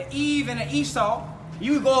right, an Eve and an Esau.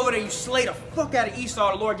 You go over there, you slay the fuck out of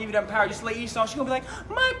Esau. The Lord give you that power. You slay Esau. She's gonna be like,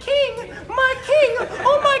 my king,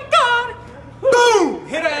 oh my God. Boom!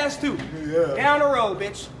 Hit her ass too. Yeah. Down the road,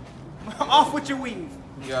 bitch. Off with your weave.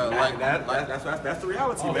 Yeah, like that's the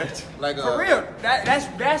reality, man. Like for real.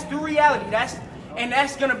 That's the reality. That's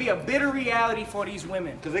gonna be a bitter reality for these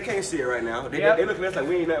women. Cause they can't see it right now. They looking at us like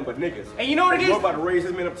we ain't nothing but niggas. And you know what it is? We're about to raise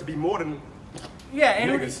his men up to be more than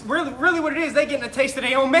and niggas. really what it is, they getting a taste of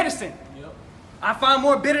their own medicine. Yep. I find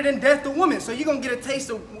more bitter than death to women. So you're gonna get a taste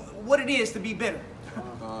of what it is to be bitter.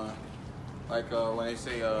 When they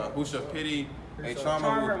say, who shall pity a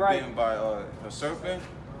charmer will be bitten by a serpent.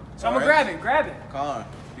 So I'm gonna grab it.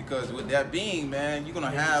 Because with that being, man, you're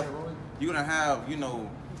gonna have, Eve,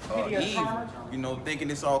 thinking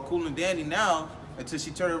it's all cool and dandy now until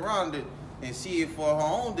she turn around and see it for her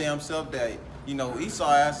own damn self that,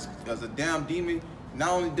 Esau ass as a damn demon,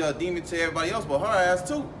 not only the demon to everybody else, but her ass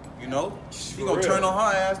too. She gonna turn on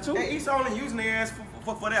her ass too. Hey, Esau only using their ass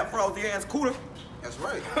for that frosty ass cooler. That's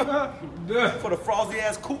right. For the frosty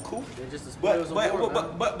ass cuckoo.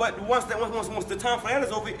 But once the time for that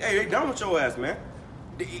is over, hey, they done with your ass, man.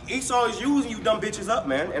 Esau is using you dumb bitches up,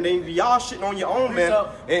 man. And then y'all shitting on your own, man.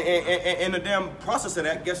 And the damn process of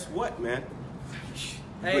that, guess what, man?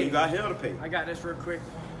 Hey, but you got hell to pay. I got this real quick.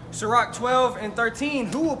 Sirach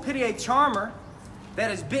 12:13. Who will pity a charmer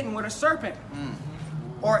that is bitten with a serpent?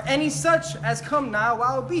 Or any such as come nigh a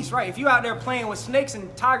wild beast, right? If you out there playing with snakes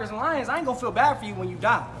and tigers and lions, I ain't gonna feel bad for you when you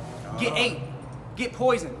die. Get ate, get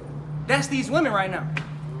poisoned. That's these women right now.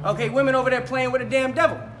 Okay, women over there playing with a damn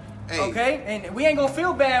devil. Hey. Okay, and we ain't gonna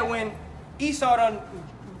feel bad when Esau done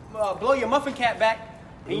blow your muffin cap back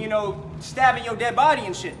and stabbing your dead body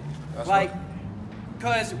and shit. That's like,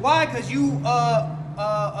 cause why? Cause you are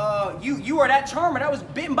that charmer that was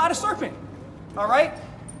bitten by the serpent. All right.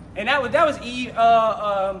 And that was Eve.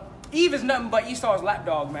 Eve is nothing but Esau's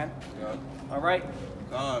lapdog, man. Yeah. All right.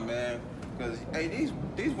 Man. Because hey, these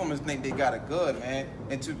women think they got it good, man.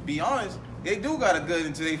 And to be honest, they do got it good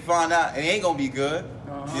until they find out it ain't gonna be good.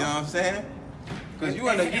 You know what I'm saying? Because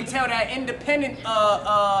until that independent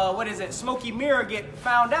smoky mirror get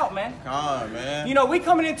found out, man. Man. We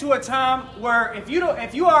coming into a time where if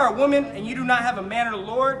you are a woman and you do not have a man of the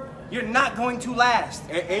Lord, you're not going to last.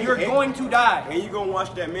 You're going to die. And you're going to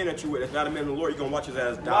watch that man that you with that's not a man of the Lord, you're going to watch his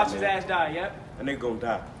ass die. Watch his ass die, yep. And they're going to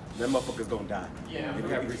die. That motherfucker's going to die. Yeah.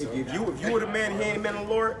 If you were the man, he ain't a man of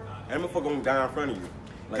the Lord, that motherfucker going to die in front of you.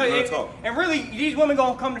 Like real talk. And really, these women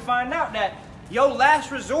going to come to find out that your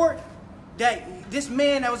last resort, that this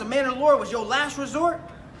man that was a man of the Lord was your last resort,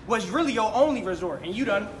 was really your only resort. And you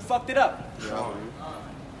done fucked it up. Yeah.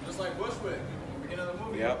 Just like Bushwick.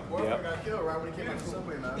 Yep. Got killed right when he came out the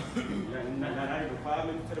subway, man. Not even 5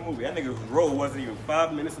 minutes into the movie. That nigga's role wasn't even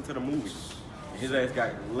 5 minutes into the movie. His ass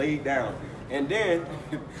got laid down. And then,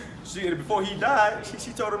 before he died,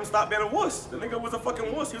 she told him to stop being a wuss. The nigga was a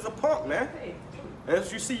fucking wuss. He was a punk, man. And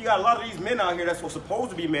as you see, you got a lot of these men out here that's supposed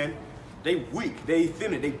to be men. They weak. They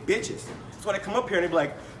effeminate. They bitches. That's why they come up here and they be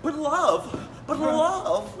like, but love. Fuck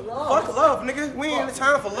love, nigga. We ain't in the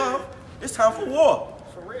time for love. It's time for war.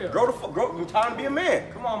 Grow, time to be a man.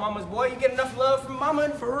 Come on, mama's boy. You get enough love from mama?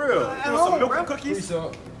 For real. You want some milk and cookies?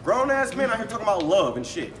 Grown ass men out here talking about love and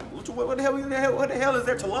shit. What the hell is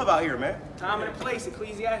there to love out here, man? Time and a place.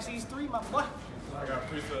 Ecclesiastes 3, my boy. I got a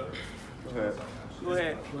precept. Go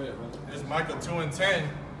ahead. It's Micah 2:10.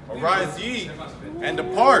 Arise ye and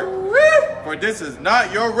depart, for this is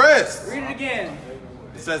not your rest. Read it again.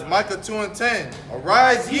 It says Micah 2:10.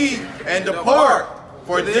 Arise ye and depart,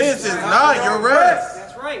 for this is not your rest.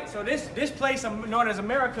 Right, so this place known as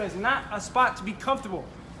America is not a spot to be comfortable,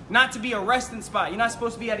 not to be a resting spot. You're not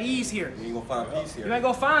supposed to be at ease here. You ain't gonna find peace here. You ain't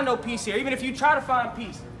gonna find no peace here. Even if you try to find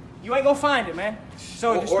peace, you ain't gonna find it, man.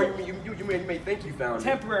 So or you may think you found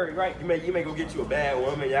temporary, it. Right? You may go get you a bad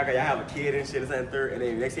woman. Y'all have a kid and shit, and third, and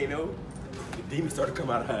then next thing you know, the demons start to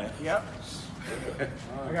come out of her. Yep.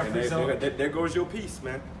 And there goes your peace,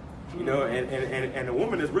 man. And the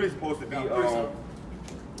woman is really supposed to be how's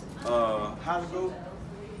it go?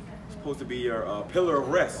 supposed to be your pillar of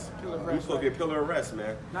rest. You're supposed to be a pillar of rest,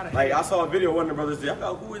 man. Not a Like I saw a video of one of the brothers did. I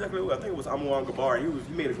forgot who exactly it was. I think it was Amouan Gabar.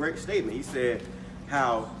 He made a great statement. He said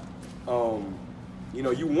how you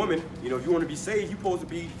know, you women, you know, if you want to be saved, you're supposed to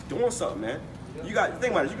be doing something, man. You got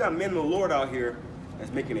think about it. You got men of the Lord out here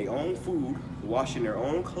that's making their own food, washing their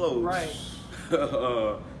own clothes, Right.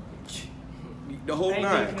 the whole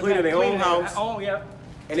nine, cleaning their own house. Oh yeah.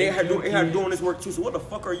 And they had doing this work too. So what the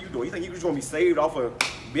fuck are you doing? You think you just gonna be saved off of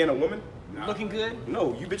being a woman? Looking good.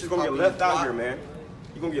 No, you bitches gonna get left out here, man.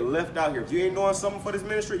 You gonna get left out here. If you ain't doing something for this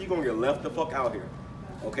ministry, you gonna get left the fuck out here.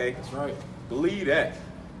 Okay? That's right. Believe that.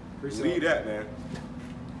 Believe that, man.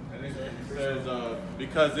 And it says,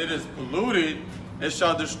 because it is polluted, it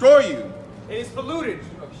shall destroy you. It is polluted.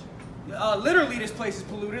 Literally, this place is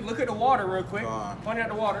polluted. Look at the water real quick. Point at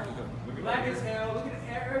the water. Black as hell. Look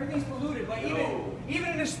at everything's polluted. But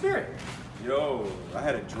even in the spirit. Yo, I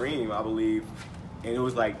had a dream, I believe, and it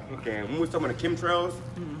was like, okay, when we was talking about the chemtrails,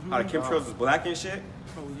 how the chemtrails was black and shit.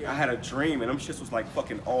 Oh, yeah. I had a dream, and them shits was like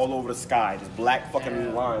fucking all over the sky, just black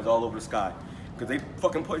fucking lines all over the sky. Cause they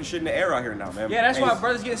fucking putting shit in the air out here now, man. Yeah, that's And why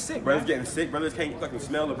brothers getting sick. brothers man. getting sick, brothers can't fucking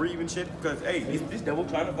smell or breathe and shit. Because hey, this devil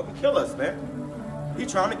trying to fucking kill us, man. He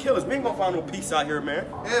trying to kill us. We ain't gonna find no peace out here, man.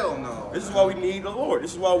 Hell no. This is why we need the Lord.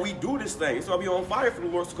 This is why we do this thing. This is why we on fire for the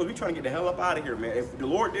Lord, because we trying to get the hell up out of here, man. If the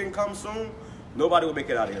Lord didn't come soon, nobody will make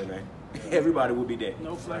it out of here, man. Everybody will be dead.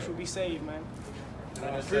 No flesh will be saved, man.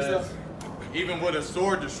 And it says, even with a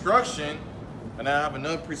sword destruction, and I have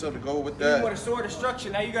another precept to go with that. Even with a sword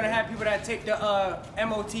destruction, now you're gonna have people that take the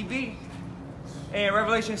MOTB. And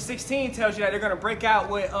Revelation 16 tells you that they're gonna break out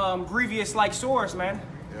with grievous like swords, man.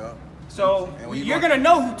 Yeah. So And when you you're go- gonna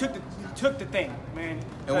know who took the thing, man.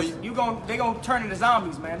 And when 'Cause they gonna turn into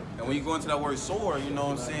zombies, man. And when you go into that word sword, you know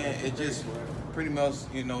what I'm saying? It just pretty much,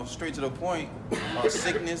 you know, straight to the point.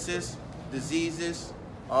 Sicknesses, diseases,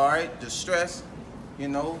 all right, distress, you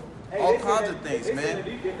know, all kinds of things, man.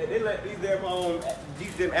 They let these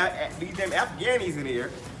damn Afghanis in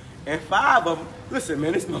here, and 5 of them. Listen,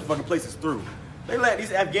 man, this motherfucking place is through. They let these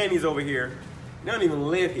Afghanis over here. They don't even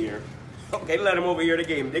live here. Okay, they let them over here. They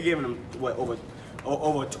giving them what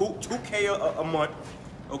over 2K a month.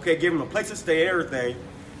 Okay, giving them a place to stay and everything.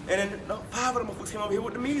 And then 5 of them motherfuckers came over here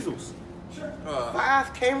with the measles.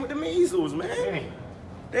 5 came with the measles, man.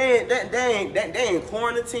 They ain't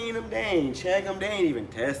quarantining them. They ain't checking them. They ain't even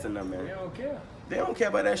testing them, man. They don't care. They don't care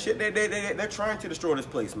about that shit. They're trying to destroy this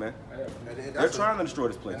place, man. They're trying to destroy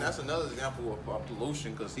this place. And that's another example of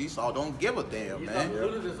pollution, because Esau don't give a damn, man.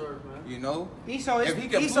 Polluted this earth, man. You know? Esau If he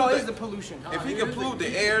can Esau prove is that- the pollution. If he can prove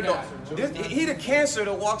the air, he the cancer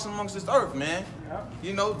that walks amongst this earth, man.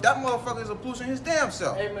 You know, that motherfucker is a pollution his damn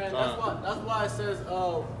self. Hey man, that's why it says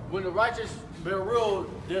when the righteous bear rule,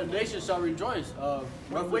 the nation shall rejoice.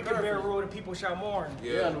 When wicked bear rule, the people shall mourn.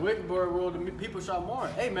 Yeah, the wicked bear rule, the people shall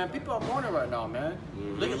mourn. Hey man, people are mourning right now, man.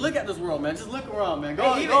 Look at this world, man. Just look around, man.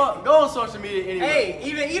 Go Hey, go on social media anyway. Hey,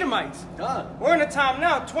 even Edomites. Done. We're in a time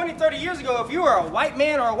now, 20, 30 years ago, if you were a white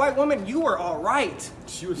man or a white woman, you were all right.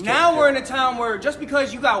 Now we're in a time where just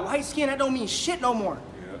because you got white skin, that don't mean shit no more.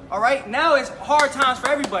 All right? Now it's hard times for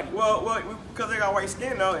everybody. Well, because they got white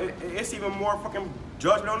skin now, it's even more fucking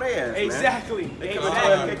judgment on their ass, Exactly. man. They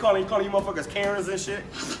Exactly. calling you motherfuckers Karens and shit.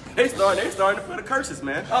 They starting to feel the curses,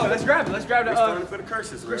 man. Oh, let's grab it. Let's grab They starting the. to feel the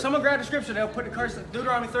curses, man. Someone grab the scripture. They'll put the curse.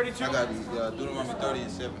 Deuteronomy 32. I got Deuteronomy 30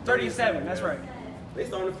 and 7. 37. That's right. They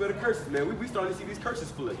starting to feel the curses, man. We starting to see these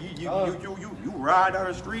curses flip. You ride down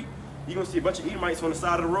the street, you gonna see a bunch of Edomites on the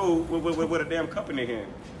side of the road with a damn cup in their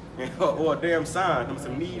hand. Or a damn sign. I'm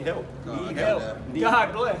some need help. Need help.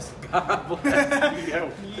 God bless. God bless. Need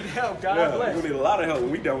help. Need help. God Yeah, bless. we need a lot of help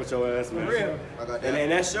when we done with your ass, man. For real. I got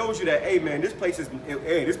And that shows you that, hey man, this place is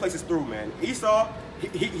through, man. Esau,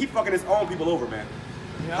 he fucking his own people over, man.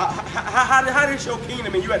 Yeah. How did your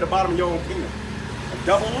kingdom and you at the bottom of your own kingdom? A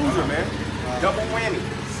double loser, man. Double whammy.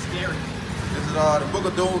 Scary. This is the book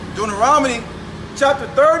of Deuteronomy, chapter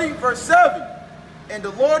 30, verse 7. And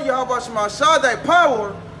the Lord Yahweh Shemashah, thy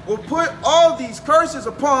power, will put all these curses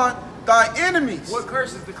upon thy enemies. What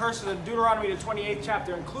curses? The curses of Deuteronomy, the 28th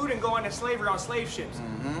chapter, including going to slavery on slave ships,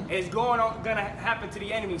 is gonna happen to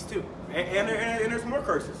the enemies too. And there's more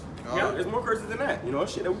curses. Yeah. There's more curses than that. You know,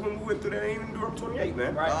 shit that we went through that ain't even Deuteronomy 28,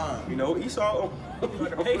 man. Right. You know, Esau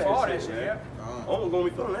Pay for all that shit, man. yeah. Almost gonna be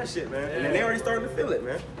feeling that shit, man. And they already starting to feel it,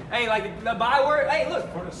 man. Hey, like the byword. Hey, look.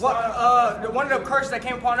 One of the curses that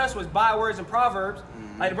came upon us was bywords and proverbs.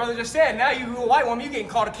 Like the brother just said. Now you a white woman, you getting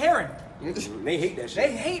called a Karen. They hate that shit.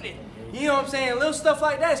 They hate it. You know what I'm saying? Little stuff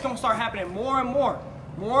like that is gonna start happening more and more.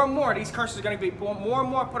 More and more. These curses are gonna be more and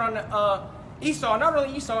more put on the Esau, not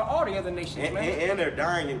only Esau, all the other nations, man. And they're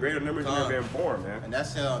dying in greater numbers than they're being born, man. And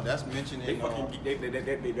that's mentioned They in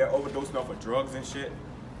they're overdosing off of drugs and shit.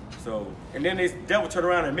 So, and then this devil turn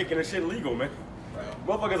around and making the shit legal, man. Right.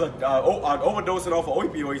 Motherfuckers are overdosing off of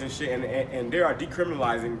opioids and shit, and they are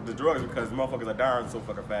decriminalizing the drugs because motherfuckers are dying so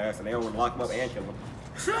fucking fast, and they don't want to lock them up and kill them.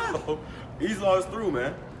 So, Esau is through,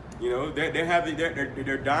 man. You know,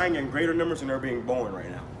 they're dying in greater numbers than they're being born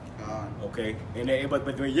right now. Okay, and but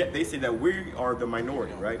yet they say that we are the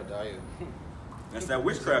minority, right? That's that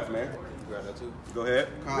witchcraft, man. Grab that too. Go ahead.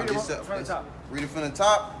 Read it from the top. Read it from the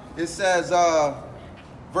top. It says,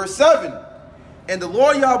 verse 7, and the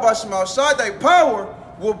Lord Yahweh Shemashai, thy power,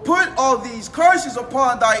 will put all these curses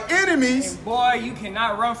upon thy enemies. And boy, you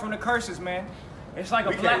cannot run from the curses, man. It's like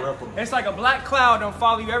We can't run from them. it's like a black cloud don't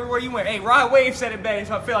follow you everywhere you went. Hey, Rod Wave said it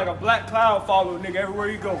best. I feel like a black cloud follow a nigga everywhere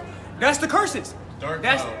you go. That's the curses.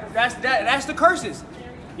 That's the curses.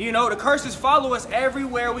 You know, the curses follow us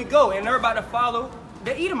everywhere we go, and they're about to follow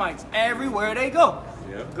the Edomites everywhere they go.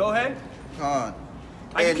 Yep. Go ahead. Con.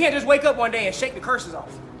 Like you can't just wake up one day and shake the curses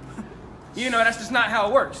off. You know, that's just not how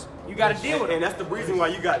it works. You got to deal with it. And that's the reason why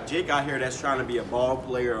you got Jake out here that's trying to be a ball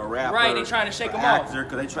player, a rapper. Right, they trying to shake 'em off. Actor,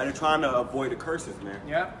 because they're trying to avoid the curses, man.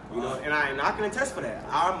 Yeah. You know, and I can attest for that.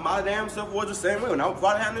 My damn self was the same way. When I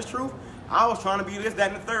was having this truth, I was trying to be this,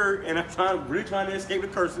 that, and the third, and I'm really trying to escape the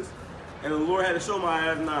curses. And the Lord had to show my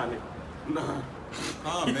ass, nah.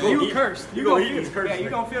 Oh, man. You cursed. You gonna eat these curses. Yeah, you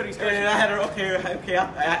gonna feel these curses. And I had to, okay.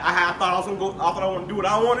 I thought I was gonna go. I thought I want to do what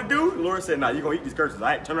I want to do. The Lord said, "Nah, you gonna eat these curses."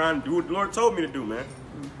 I had to turn around and do what the Lord told me to do, man.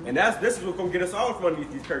 And this is what's gonna get us all from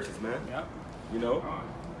underneath these curses, man. Yeah. You know,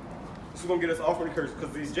 this is gonna get us off from the curses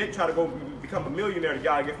because these Jake try to go become a millionaire. The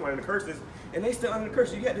guy get from under the curses, and they still under the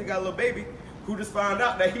curses. You got a little baby who just found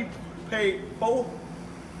out that he paid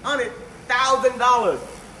 $400,000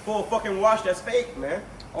 for a fucking watch that's fake, man.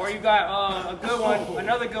 Or you got a good one,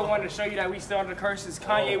 another good one to show you that we still under the curses.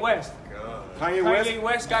 Kanye West. Kanye West. Kanye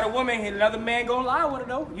West got a woman, and another man gonna lie with her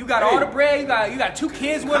though. You got all the bread. You got 2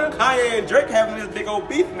 kids with her. Kanye and Drake having this big old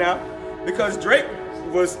beef now because Drake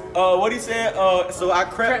was what he said. So I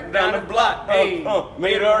crept down the block. Hey.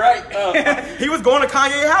 Made it all right. He was going to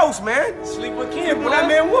Kanye's house, man. Sleep with Kim, With that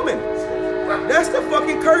man, woman. That's the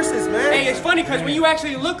fucking curses, man. Hey, it's funny because when you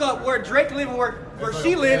actually look up where Drake lived and where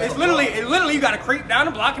she lived, it's literally you got to creep down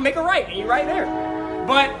the block and make a right, and you're right there.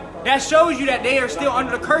 But that shows you that they are still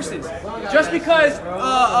under the curses. Just because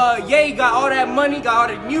Ye got all that money, got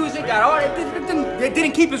all the music, got all that, it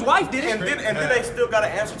didn't keep his wife, did it? And then they still got to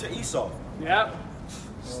answer to Esau. Yep.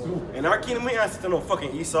 And our kingdom, we answer to no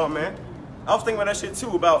fucking Esau, man. I was thinking about that shit too.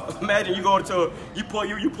 About imagine you go to you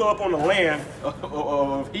pull up on the land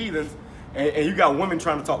of heathens. And you got women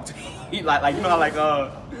trying to talk to you, like you know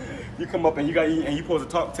how you come up and you supposed to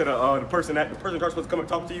talk to the person that's supposed to come and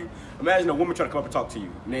talk to you. Imagine a woman trying to come up and talk to you,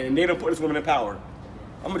 and they don't put this woman in power.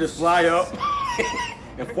 I'm gonna just fly up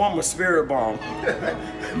and form a spirit bomb,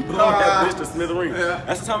 and blow that bitch to smithereens. Yeah.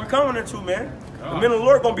 That's the time we're coming into, man. The men of the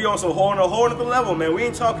Lord gonna be on some whole other level, man. We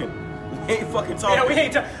ain't talking. We ain't fucking talking. Yeah, we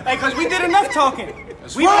ain't talking. Hey, cause we did enough talking.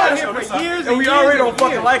 We've been here for years and we already don't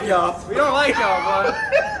fucking like y'all. We don't like y'all, bro.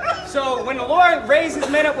 So when the Lord raises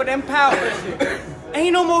men up with them powers,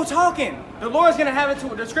 ain't no more talking. The Lord's gonna have it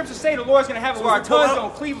to. The scriptures say the Lord's gonna have it where our tongues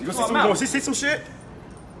gonna cleave to our mouth. You see some shit?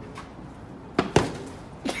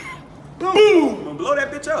 Boom! And blow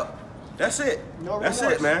that bitch up. That's it. No That's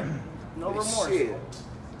remorse. it, man. No remorse. Shit.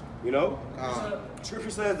 You know?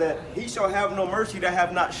 Scripture says that he shall have no mercy that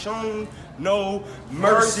have not shown no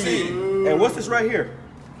mercy. And what's this right here?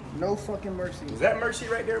 No fucking mercy. Is that mercy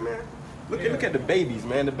right there, man? Look at the babies,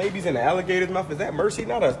 man. The babies in the alligator's mouth. Is that mercy?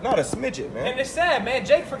 Not a smidget, man. And it's sad, man.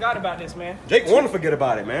 Jake forgot about this, man. Jake want to forget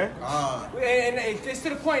about it, man. And it's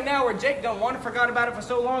to the point now where Jake don't want to forgot about it for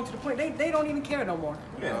so long to the point they don't even care no more.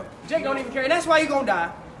 Yeah. Jake don't even care, and that's why you gonna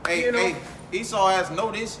die. Hey, you know? hey, Esau has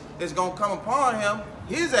noticed it's gonna come upon him.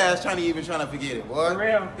 His ass trying to forget it, boy. For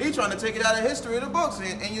real. He trying to take it out of history of the books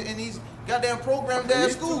and these goddamn programs at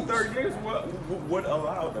These school. 2/3 niggas would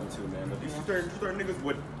allow them to, man. These 2/3 niggas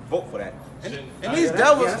would vote for that. And these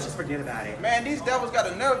devils, let's just forget about it. man, these devils got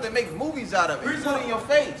a nerve to make movies out of it. Put it in your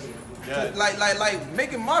face. Yeah. Like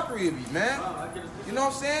making mockery of you, man. You know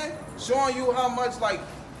what I'm saying? Showing you how much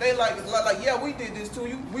they like, yeah, we did this to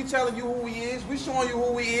you. We telling you who he is. We showing you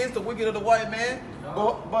who he is, the wicked of the white man.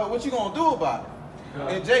 But what you gonna do about it?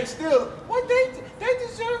 And Jake still, what they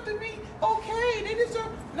deserve to be okay. They deserve.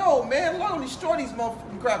 No, man, let them destroy these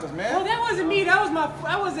motherfucking crackers, man. Well, that wasn't me. That wasn't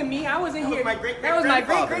me. I wasn't here. My That was my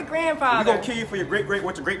great grandfather. We gonna kill you for your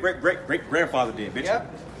what your great grandfather did, bitch.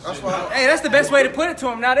 Yep. That's why. Hey, that's the best way to put it to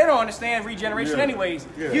them. Now they don't understand regeneration, Yeah. anyways.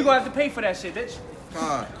 Yeah. You gonna have to pay for that shit, bitch.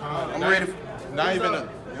 I'm ready. not even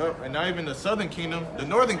and not even the southern kingdom, the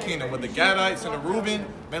northern kingdom with the Gadites and the Reuben.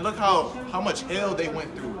 Man, look how much hell they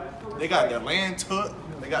went through. They got their land took.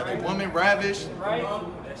 They got their women ravished.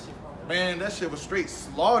 Man, that shit was straight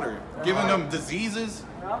slaughter, giving them diseases,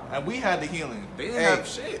 and we had the healing. They didn't have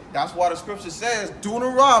shit. That's why the scripture says,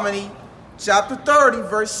 Deuteronomy chapter 30,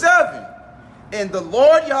 verse 7. And the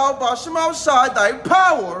Lord Yahweh Shemashai, thy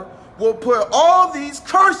power, will put all these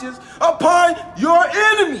curses upon your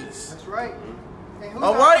enemies. That's right. Hey, who's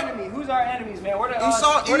All our right. enemies? Who's our enemies, man? Where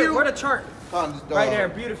the chart? Right there,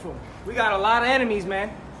 beautiful. We got a lot of enemies,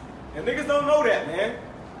 man. And niggas don't know that, man.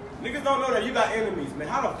 Niggas don't know that you got enemies, man.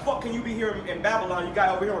 How the fuck can you be here in Babylon, you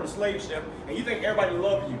got over here on the slave ship, and you think everybody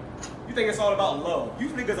love you? You think it's all about love. You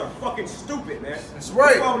niggas are fucking stupid, man. That's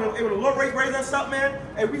right. When the Lord raise us up, man,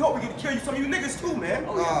 and we hope we get to kill you, some of you niggas too, man.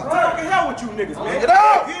 Oh, yeah. Fucking hell with you niggas, man. Get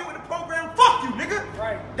out! If you ain't with the program, fuck you, nigga.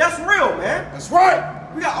 Right. That's real, man. That's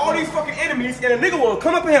right. We got all these fucking enemies, and a nigga will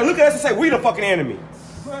come up in here and look at us and say, we the fucking enemy.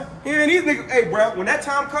 And these niggas, hey, bro, when that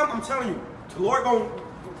time comes, I'm telling you, the Lord gonna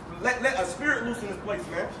let a spirit loose in this place,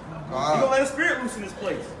 man. He gonna let a spirit loose in this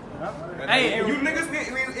place. Hey, And you niggas,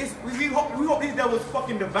 we hope these devils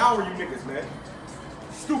fucking devour you niggas, man.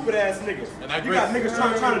 Stupid ass niggas. And You got niggas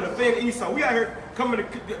trying to defend Esau. We out here coming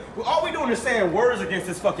to, all we doing is saying words against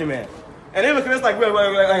this fucking man. And they look at us like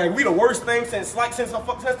we the worst thing since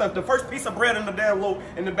the first piece of bread in the damn loaf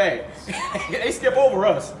in the bag. They skip over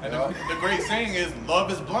us. And the great saying is,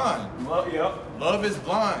 love is blind. Love is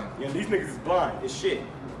blind. Yeah, these niggas is blind. It's shit.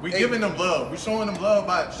 We giving them love. We showing them love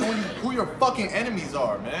by showing you who your fucking enemies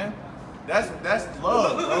are, man. That's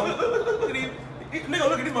love, bro. Look at these. Nigga,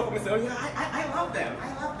 look at these motherfuckers and say, oh yeah, I love them.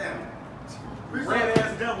 I love them. Red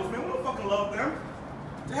ass devils, man. We don't fucking love them.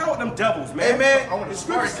 The hell with them devils, man. Hey man, I wanna the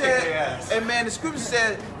scripture kick their ass. said, hey man, the scripture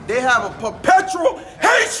said they have a perpetual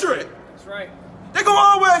hatred. That's right. They gonna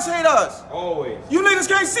always hate us. Always. You niggas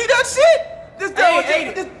can't see that shit. This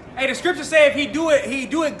devil, Hey, the scripture say if he do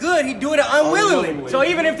it good, he do it unwillingly. Unwillingly. So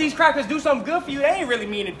even if these crackers do something good for you, they ain't really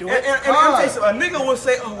mean to do it. And I'm telling you something, a nigga will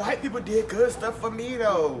say, oh, white people did good stuff for me,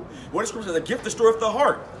 though. What the scripture says, a gift destroyeth the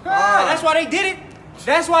heart. That's why they did it.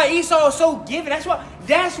 That's why Esau is so giving. That's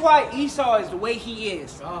why Esau is the way he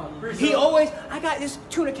is. He always, I got this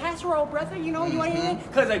tuna casserole, brother. You know, you ain't in it?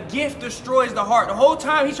 Because a gift destroys the heart. The whole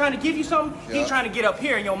time he's trying to give you something, he's trying to get up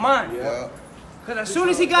here in your mind. Yeah. Because as soon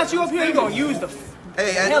as he got you up here, he's going to use the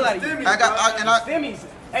hell out of you. Stimmies.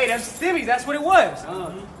 Hey, that's stimmies. That's what it was.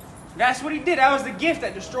 That's what he did. That was the gift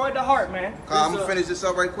that destroyed the heart, man. I'm gonna finish this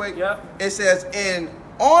up right quick. Yep. It says, and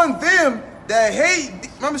on them that hate,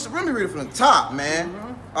 let me read it from the top, man.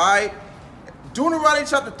 All right. Deuteronomy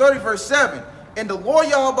chapter 30, verse 7. And the Lord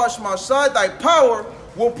Yahweh Shemashai, thy power,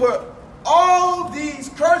 will put all these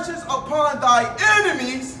curses upon thy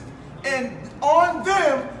enemies, and on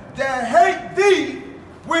them that hate thee,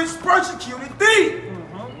 which persecuted thee.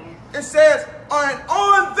 It says, and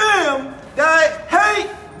on them that hate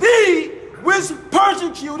thee, which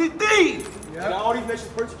persecuted thee. And all these nations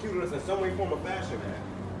persecuted us in some way, form, or fashion, man.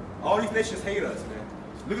 All these nations hate us, man.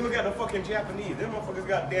 Look at the fucking Japanese. Them motherfuckers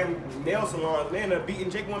got damn nail salons, and they end up beating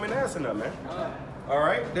Jake women ass in them, man. All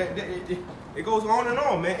right? It goes on and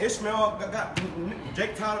on, man. Ishmael got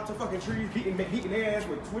Jake tied up to fucking trees, beating their ass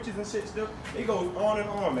with switches and shit still. It goes on and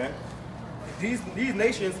on, man. These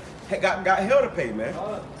nations got hell to pay, man.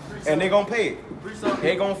 And they gonna pay it.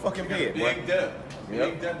 They gonna fucking pay it, boy. Big debt.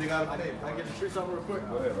 Big debt they gotta pay. I get to treat something real quick.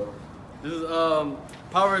 Go ahead, bro. This is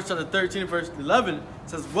Proverbs chapter 13, verse 11. It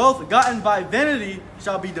says, wealth gotten by vanity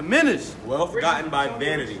shall be diminished. Wealth gotten by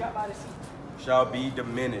vanity shall be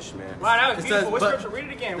diminished, man. Wow, that was It beautiful. says, What scripture? Read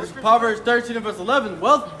it again. What scripture? Proverbs 13 and verse 11.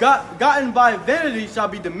 Wealth gotten by vanity shall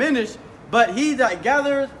be diminished, but he that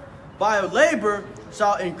gathereth by labor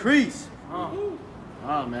shall increase.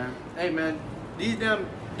 Oh, man. Hey, man. These damn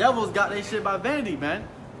devils got their shit by vanity, man.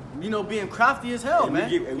 You know, being crafty as hell, And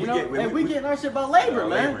man. we Getting our shit by labor, man.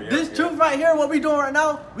 labor, yeah, This yeah. truth right here, what we doing right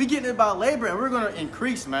now, we getting it by labor, and we're gonna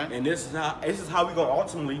increase, man. And this is how we gonna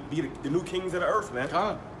ultimately be the new kings of the earth, man.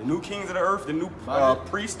 The new kings of the earth, the new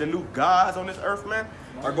priests, the new gods on this earth, man,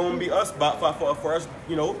 are gonna be us for us,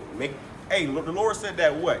 you know, hey, the Lord said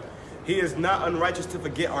that what? He is not unrighteous to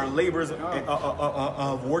forget our labors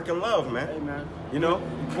of work and love, man. Hey, man. You know?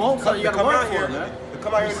 So you gotta work for it, man. To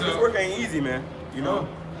come out here and do this work ain't easy, man. You know?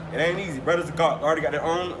 It ain't easy. Brothers already got their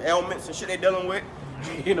own ailments and shit they dealing with.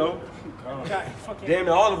 You know? Damn near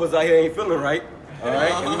all of us out here ain't feeling right. All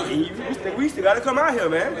right? And we still gotta come out here,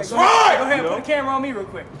 man. That's right! Go ahead, put the camera on me real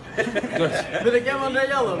quick. Put the camera on that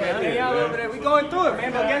yellow, man. Hey, y'all over there. We going through it,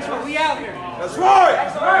 man. But guess what? We out here. That's right!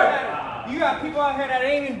 That's all right. You got people out here that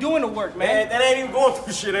ain't even doing the work, man. That ain't even going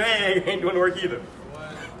through shit. They ain't doing the work either.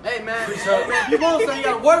 Hey man, if you want something, you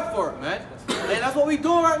gotta work for it, man. And that's what we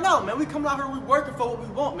doing right now, man. We coming out here, we working for what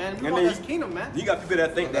we want, man. We want this kingdom, man. You got people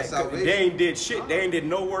that think that salvation. they ain't did shit, they ain't did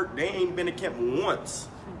no work, they ain't been to camp once.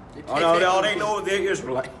 All they know is they're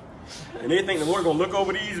Israelite. And they think the Lord gonna look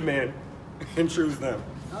over these men and choose them.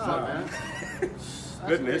 Nah, man.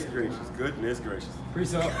 Goodness gracious, goodness gracious.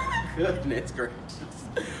 Precept. Goodness gracious.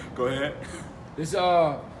 Go ahead. This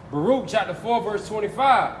Baruch chapter 4 verse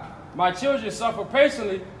 25. My children suffer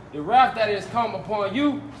patiently the wrath that is come upon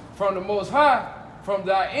you from the Most High, from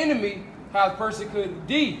thy enemy hath persecuted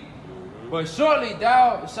thee. But shortly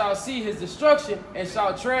thou shalt see his destruction and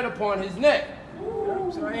shalt tread upon his neck.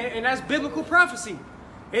 So, and that's biblical prophecy.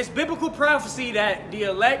 It's biblical prophecy that the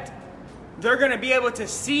elect, they're going to be able to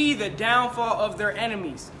see the downfall of their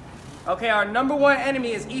enemies. Okay, our number one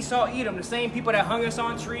enemy is Esau, Edom, the same people that hung us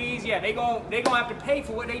on trees. Yeah, they gonna have to pay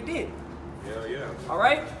for what they did. Yeah. All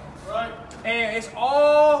right? Right. And it's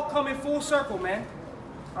all coming full circle, man.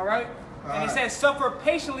 All right? And it says, suffer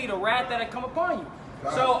patiently the wrath that had come upon you.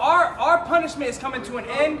 So our punishment is coming to an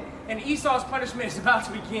end, and Esau's punishment is about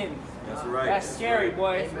to begin. That's right. That's scary,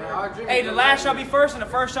 boy. Hey, the last shall be first, and the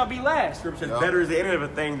first shall be last. Scripture says, better is the end of a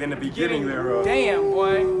thing than the beginning thereof. Damn,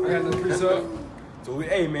 boy. I got the precept. So,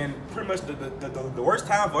 hey, man, pretty much the worst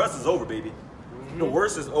time for us is over, baby. The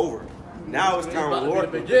worst is over. Now it's time for the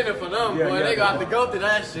Lord. The beginning for them, Yeah, boy. yeah, They gonna have to go through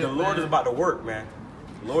that shit. The Lord is about to work, man.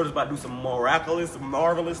 The Lord is about to do some miraculous,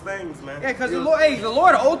 marvelous things, man. Yeah, because the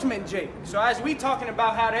Lord ultimate Jake. So as we talking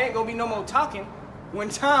about how there ain't gonna be no more talking when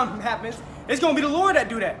time happens, it's gonna be the Lord that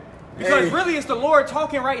do that. Because really it's the Lord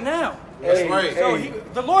talking right now. That's right. So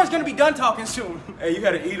the Lord's gonna be done talking soon. Hey, you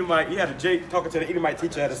had an Edomite, you had a Jake talking to the Edomite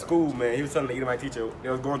teacher at a school, man. He was telling the Edomite teacher, they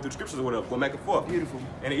was going through the scriptures or whatever, going back and forth. Beautiful.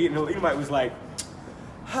 And the Edomite was like,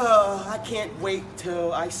 oh, I can't wait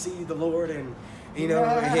till I see the Lord and, you know,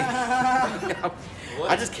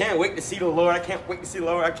 I just can't wait to see the Lord. I can't wait to see the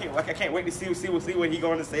Lord. I can't wait to see what He's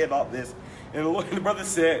going to say about this. And the brother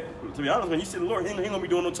said, to be honest, when you see the Lord, He ain't going to be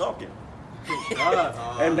doing no talking.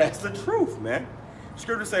 And that's the truth, man.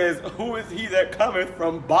 Scripture says, who is he that cometh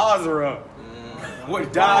from Basra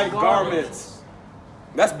with dyed garments?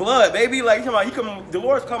 That's blood, baby. Like, the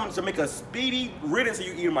Lord's coming to make a speedy riddance of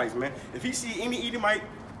you Edomites, man. If He see any Edomite,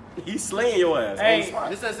 He's slaying your ass. Hey,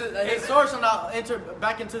 It says his sword shall not enter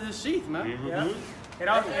back into the sheath, man. Mm-hmm. Yeah.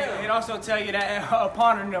 It also tell you that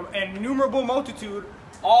upon an innumerable multitude,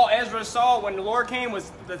 all Ezra saw when the Lord came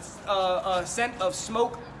was the scent of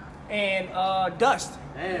smoke and dust.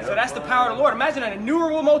 Damn. So that's the power of the Lord. Imagine an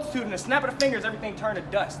innumerable multitude, and a snap of the fingers, everything turned to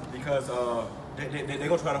dust. Because they're going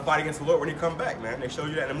to try to fight against the Lord when He come back, man. They showed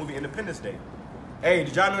you that in the movie Independence Day. Hey,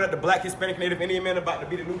 did y'all know that the Black, Hispanic, Native Indian men are about to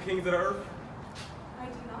be the new kings of the earth? I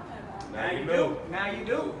do not know that. Now you know. Now you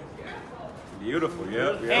do. Beautiful,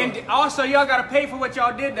 yeah. And also, y'all got to pay for what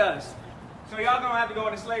y'all did to us. So y'all going to have to go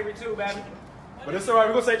into slavery too, baby. But it's all right.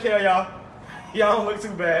 We're going to take care of y'all. Y'all don't look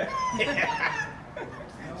too bad.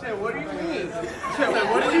 Said, what do you mean?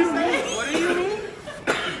 What did you mean? What do you mean?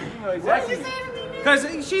 You know exactly. Because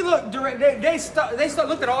she looked, they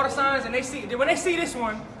looked at all the signs, and when they see this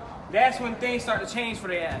one, that's when things start to change for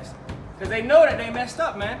their ass. Because they know that they messed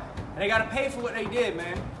up, man. And they got to pay for what they did,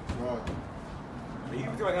 man. You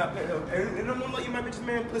don't let you my bitches,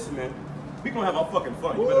 man. Listen, man. We gonna have our fucking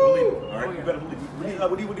fun. You better believe it. All right. Oh, yeah. You better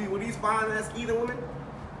believe it. With these fine ass Edom women.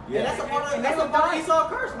 Yeah, that's a part of Esau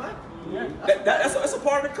curse, man. Yeah. That's a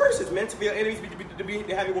part of the curses, man. To be enemies,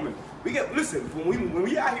 to have a woman. Listen. When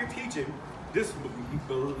we out here teaching this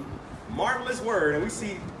marvelous word, and we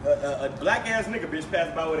see a black ass nigga bitch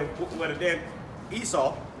pass by with a damn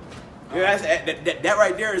Esau. Yeah, that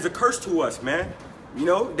right there is a curse to us, man. You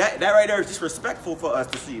know, that right there is disrespectful for us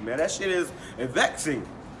to see, man. That shit is vexing.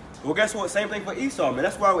 Well, guess what? Same thing for Esau, man.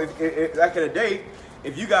 That's why if back in the day,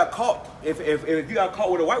 if you got caught, if you got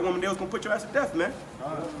caught with a white woman, they was gonna put your ass to death, man.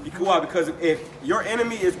 Why? Because if your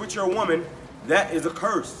enemy is with your woman, that is a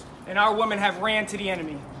curse. And our women have ran to the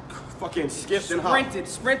enemy. Fucking skipped and hopped.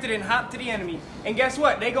 Sprinted and hopped to the enemy. And guess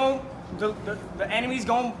what? The enemy's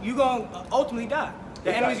you gonna ultimately die.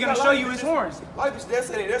 The enemy's gonna show you his horns.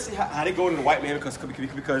 They'll say how they go to the white man because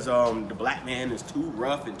the black man is too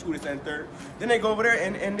rough and too this and third. Then they go over there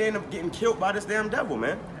and they end up getting killed by this damn devil,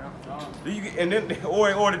 man. And then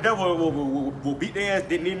or the devil will beat their ass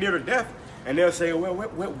near to death, and they'll say, well,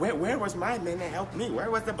 where was my man that helped me? Where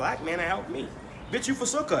was the black man that helped me? Bitch, you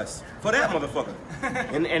forsook us for that motherfucker.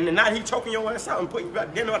 and now he choking your ass out and put you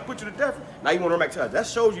to death. Now you want to run back to us. That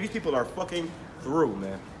shows you these people are fucking through,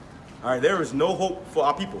 man. All right, there is no hope for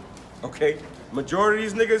our people, okay? Majority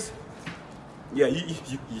of these niggas, yeah,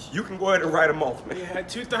 you can go ahead and write them off, man. Yeah,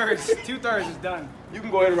 two thirds is done. You can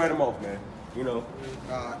go ahead and write them off, man. You know.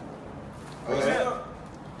 I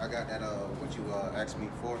got that. What you asked me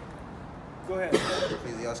for? Go ahead.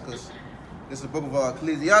 Ecclesiastes. This is the book of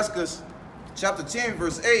Ecclesiastes, chapter 10,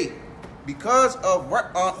 verse 8. Because of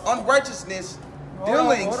unrighteousness,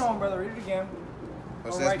 dealings. Hold on, brother. Read it again.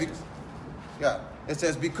 It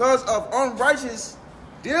says, because of unrighteous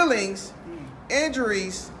dealings,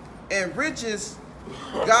 injuries, and riches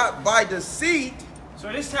got by deceit.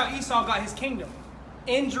 So this is how Esau got his kingdom.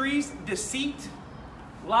 Injuries, deceit,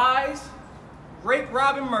 lies, rape,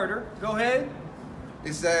 rob, and murder. Go ahead.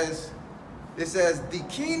 It says the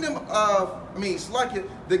kingdom of,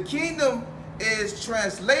 the kingdom is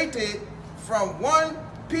translated from one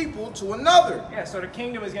people to another. Yeah, so the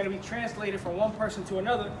kingdom is going to be translated from one person to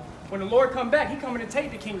another. When the Lord come back, he coming to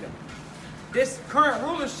take the kingdom. This current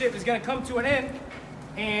rulership is going to come to an end,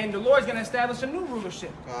 and the Lord's going to establish a new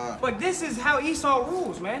rulership. But this is how Esau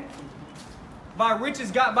rules, man. By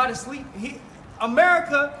riches got by the sleep.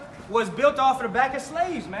 America was built off of the back of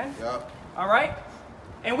slaves, man. Yep. All right?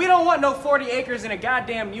 And we don't want no 40 acres and a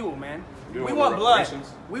goddamn mule, man. We want blood.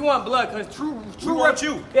 We want blood because true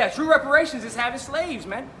reparations is having slaves,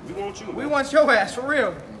 man. We want you. Man. We want your ass for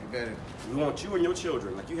real. You better. We want you and your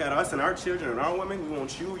children. Like you had us and our children and our women. We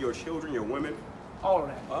want you, your children, your women. All of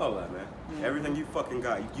that. All of that, man. Everything you fucking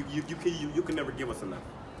got. You can never give us enough.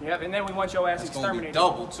 Yep, and then we want your ass It's gonna be exterminated.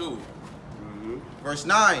 double too. Verse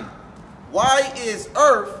 9. Why is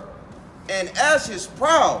earth and ashes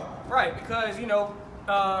proud? Right, because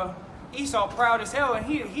Esau proud as hell, and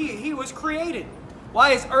he was created.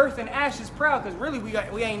 Why is earth and ashes proud? Because really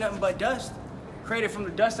we ain't nothing but dust, created from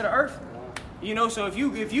the dust of the earth. So if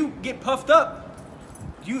you get puffed up,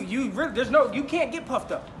 you can't get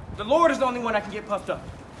puffed up. The Lord is the only one that can get puffed up.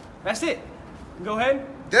 That's it. Go ahead.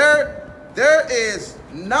 There is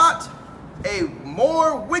not a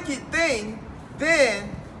more wicked thing than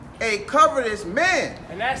a covetous man.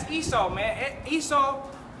 And that's Esau, man. Esau,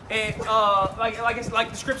 like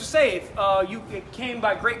the scriptures say, if you came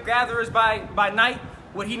by grape gatherers by night,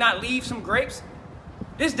 would he not leave some grapes?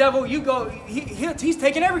 This devil, he's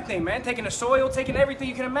taking everything, man. Taking the soil, taking everything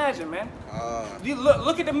you can imagine, man. You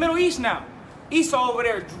look at the Middle East now. Esau over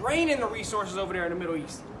there draining the resources over there in the Middle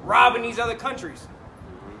East, robbing these other countries.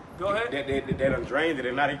 Go ahead. They done drained it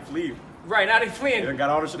and now they flee. Right, now they fleeing. They done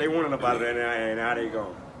got all the shit they wanted about it and now they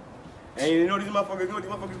gone. And these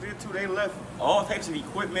motherfuckers did too? They left all types of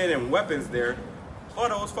equipment and weapons there for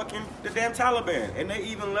those the damn Taliban. And they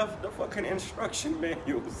even left the fucking instruction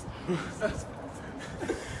manuals.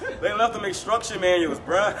 They left them instruction manuals,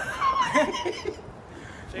 bruh.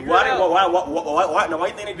 Why do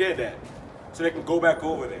you think they did that? So they can go back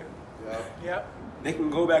over there. Yep. They can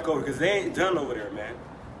go back over because they ain't done over there, man.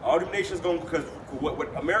 All the nations going because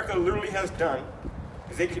what America literally has done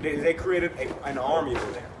is they created an army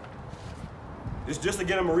over there. It's just to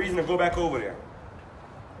get them a reason to go back over there.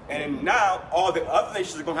 And now all the other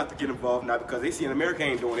nations are gonna have to get involved now because they see America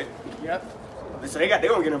ain't doing it. Yep. So they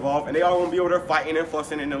gonna get involved and they all gonna be over there fighting and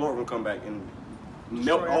fussing and the Lord gonna come back and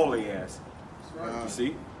melt all their ass. You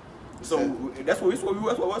see? So that's what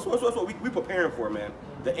we preparing for, man.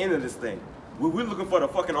 The end of this thing. We're looking for the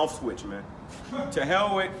fucking off switch, man. To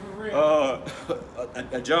hell with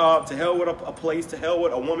a job, to hell with a place, to hell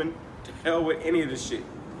with a woman, to hell with any of this shit.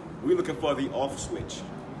 We're looking for the off switch.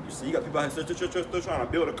 You see, you got people out here still trying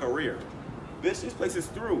to build a career. This place is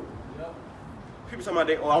through. People talking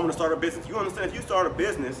about I want to start a business. You understand? If you start a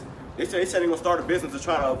business, they say they're gonna start a business to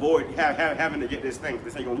try to avoid having to get this thing.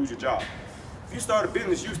 This ain't gonna lose your job. If you start a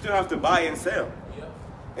business, you still have to buy and sell.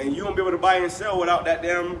 And you won't be able to buy and sell without that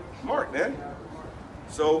damn mark, man.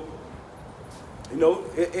 So,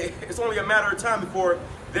 it's only a matter of time before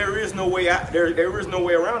there is no way out. There is no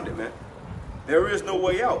way around it, man. There is no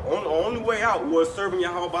way out. The only way out was serving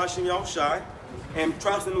Yahweh Bashim Yahushai and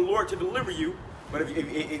trusting the Lord to deliver you. But if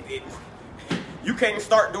you can't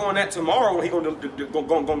start doing that tomorrow when He gonna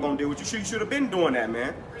deal with you. You should have been doing that,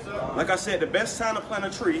 man. Like I said, the best time to plant a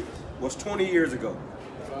tree was 20 years ago.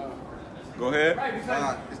 Go ahead. Right,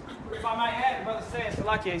 because if I might add, brother said,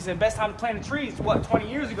 Salakia, he said best time to plant a tree is 20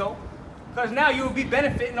 years ago? Because now you will be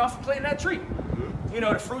benefiting off of planting that tree.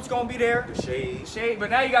 The fruit's gonna be there. The shade. But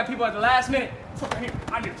now you got people at the last minute.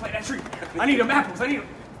 I need to plant that tree. I need them apples.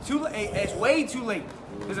 Too late. It's way too late.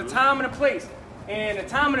 There's a time and a place. And the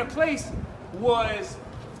time and the place was,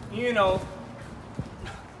 a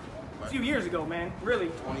few years ago, man. Really.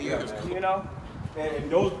 20 years. And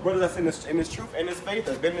those brothers that's in this truth and this faith,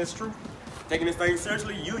 that's been in this truth, taking this thing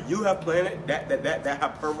seriously, you have planted that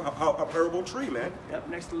hyperbole tree, man. Yep,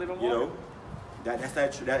 next to living water.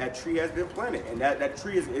 That tree has been planted, and that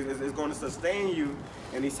tree is going to sustain you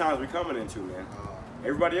in these times we're coming into, man.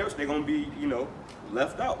 everybody else, they're gonna be, you know,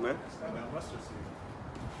 left out, man.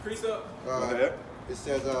 Precept. Go ahead. It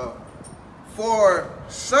says, for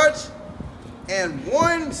such and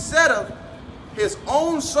one setteth his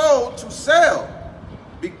own soul to sell,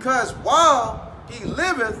 because while he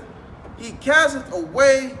liveth, he casteth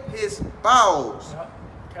away his bowels. You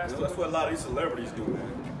know, that's what a lot of these celebrities do,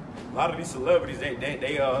 man. A lot of these celebrities, they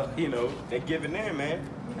you know, they giving in, man.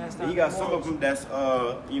 And you got some of them that's,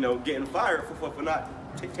 you know, getting fired for not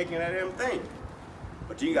taking that damn thing.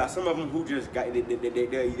 But you got some of them who just got,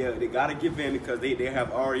 they gotta give in because they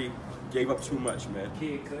have already gave up too much, man.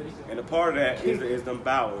 And a part of that is them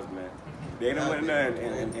bowels, man. They done went in there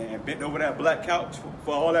and bent over that black couch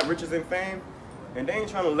for all that riches and fame, and they ain't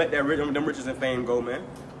trying to let them riches and fame go, man.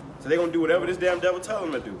 So they gonna do whatever this damn devil tell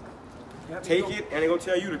them to do. Yep, Take it, and they gonna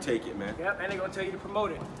tell you to take it, man. Yep, and they're gonna tell you to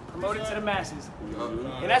promote it. Promote it to the masses.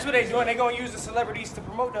 And that's what they're doing. They're gonna use the celebrities to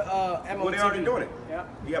promote the MOTV. Well, they already doing it. Yep.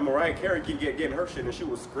 You got Mariah Carey keep getting her shit, and she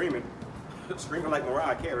was screaming, screaming like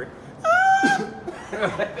Mariah Carey.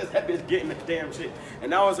 That bitch getting the damn shit. And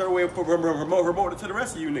now it's her way of promote it to the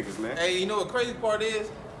rest of you niggas, man. Hey, you know what crazy part is?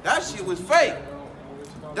 That shit was fake.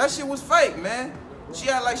 That shit was fake, man. She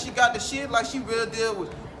had like she got the shit, like she real deal was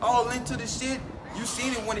all into the shit. You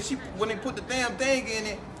seen it when they put the damn thing in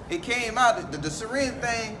it. It came out. The syringe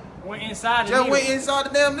thing went inside. Just went inside the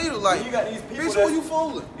damn needle. Like, you got these people. Bitch, who you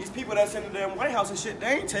fooling? These people that's in the damn White House and shit, they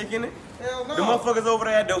ain't taking it. Hell no. The motherfuckers over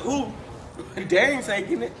there at the WHO, they ain't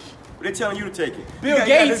taking it. But they telling you to take it. Bill Gates.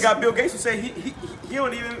 You got this guy Bill Gates who say he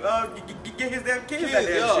don't even get his damn kids that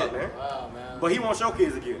damn shit, man. Wow, man. But he wants your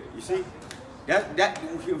kids to get it. You see? That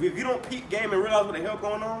if you don't peep game and realize what the hell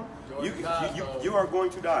going on, you are going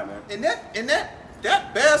to die, man. And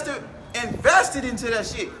that bastard invested into that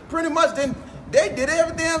shit. Pretty much then they did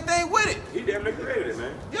every damn thing with it. He damn near created it,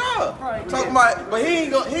 man. Yeah. Right. Talking about, but he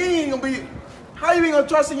ain't gonna be. How you ain't gonna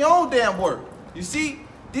trust in your own damn work? You see,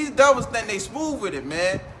 these devils think they smooth with it,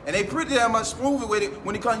 man, and they pretty damn much smooth with it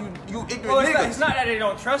when it comes you ignorant niggas. It's not that they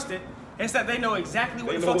don't trust it. It's that they know exactly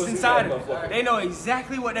what the fuck's inside of it. They know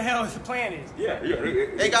exactly what the hell the plan is. Yeah.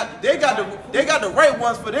 They got the right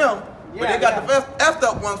ones for them, but they got the effed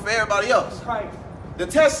up ones for everybody else. Right. The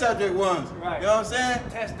test subject ones. Right. You know what I'm saying?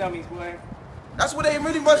 Test dummies, boy. That's what they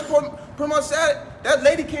really pretty much said. That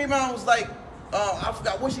lady came out and was like, I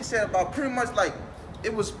forgot what she said about pretty much like,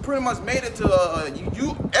 it was pretty much made it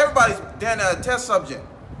to everybody's damn test subject.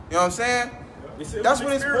 You know what I'm saying? That's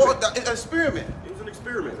what it's for. It's an experiment. It was an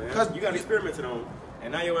experiment, man. Because you got experimented on,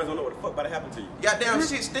 and now your ass don't know what the fuck about to happen to you. You got damn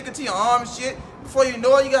shit sticking to your arm and shit. Before you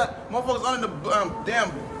know it, you got motherfuckers under the damn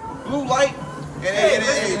blue light,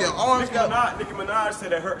 and their arms got. Nicki Minaj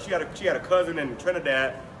said that she had a cousin in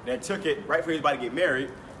Trinidad that took it right before he was about to get married,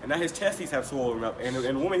 and now his testes have swollen up, and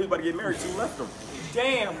the woman he was about to get married to left him.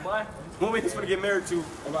 Damn, boy. The woman he was going to get married to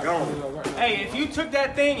gone. Hey, if you took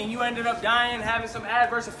that thing and you ended up dying, having some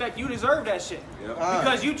adverse effect, you deserve that shit. Yep.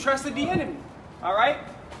 Because you trusted the enemy. All right?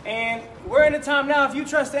 And we're in a time now, if you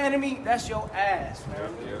trust the enemy, that's your ass,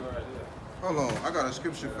 man. Yeah. Hold on, I got a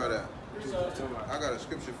scripture for that.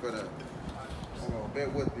 Hold on, bear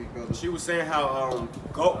with me, brother. She was saying how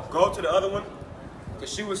go to the other one,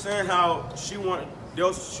 because she was saying how she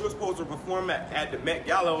was supposed to perform at the Met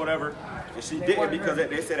Gala or whatever, and she didn't because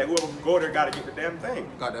they said that whoever can go there got to get the damn thing.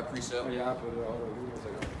 Got that precept? Yeah, I put it all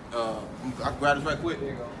over. I can grab this right quick.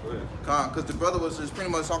 Because the brother was just pretty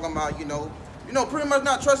much talking about, you know, pretty much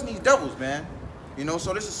not trusting these devils, man. You know,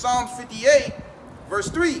 so this is Psalms 58, verse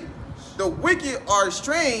 3. The wicked are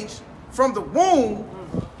estranged from the womb.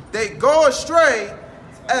 They go astray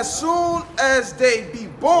as soon as they be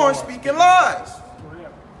born speaking lies.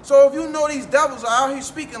 So if you know these devils are out here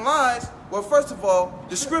speaking lies, well, first of all,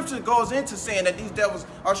 the scripture goes into saying that these devils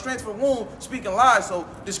are estranged from the womb speaking lies. So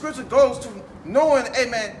the scripture goes to knowing, hey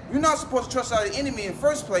man, you're not supposed to trust out the enemy in the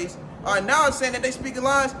first place. All right, now it's saying that they speaking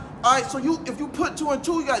lies. All right, so if you put 2 and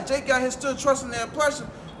 2, you got Jake out here still trusting their oppression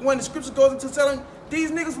when the scripture goes into telling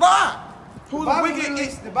these niggas lie. Who's the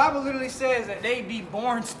wicked? The Bible literally says that they be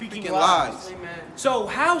born speaking Speaking lies. lies. So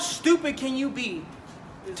how stupid can you be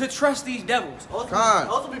to trust these devils?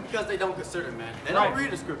 Also because they don't consider, man. They don't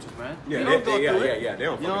read the scriptures, man. Yeah, they don't go through it. They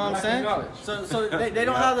don't. You know what I'm saying? Knowledge. So they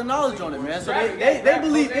don't have the knowledge on it, man. So they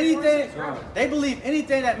believe anything. They believe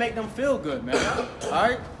anything that make them feel good, man. All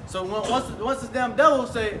right. So once this damn devil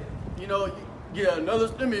say, you know, you get another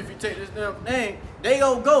stimmy if you take this damn thing, they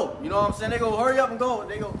go. You know what I'm saying? They go hurry up and go.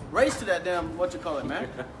 They go race to that damn man.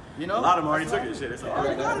 You know. A lot of them already took this shit. It's all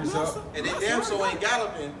right. And they damn so ain't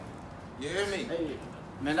galloping. You hear me? Hey,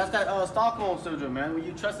 man, that's that Stockholm syndrome, man. When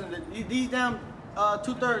you trusting these damn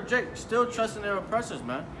 2/3 Jake still trusting their oppressors,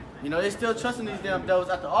 man. You know, they still trusting these damn devils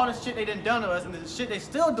after all the shit they done to us and the shit they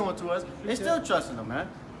still doing to us. They still trusting them, man.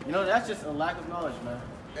 You know, that's just a lack of knowledge, man.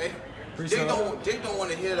 Hey, they don't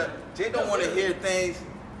want to hear that. They don't want to hear things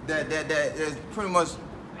that is pretty much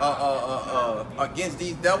against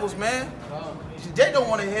these devils, man. They don't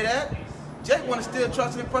want to hear that. Jake want to still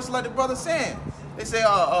trust in a person like the brother saying. They say,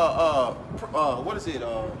 what is it?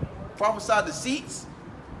 Prophesy deceits.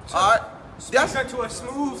 All right. That's to a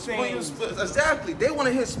smooth thing. Exactly. They want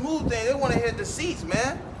to hear smooth things. They want to hear deceits,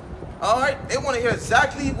 man. All right. They want to hear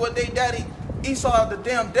exactly what they daddy Esau, the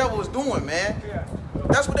damn devil, is doing, man. Yeah.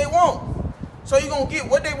 That's what they want. So you're going to get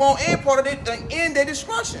what they want and part of it and end their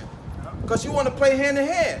destruction. Because you want to play hand in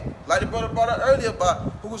hand. Like the brother brought up earlier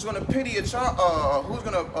about who's going to pity a child,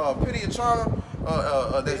 pity a child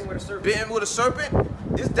that's bitten with a serpent.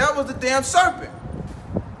 This devil's the damn serpent.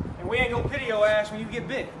 And we ain't going to pity your ass when you get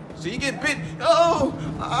bit. So you get bit, oh,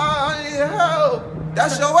 I need help.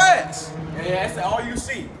 That's your ass. Yeah, that's all you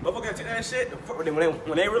see. Motherfuckers take that shit.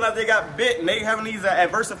 When they realize they got bit and they having these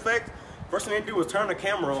adverse effects, first thing they do is turn the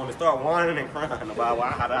camera on and start whining and crying about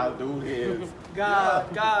how that dude is.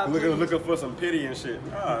 God, looking for some pity and shit.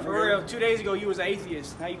 For real, 2 days ago you was an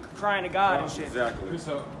atheist. Now you crying to God and shit. Exactly.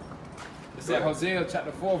 So, it's at Hosea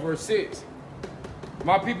chapter 4, verse 6.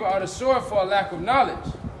 My people are destroyed for a lack of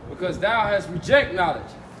knowledge, because thou hast rejected knowledge.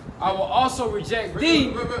 I will also reject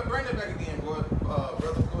thee. Bring it back again, boy.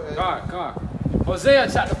 Brother, go ahead. God. Hosea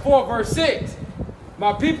chapter 4, verse 6.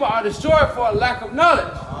 My people are destroyed for a lack of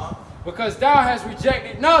knowledge. Because thou hast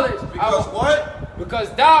rejected knowledge. Because what?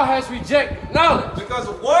 Because thou hast rejected knowledge. Because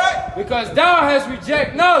of what? Because thou hast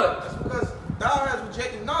rejected knowledge. That's because thou hast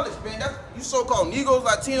rejected knowledge, man. That's, you so-called Negroes,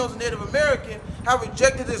 Latinos, and Native American have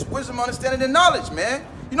rejected this wisdom, understanding, and knowledge, man.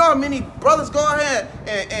 You know how many brothers go ahead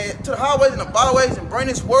and to the highways and the byways and bring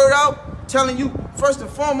this word out, telling you, first and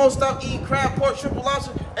foremost, stop eating crab, pork, triple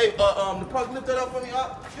lobster. Hey, the pug lift that up for me.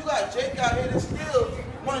 You got Jake out here that still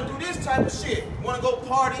want to do this type of shit. Want to go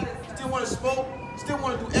party, still want to smoke, still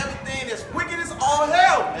want to do everything that's wicked as all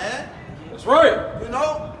hell, man. That's right. You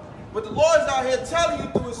know? But the Lord's out here telling you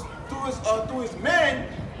through his men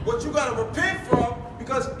what you got to repent from,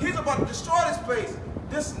 because he's about to destroy this place.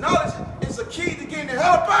 This knowledge is a key to getting the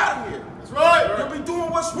hell up out of here. That's right. You'll be doing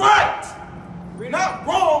what's right. Not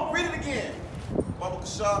wrong. Read it again. Baba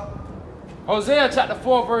Kasha. Hosea chapter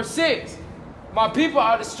 4, verse 6. My people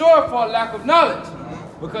are destroyed for a lack of knowledge.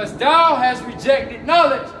 Because thou hast rejected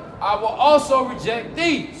knowledge, I will also reject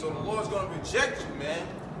thee. So the Lord's going to reject you, man.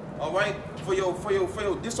 All right? For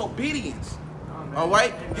your disobedience. All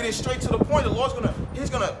right? Getting straight to the point. The Lord's he's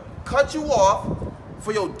going to cut you off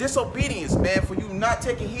for your disobedience, man, for you not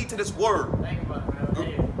taking heed to this word. Think about it,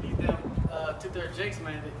 man. These damn two-third jakes,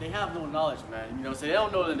 man, they have no knowledge, man. You know, so they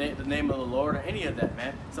don't know the name of the Lord or any of that,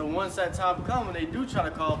 man. So once that time comes, when they do try to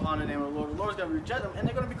call upon the name of the Lord's going to reject them, and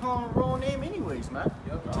they're going to be calling the wrong name anyways, man.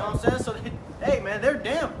 Yep. You know what I'm saying? So, hey, man, they're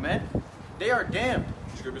damned, man. They are damned.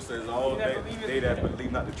 Scripture says, all they that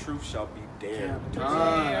believe not the truth shall be damned.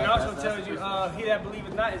 And also tells you, he that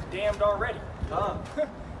believeth not is damned already.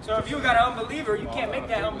 So if you got an unbeliever, you can't make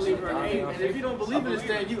that unbeliever an atheist. And if you don't believe in this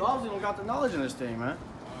thing, you obviously don't got the knowledge in this thing, man.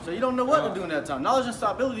 So you don't know what to do in that time. Knowledge and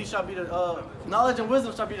stability shall be the knowledge and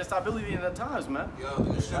wisdom shall be the stability in the times, man. Yeah,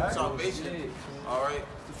 and the strength of salvation. All right.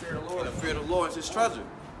 The fear of the Lord. And the fear of the Lord is his treasure.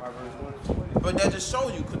 But that just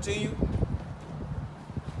shows you. Continue.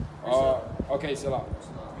 Okay, Salah.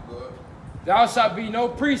 Thou shalt be no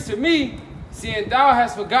priest to me, seeing thou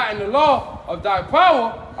hast forgotten the law of thy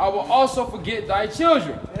power. I will also forget thy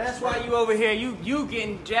children. And that's why you over here, you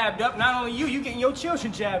getting jabbed up. Not only you getting your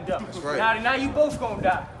children jabbed up. That's right. Now you both gonna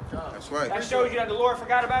die. That's right. That shows you that the Lord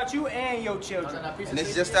forgot about you and your children. And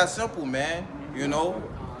it's just that simple, man. You know,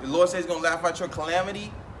 the Lord says he's gonna laugh at your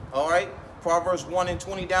calamity. All right. Proverbs 1 and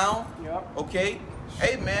 20 down. Yep. Okay.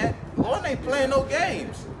 Hey, man, the Lord ain't playing no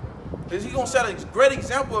games. He's gonna set a great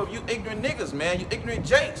example of you ignorant niggas, man. You ignorant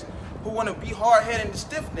jakes who wanna be hard-headed and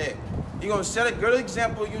stiff-necked. He's gonna set a good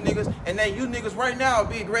example of you niggas, and then you niggas right now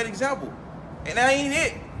be a great example. And that ain't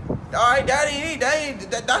it. All right,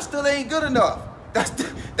 that still ain't good enough. That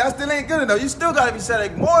still ain't good enough. You still gotta be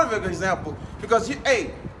setting more of an example, because you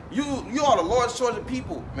are the Lord's chosen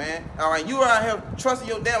people, man. All right, you out here trusting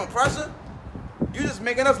your damn oppressor. You just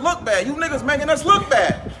making us look bad. You niggas making us look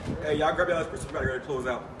bad. Hey, y'all grab your last person. We gotta close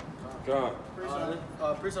out. God.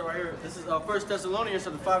 Precept right here. This is 1 Thessalonians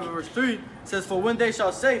chapter 5 verse 3. It says, for when they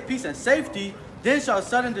shall say peace and safety, then shall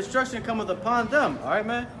sudden destruction cometh upon them. All right,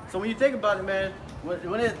 man. So when you think about it, man,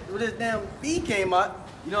 when this damn bee came out,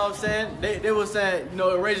 you know what I'm saying? They were saying, you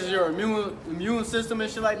know, it raises your immune system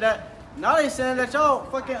and shit like that. Now they saying that y'all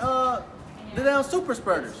fucking The damn super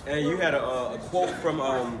spreaders. And you had a quote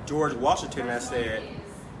from George Washington that said,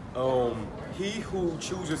 "He who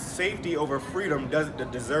chooses safety over freedom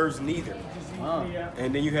deserves neither."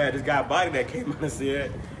 And then you had this guy Biden that came out and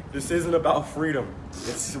said, "This isn't about freedom.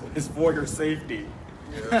 It's for your safety."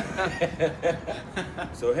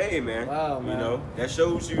 So hey, man, Wow, man. you know that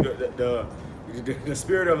shows you the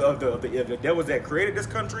spirit of the devils that created this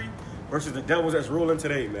country versus the devils that's ruling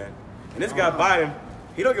today, man. And this guy Biden,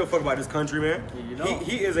 he don't give a fuck about this country, man. you don't.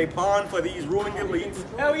 He is a pawn for these ruling elites.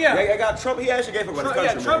 Hell yeah. They got Trump. He actually gave a fuck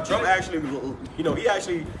about this country, man. Trump actually, he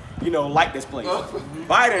actually, liked this place.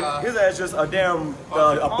 Biden, his ass just a damn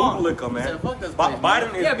a bootlicker, man. Fuck this place,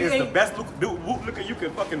 Biden Yeah, is but the best bootlicker you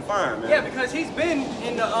can fucking find, man. Yeah, because he's been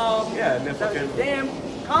in the and then fucking damn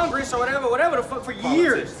Congress or whatever the fuck for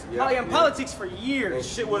years. Yeah, In politics for and years.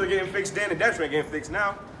 shit wasn't getting fixed then, and that's not getting fixed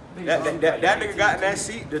now. That nigga got in that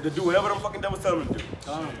seat to do whatever them fucking devils tell him to do.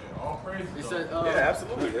 It said, Yeah,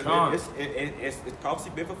 absolutely. It's prophecy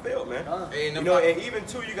been fulfilled, man. Hey, And even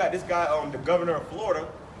too, you got this guy, the governor of Florida,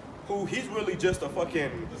 who he's really just a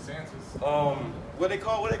fucking what they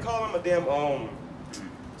call him, a damn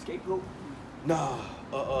Scapegoat. nah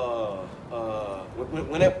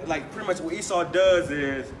when that, like pretty much what Esau does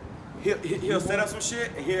is he'll set up some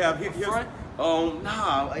shit and he'll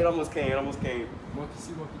nah it almost came. Monkey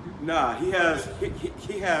see, monkey do. Nah, he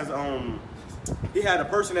had a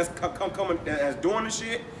person that's coming that's doing the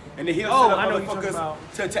shit, and then he'll set I know up what you're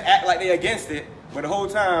talking motherfuckers to act like they against it, but the whole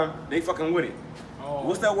time they fucking with it. Oh.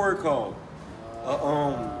 What's that word called?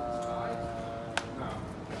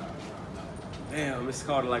 Damn, it's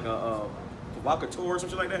called like a provocateur or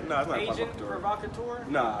something like that. Nah, it's not a Agent provocateur. provocateur.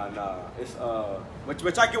 Nah, it's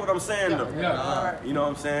but I get what I'm saying though. Yeah. You know what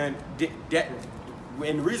I'm saying?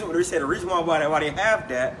 And the reason why they have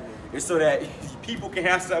that is so that people can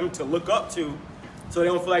have something to look up to, so they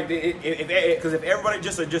don't feel like because if everybody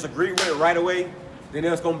just agree with it right away, then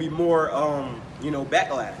there's gonna be more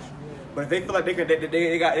backlash. But if they feel like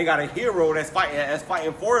they got a hero that's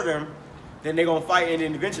fighting for them, then they're gonna fight, and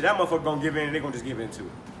then eventually that motherfucker gonna give in, and they're gonna just give in to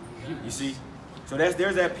it. You see? So there's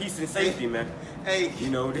that peace and safety, man. Hey,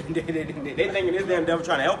 They thinking this damn devil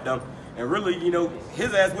trying to help them, and really,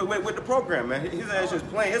 his ass with the program, man. His ass just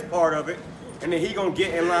playing his part of it, and then he gonna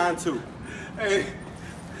get in line too. hey,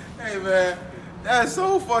 man, that's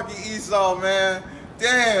so fucking Esau, man.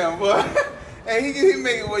 Damn, boy. Hey, he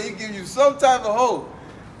make it where he give you some type of hope.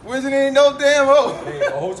 Wasn't ain't no damn hope. Hey,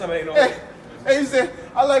 the whole time ain't no. Hey, he said,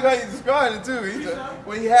 I like how you described it too. He said,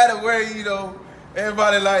 when he had it where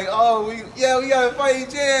everybody like, oh, we gotta fight each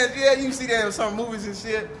other. Yeah, you see that in some movies and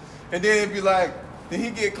shit, and then it'd be like, then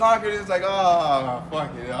he get conquered. It's like, oh,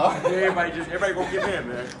 fuck it, y'all. Everybody gonna give in,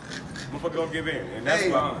 man. Motherfucker gonna give in, and that's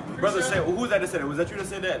why brother said. Well, who's that said it? Was that you that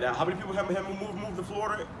said that? How many people have moved to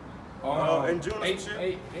Florida in June or some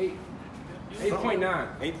shit?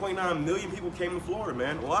 8.9. 8.9 million people came to Florida,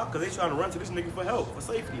 man. Why? Because they trying to run to this nigga for help, for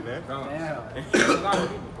safety, man. That's a lot of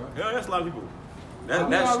people, bro. Yeah, that's a lot of people. We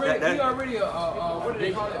already what do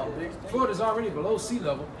they call it? Florida's already below sea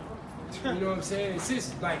level. You know what I'm saying? It's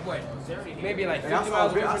just like what? Maybe like 50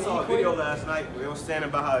 miles away I from saw the a video equator. last night. They were saying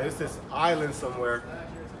about how it's this island somewhere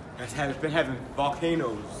that's been having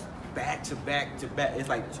volcanoes back to back to back. It's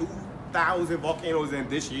like 2,000 volcanoes in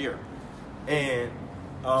this year, and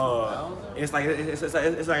it's like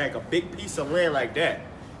a big piece of land like that.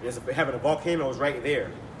 And it's having the volcanoes right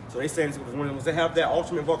there. So they saying when they have that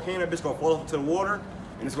ultimate volcano, it's gonna fall into the water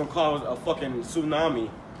and it's gonna cause a fucking tsunami.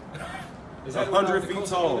 Is that 100 the feet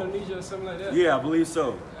coast tall. of Indonesia or something like that? Yeah, I believe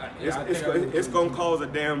so. Yeah, I think I know It's what gonna you cause a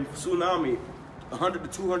damn tsunami, 100 to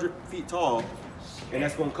 200 feet tall, and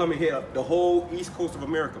that's gonna come and hit the whole east coast of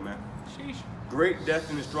America, man. Sheesh. Great death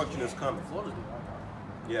and destruction is coming.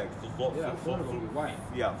 Yeah, Yeah, Florida gonna be white.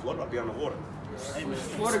 Yeah, Florida will be on the water.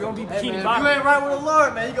 Florida gonna be Hey, King man, if Bobby. you ain't right with the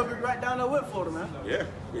Lord, man, you gonna be right down there with Florida, man. Yeah.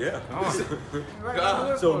 Right down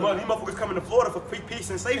there with So Florida. these motherfuckers coming to Florida for peace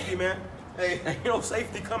and safety, man. Hey, Ain't no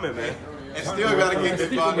safety coming, man. and still gotta get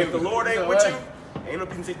hit by If the new. Lord ain't with you, ain't no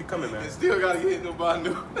peace and safety coming, man. And still gotta get hit by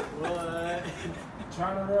new.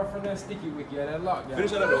 Trying to run from that sticky wicket, yeah, that lockdown.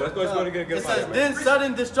 Finish that up, though. Let's go get It up out says, of here, man. then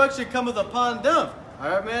sudden destruction cometh upon them. All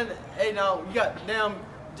right, man. Hey, now you got damn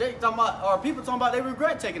Jake talking about, or people talking about they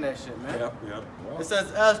regret taking that shit, man. Yeah. It says,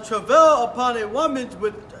 as travail upon a woman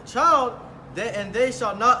with a child, and they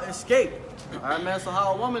shall not escape. All right, man. So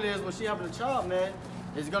how a woman is when she having a child, man,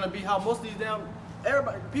 is gonna be how most of these damn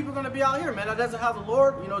everybody, people are gonna be out here, man. That doesn't have the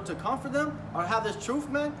Lord, you know, to comfort them or have this truth,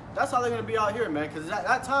 man. That's how they're gonna be out here, man. Because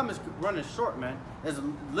that time is running short, man. There's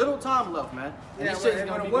little time left, man. And Yeah, this shit is when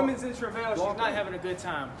gonna a be woman's going- in travail, she's not having a good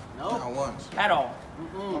time No. Not once. at all.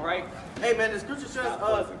 All right. Hey, man, the scripture says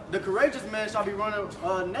the courageous man shall be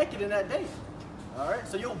running naked in that day. All right.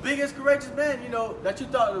 So your biggest courageous man, you know, that you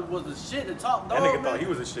thought was the shit, the top dog. That nigga man. thought he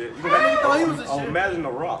was a shit. That nigga thought he was a Oh, shit. imagine The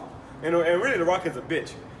Rock. And really, The Rock is a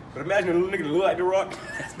bitch. But imagine a little nigga that look like The Rock.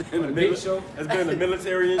 That's been in the Big Show. That's been in the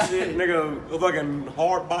military and shit. Nigga, fucking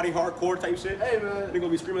hard body, hardcore type shit. Hey, man. Nigga gonna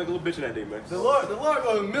be screaming like a little bitch that day, man. The Lord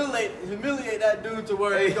gonna humiliate that dude to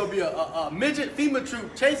where he's gonna be a midget FEMA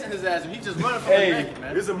troop chasing his ass and he just running from the Hey, naked,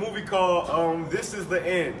 man. there's a movie called This Is the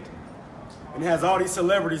End. And it has all these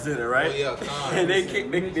celebrities in it, right? Oh, yeah, Khan. And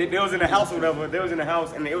they was in the house or whatever. They was in the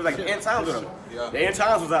house and it was like the end times with them. Yeah. The end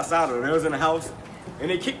times was outside of them. They was in the house and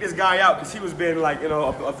they kicked this guy out because he was being like, you know,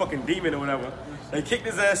 a fucking demon or whatever. They kicked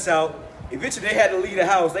his ass out. Eventually they had to leave the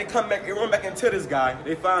house. They come back, they run back into this guy.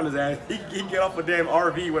 They found his ass. He get off a damn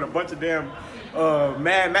RV with a bunch of damn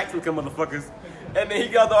Mad Max looking motherfuckers. And then he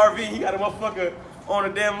got the RV, he got a motherfucker on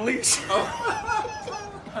a damn leash.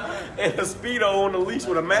 And a Speedo on the leash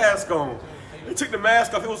with a mask on. He took the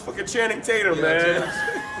mask off, it was fucking Channing Tatum, man.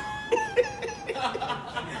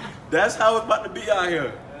 That's how it's about to be out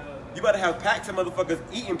here. You about to have packs of motherfuckers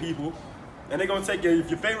eating people, and they gonna take your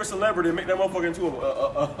favorite celebrity and make that motherfucker into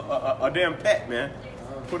a damn pet, man.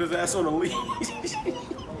 Put his ass on a leash.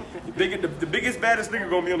 The biggest, baddest nigga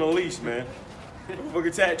gonna be on a leash, man.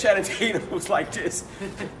 Motherfucker Channing Tatum was like this.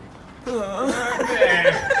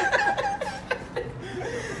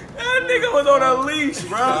 That nigga was on a leash,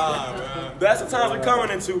 bro. That's the times we're coming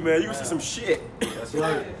into, man. You can see some shit. That's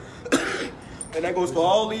right. And that goes for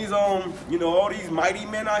all these, you know, all these mighty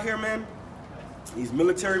men out here, man. These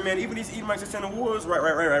military men, even these Edomites that's in the woods, right,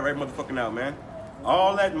 motherfucking out, man.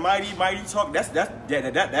 All that mighty talk, that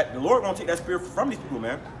the Lord gonna take that spirit from these people,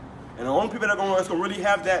 man. And the only people that's gonna really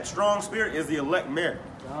have that strong spirit is the elect men.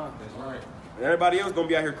 That's right. And everybody else gonna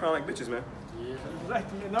be out here crying like bitches, man.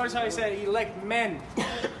 Notice how he said elect men.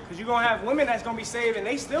 Because you're going to have women that's going to be saved and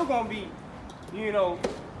they still going to be, you know,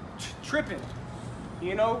 tripping.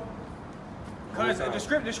 You know? Because the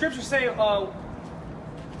scriptures say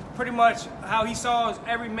pretty much how he saw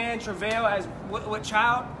every man travail as what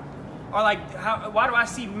child? Or like, why do I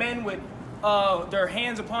see men with their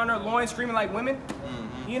hands upon their loins screaming like women?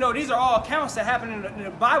 Mm-hmm. You know, these are all accounts that happen in the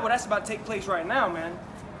Bible. That's about to take place right now, man.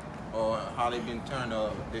 Or how they've been turned,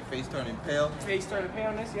 their face turning pale. Face turning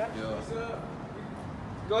paleness, yeah. Yeah.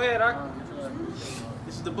 Go ahead, Ark.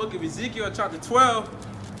 This is the book of Ezekiel, chapter 12,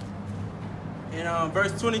 and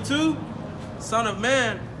verse 22. Son of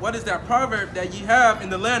man, what is that proverb that ye have in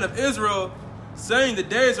the land of Israel, saying the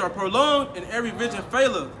days are prolonged and every vision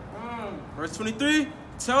faileth? Verse 23.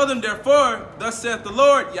 Tell them therefore, thus saith the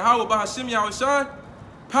Lord, Yahweh Bahashim Yahushai,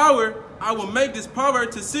 power, I will make this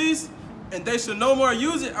proverb to cease, and they shall no more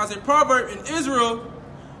use it as a proverb in Israel,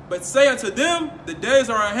 but say unto them, the days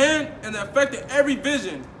are at hand, and the effect of every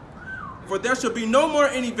vision. For there shall be no more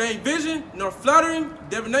any vain vision, nor flattering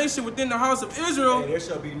divination within the house of Israel. Hey, there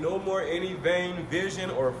shall be no more any vain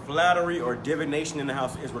vision or flattery or divination in the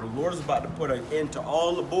house of Israel. The Lord is about to put an end to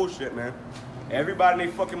all the bullshit, man. Everybody and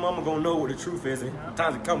their fucking mama gonna know what the truth is and the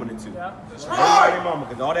times it's coming into. Yeah. Everybody and their mama,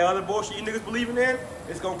 because all that other bullshit you niggas believing in,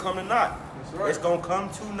 it's gonna come to naught. It's gonna come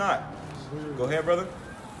to naught. Go ahead, brother.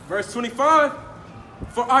 Verse 25.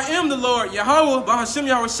 For I am the Lord, Yahweh, Bahashim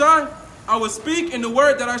Yahushai. I will speak, and the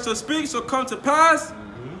word that I shall speak shall come to pass.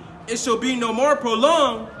 It shall be no more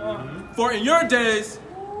prolonged. For in your days,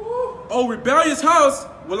 O rebellious house,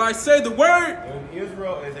 will I say the word. And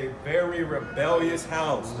Israel is a very rebellious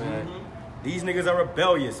house, man. These niggas are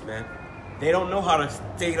rebellious, man. They don't know how to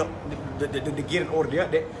stay up to get in order.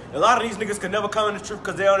 A lot of these niggas can never come in the truth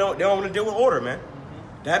because they don't want to deal with order, man.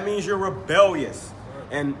 That means you're rebellious.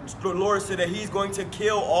 And the Lord said that he's going to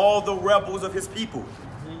kill all the rebels of his people.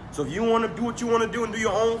 So if you want to do what you want to do and do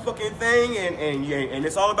your own fucking thing and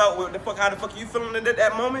it's all about what the fuck, how the fuck you feeling at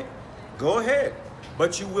that moment, go ahead.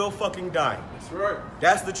 But you will fucking die. That's right.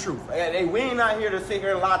 That's the truth. Hey, we ain't not here to sit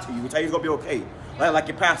here and lie to you and tell you it's going to be okay. Like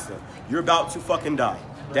your pastor. You're about to fucking die.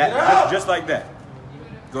 Just like that.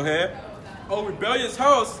 Go ahead. O rebellious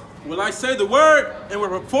house, will I say the word and will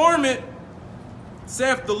perform it,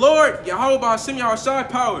 saith the Lord, Yahweh Bahashim Yahushai,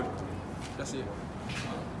 power. That's it.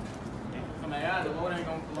 I mean, yeah, the Lord ain't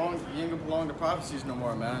gonna belong to prophecies no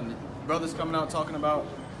more, man. Brothers coming out talking about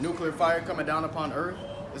nuclear fire coming down upon earth.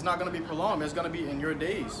 it's not going to be prolonged. It's going to be in your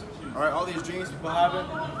days. All right, all these dreams people having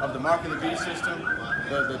of the mark of the beast system,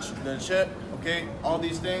 the chip, okay, all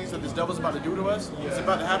these things that this devil's about to do to us, it's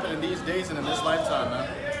about to happen in these days and in this lifetime, man.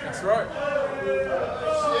 That's right.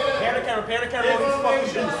 Pan the camera on these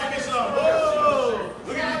fucking beasts. Whoa!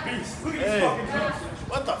 Look at these beasts. Look at these fucking beasts.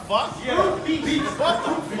 What the fuck? Yeah, beasts. What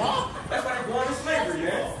the fuck? That's why they're going to slavery,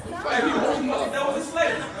 man. Hey, that was in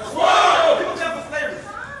slavery. Whoa! People prepare for slavery.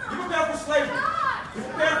 You prepare for slavery. You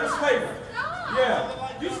prepare for slavery.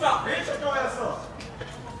 Yeah. You stop, bitch. Shut your ass up.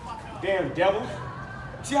 Damn devil.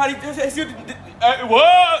 See how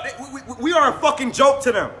we are a fucking joke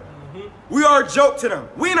to them. We are a joke to them.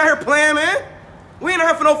 We ain't out here playing, man. We ain't out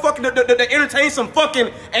here for no fucking to entertain some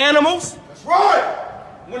fucking animals. That's right.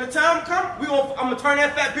 When the time comes, I'm gonna turn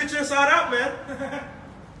that fat bitch inside out, man.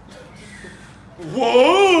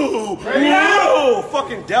 Whoa! Whoa!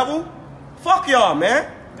 Fucking devil! Fuck y'all, man.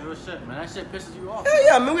 Real shit, man. That shit pisses you off.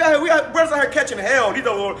 Yeah, man. We got brothers out here catching hell. These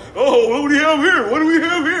don't. Oh, what do we have here? What do we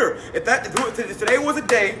have here? If today was a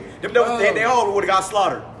day, they all would have got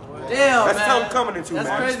slaughtered. Damn, that's man. time coming into, that's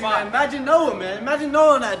man. Crazy, man. Imagine Noah, man. Imagine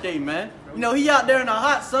Noah on that day, man. You know, he out there in the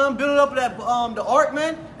hot sun building up that the ark,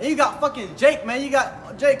 man. And you got fucking Jake, man. You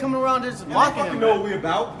got Jake coming around just mocking him. You know what we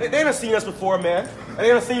about? They done seen us before, man. They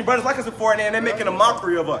done seen brothers like us before, and they're making a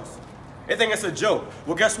mockery of us. They think it's a joke.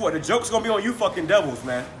 Well, guess what? The joke's gonna be on you fucking devils,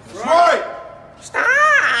 man. Right. Stop!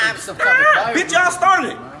 Bitch, y'all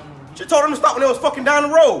started it. She told them to stop when they was fucking down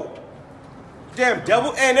the road. Damn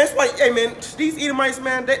devil. And that's why, hey man, these Edomites,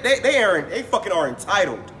 man, they fucking are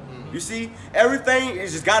entitled. You see, everything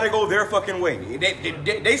is just gotta go their fucking way.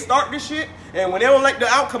 They start this shit, and when they don't like the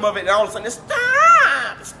outcome of it, then all of a sudden it's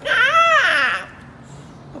stop.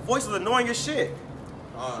 The voice is annoying as shit.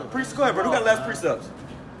 Priest, go ahead, bro. Who got last precepts?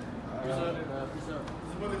 This is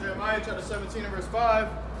the book of Jeremiah, chapter 17 and verse 5.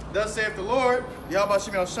 Thus saith the Lord, Yahweh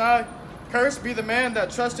Shem Shai, cursed be the man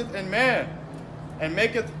that trusteth in man, and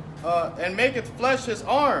maketh flesh his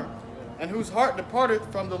arm, and whose heart departeth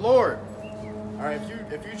from the Lord. All right,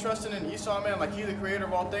 if you trusting in Esau, man, like he's the creator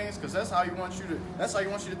of all things, because that's how he wants you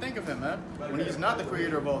to think of him, man. When he's not the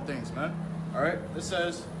creator of all things, man. All right, it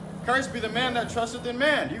says, cursed be the man that trusteth in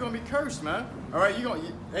man. You're gonna be cursed, man. All right,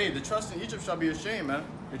 hey, the trust in Egypt shall be ashamed, man.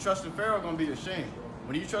 The trust in Pharaoh gonna be ashamed.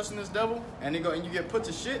 When you trust in this devil and you get put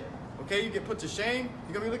to shit, okay, you get put to shame,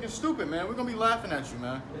 you're gonna be looking stupid, man. We're gonna be laughing at you,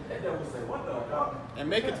 man. And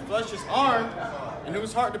maketh flesh his arm, and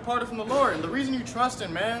whose heart departed from the Lord. And the reason you trust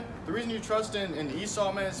in, man, the reason you trust in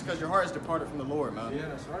Esau, man, is because your heart is departed from the Lord, man. Yeah,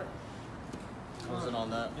 that's right. Closing on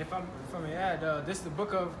that. If I may add, this is the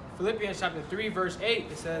book of Philippians chapter 3, verse 8.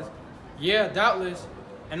 It says, yeah, doubtless,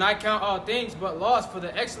 and I count all things but loss for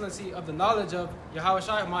the excellency of the knowledge of Yahweh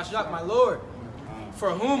Shai Mashiach, my Lord,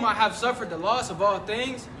 for whom I have suffered the loss of all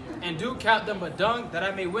things, and do count them but dung, that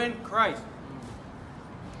I may win Christ.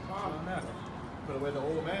 Put away the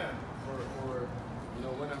old man for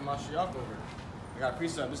winning Mashiach over. I got a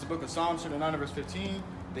precept. This is the book of Psalms, chapter 9, verse 15.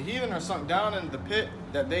 The heathen are sunk down in the pit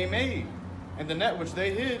that they made, and the net which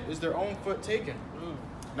they hid is their own foot taken.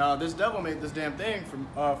 Now, this devil made this damn thing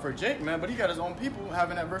for Jake, man, but he got his own people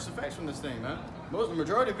having adverse effects from this thing, man. The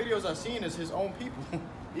majority of videos I've seen is his own people.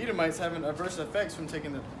 Edomites having adverse effects from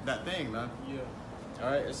taking that thing, man. Yeah.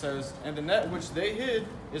 All right, it says, and the net which they hid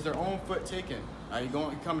is their own foot taken. Now, he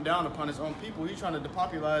coming down upon his own people. He's trying to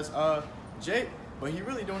depopularize Jake, but he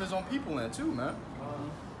really doing his own people in too, man.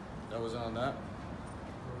 That was on that.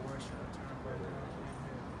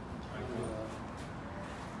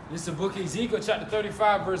 This is the book of Ezekiel, chapter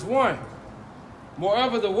 35, verse 1.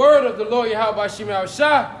 Moreover, the word of the Lord Yahweh Shem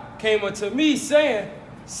Shai came unto me, saying,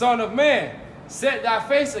 Son of man, set thy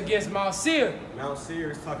face against Mount Seir. Mount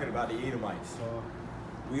Seir is talking about the Edomites.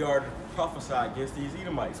 We are to prophesy against these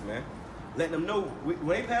Edomites, man. Letting them know, when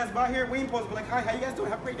they pass by here, we ain't supposed to be like, hi, how you guys doing?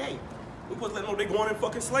 Have a great day. We're supposed to let them know they're going in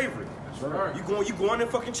fucking slavery. That's right. You going in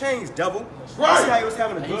fucking chains, devil. That's right. You see how he was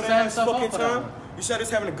having a good ass fucking time? You said he was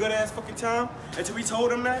having a good ass fucking time until we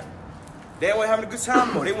told them that? They weren't having a good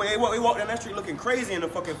time anymore. They walked down that street looking crazy in the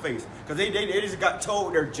fucking face. Because they just got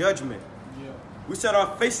told their judgment. Yeah. We set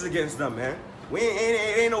our faces against them, man. We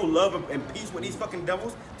ain't no love and peace with these fucking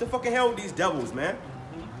devils. To fucking hell with these devils, man.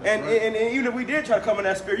 And even if we did try to come in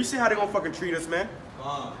that spirit, you see how they gonna fucking treat us, man?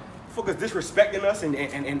 Fuckers disrespecting us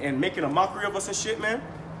and making a mockery of us and shit, man.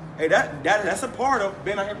 Hey, that's a part of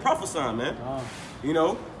being out here prophesying, man. You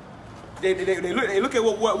know? They look at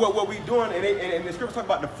what we doing, and the scripture talk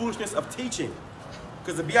about the foolishness of teaching.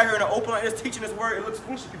 Because to be out here in the open like this, teaching this word, it looks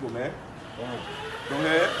foolish to people, man. Go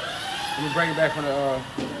ahead. Let me bring it back from the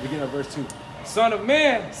beginning of verse 2. Son of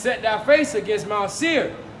man, set thy face against Mount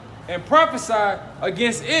Seir, and prophesy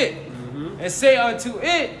against it, and say unto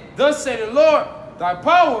it, Thus saith the Lord, thy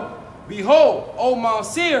power, behold, O Mount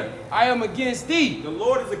Seir, I am against thee. The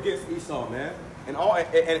Lord is against Esau, man. And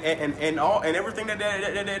everything that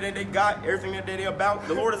they got, everything that they about,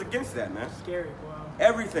 the Lord is against that, man. Scary, wow.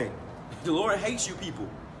 Everything. The Lord hates you people.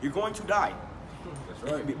 You're going to die.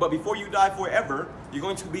 That's right. But before you die forever, you're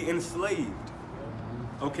going to be enslaved.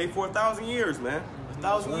 Okay, for 1,000 years, man.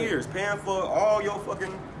 1,000 years, paying for all your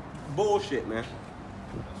fucking bullshit, man.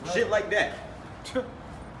 Shit like that.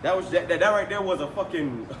 That right there was a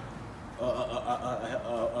fucking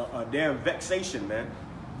a damn vexation, man.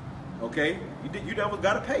 Okay, you devils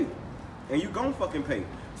gotta pay, and you gon' fucking pay.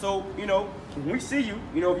 So you know when we see you,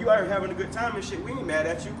 you know if you are having a good time and shit, we ain't mad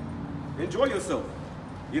at you. Enjoy yourself.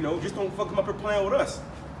 You know, just don't fuck come up here playing with us.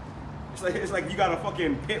 It's like you got a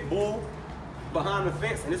fucking pit bull behind the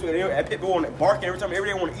fence, and this way that pit bull barking every time, every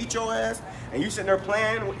day want to eat your ass, and you sitting there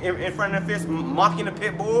playing in front of that fence, mocking the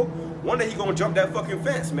pit bull. One day he gonna jump that fucking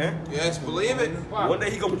fence, man. Yes, believe it. One day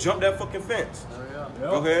he gonna jump that fucking fence.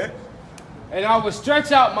 Go ahead. And I will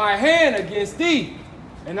stretch out my hand against thee,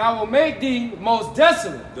 and I will make thee most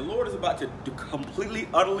desolate. The Lord is about to completely,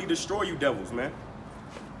 utterly destroy you devils, man.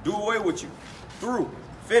 Do away with you. Through.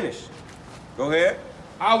 Finish. Go ahead.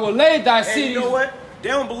 I will lay thy And cities. you know what? They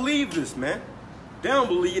don't believe this, man. They don't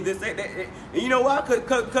believe this. And you know why?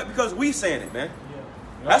 Because we saying it, man.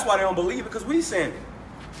 That's why they don't believe it, because we saying it.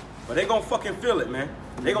 But they gonna fucking feel it, man.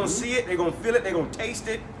 They gonna see it, they gonna feel it, they gonna taste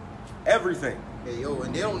it. Everything. Hey, yo,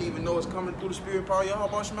 and they don't even know it's coming through the spirit power of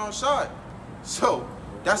Yahweh Shem outside. So,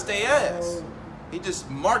 that's their ass. He just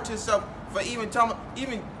marked himself for even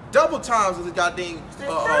double times of the goddamn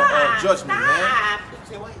judgment, man.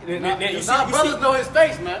 You brothers know his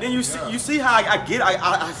face, man. Then you see how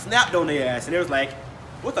I snapped on their ass, and it was like,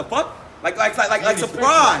 what the fuck? Like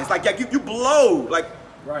surprise, like you blow, like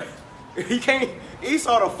Right. he can't.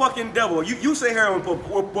 Esau the fucking devil. You sit here and will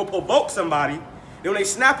provoke somebody. Then when they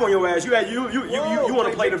snap on your ass, you want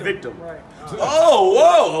to play the victim. Right. Oh,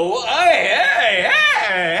 whoa, hey.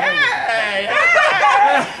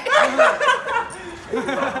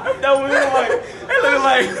 That was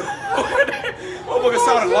like, motherfucker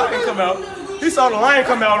saw the lion come out. He saw the lion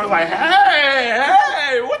come out and was like,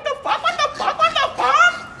 hey, what the fuck?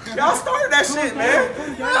 Y'all started that shit, man.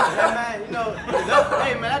 Yeah, man, you know,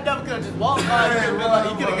 hey, man, that devil could have just walked by and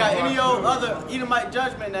he could have got any old other Edomite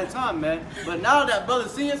judgment in that time, man. But now that brother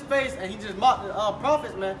see his face and he just mocked the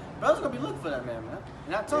prophets, man, brother's going to be looking for that man, man.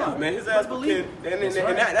 In that time. Yeah, man, his ass believe it.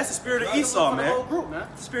 And that's the spirit of Esau, man. The whole group, man.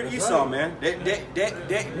 The spirit of Esau, man.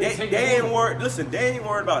 They ain't worried. Listen, they ain't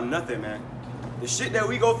worried about nothing, man. The shit that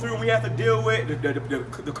we go through and we have to deal with,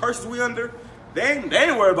 the curses we under, they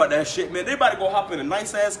ain't worried about that shit, man. They about to go hop in a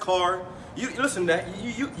nice ass car. You listen, that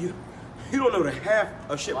you don't know the half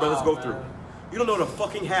of shit brothers go through. You don't know the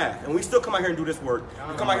fucking half, and we still come out here and do this work.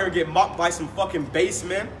 We come out here and get mocked by some fucking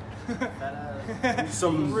basemen,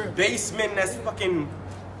 some basemen that's fucking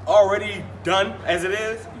already done as it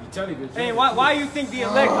is. Hey, why you think the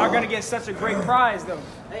elect are gonna get such a great prize though?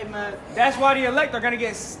 Hey, man. That's why the elect are gonna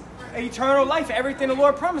get eternal life and everything the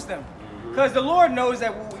Lord promised them. Because the Lord knows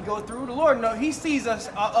that what we go through, the Lord knows, He sees us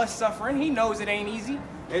suffering. He knows it ain't easy.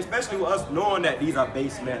 And especially with us knowing that these are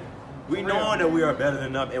base men. We knowing that we are better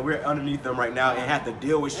than them and we're underneath them right now and have to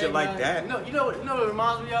deal with shit like that. You know what it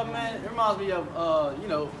reminds me of, man? It reminds me of, you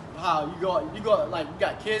know, how you go, like, you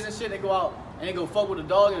got kids and shit, they go out and they go fuck with a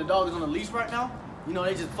dog and the dog is on a leash right now. You know,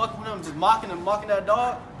 they just fuck with them, just mocking that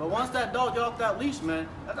dog. But once that dog get off that leash, man,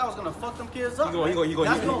 that dog's gonna fuck them kids up. You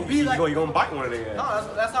gonna bite one of their ass.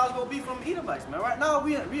 No, that's how it's gonna be from Edomites, man. Right now,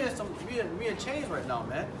 we in chains right now,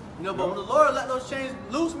 man. You know, but when the Lord let those chains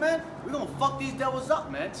loose, man, we're gonna fuck these devils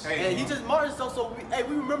up, man. And he just marked himself, so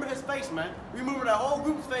we remember his face, man. We remember that whole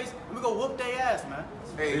group's face, and we gonna whoop their ass, man.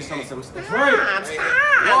 That's right.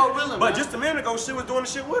 Lord willing, But man. just a minute ago, shit was doing the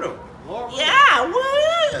shit with him. Lord willing.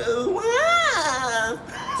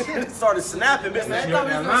 Started snapping, bitch. Man, thought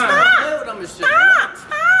we was gonna play with them and shit,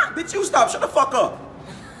 man. Bitch, you stop. Shut the fuck up.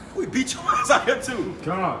 We beat your ass out here too.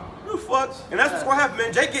 Come on. The fuck? And that's what's gonna happen,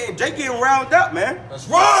 man. Jake getting riled up, man. That's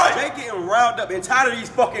right. Jake getting riled up and tired of these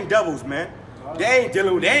fucking devils, man. They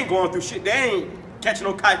ain't going through shit. They ain't catching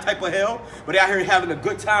no type of hell, but they out here having a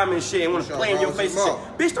good time and shit and want to play in your face and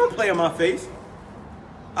shit. Bitch, don't play in my face.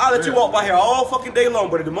 I'll let you walk by here all fucking day long,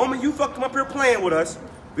 but at the moment you fuck come up here playing with us,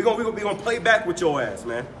 we gonna play back with your ass,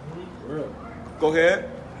 man. Go ahead.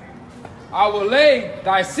 I will lay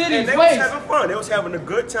thy cities And they was having fun. They was having a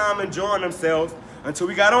good time, enjoying themselves until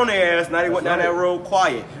we got on their ass. Now they went down that road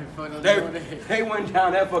quiet. They went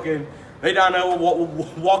down that fucking. They down there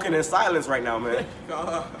walking in silence right now, man.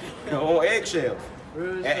 On eggshells.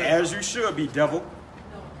 As you should be, devil.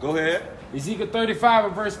 Go ahead. Ezekiel 35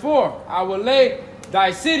 and verse 4. I will lay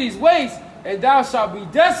thy cities waste, and thou shalt be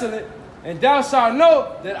desolate, and thou shalt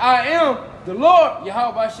know that I am the Lord,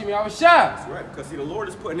 Yahweh Hashem Yahushua. That's right, because see, the Lord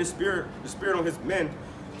is putting the spirit on his men,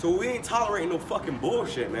 so we ain't tolerating no fucking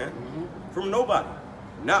bullshit, man. From nobody.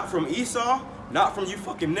 Not from Esau, not from you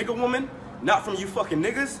fucking nigga woman, not from you fucking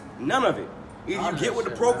niggas, none of it. Either you get with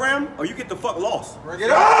the program or you get the fuck lost.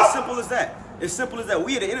 As simple as that. As simple as that.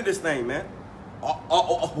 We at the end of this thing, man.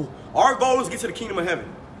 Our goal is to get to the kingdom of heaven.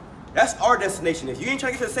 That's our destination. If you ain't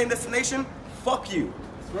trying to get to the same destination, fuck you.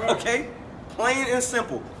 Okay? Plain and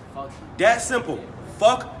simple. That simple.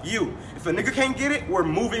 Fuck you. If a nigga can't get it, we're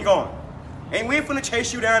moving on. And we ain't finna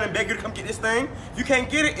chase you down and beg you to come get this thing. If you can't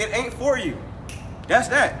get it, it ain't for you. That's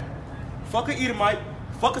that. Fuck a Edomite.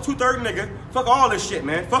 Fuck a 2/3 nigga. Fuck all this shit,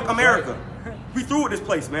 man. Fuck America. We through with this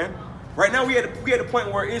place, man. Right now we at the point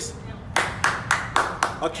where it's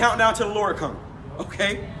a countdown till the Lord come.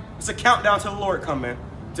 Okay? It's a countdown till the Lord come, man.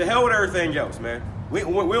 To hell with everything else, man. We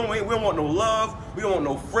don't want no love. We don't want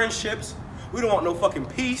no friendships. We don't want no fucking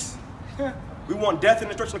peace. We want death and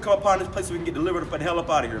destruction to come upon this place so we can get delivered the hell up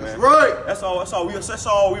out of here, man. That's right. That's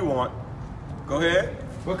all we want. Go ahead.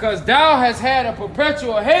 Because thou hast had a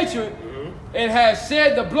perpetual hatred and hast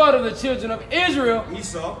shed the blood of the children of Israel.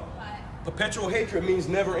 Esau. Perpetual hatred means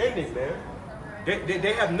never ending, man.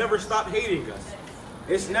 They have never stopped hating us.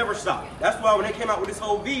 It's never stopped. That's why when they came out with this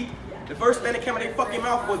whole V, the first thing that came out of their fucking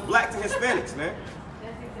mouth was blacks and Hispanics, man.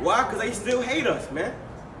 Why? Because they still hate us, man.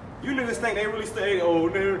 You niggas think they really stay, oh,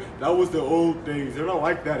 that was the old days. They're not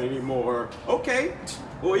like that anymore. Okay.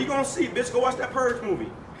 Well, you gonna see, bitch. Go watch that Purge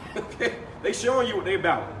movie. Okay. They showing you what they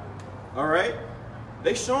about. All right?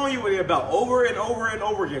 They showing you what they about over and over and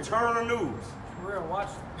over again. Turn on the news. For real, watch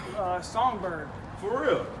Songbird. For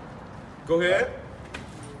real. Go ahead.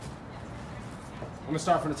 I'm going to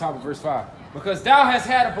start from the top of verse 5. Because thou hast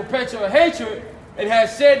had a perpetual hatred and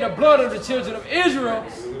hast shed the blood of the children of Israel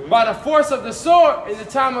by the force of the sword in the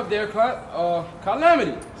time of their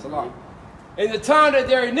calamity. Salam. In the time that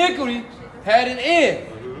their iniquity had an end.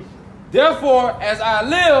 Therefore, as I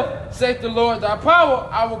live, saith the Lord thy power,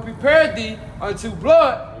 I will prepare thee unto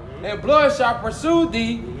blood, and blood shall pursue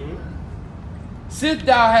thee. Since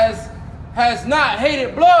thou hast not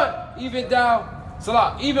hated blood, even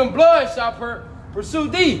blood shall pursue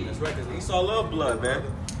thee. That's right, because Esau loved blood, man.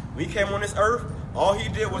 When he came on this earth, all he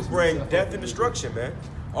did was bring death and destruction, man.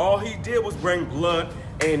 All he did was bring blood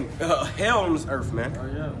and hell on this earth, man. Oh,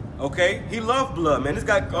 yeah. Okay? He loved blood, man. This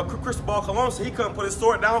guy, Cristobal Colon, said he couldn't put his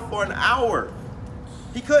sword down for an hour.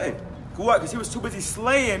 He couldn't. What? Because he was too busy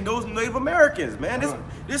slaying those Native Americans, man.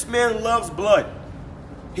 This man loves blood.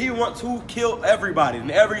 He wants to kill everybody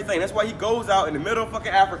and everything. That's why he goes out in the middle of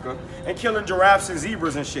fucking Africa and killing giraffes and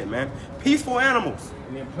zebras and shit, man. Peaceful animals.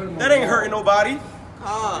 That ain't hurting nobody.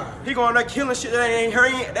 He going there killing shit that ain't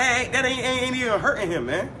hurting. That ain't even hurting him,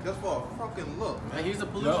 man. Just for a fucking look, man. He's the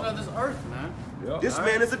pollution of this earth, man. This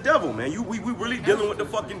man is a devil, man. We really dealing with the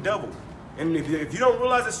fucking devil. And if you don't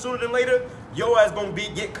realize it sooner than later, your ass gonna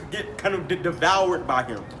get kind of devoured by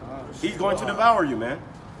him. He's going to devour you, man.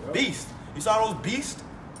 Beast. You saw those beasts?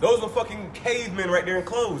 Those are fucking cavemen right there in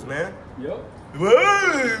clothes, man. Yep.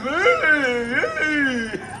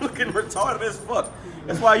 Looking retarded as fuck.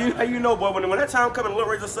 That's why you know, boy, when that time comes and Lil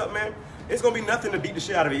raise us up, man, it's gonna be nothing to beat the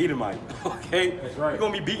shit out of an Edomite. Okay? That's right. We're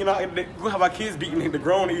gonna be beating out, we're gonna have our kids beating the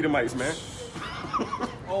grown Edomites, man.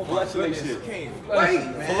 Oh my goodness, shit. Can't wait,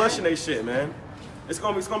 man. Flushing they shit, man. It's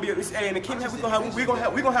gonna be hey, and the king we're gonna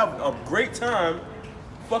have a great time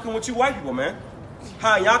fucking with you white people, man.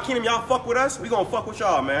 How y'all kingdom, y'all fuck with us, we gonna fuck with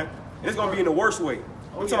y'all, man. And it's gonna be in the worst way.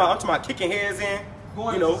 I'm talking about kicking heads in,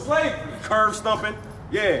 you know, curve stumping.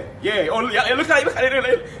 Yeah. Oh, yeah, look how it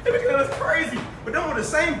looks crazy. But them were the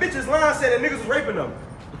same bitches line said that niggas was raping them.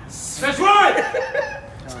 That's right.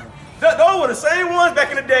 Those were the same ones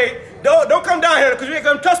back in the day. Don't come down here because you ain't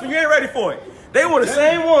gonna trust me. You ain't ready for it. They were the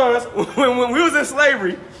same ones when we was in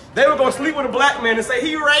slavery. They were gonna sleep with a black man and say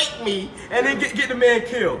he raped me, and then get the man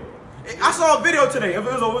killed. I saw a video today. It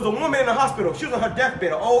was a woman in the hospital. She was on her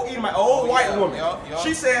deathbed, an old white woman.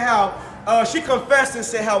 She said how she confessed and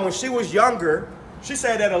said how when she was younger, she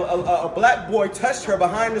said that a black boy touched her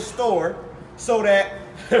behind the store, so that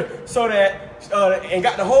and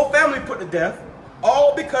got the whole family put to death,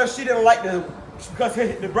 all because she didn't like because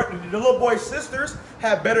the little boy's sisters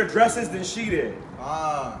had better dresses than she did.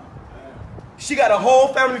 She got a whole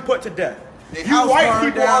family put to death. You white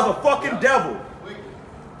people are the fucking devil.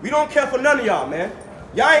 We don't care for none of y'all, man.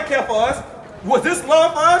 Y'all ain't care for us. Was this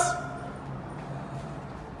love for us?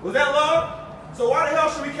 Was that love? So why the hell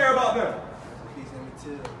should we care about them?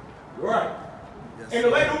 Right. And the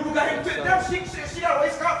lady who got him to the death, she got away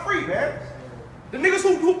scot-free, man. The niggas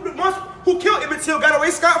who killed Emmett Till got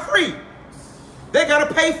away scot-free. They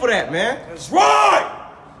gotta pay for that, man. That's right.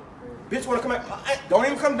 Bitch wanna come out. Don't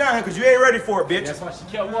even come down here because you ain't ready for it, bitch. That's why she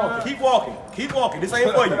kept walking. Keep walking. Keep walking. This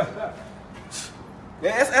ain't for you.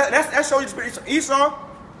 That shows you spirit. Esau,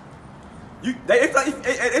 they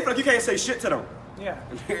feel like you can't say shit to them. Yeah.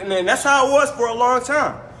 And then that's how it was for a long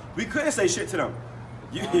time. We couldn't say shit to them.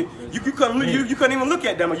 You couldn't even look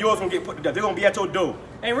at them or yours gonna get put to death. They're gonna be at your door.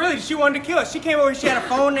 And really, she wanted to kill us. She came over, she had a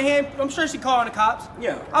phone in her hand. I'm sure she called the cops.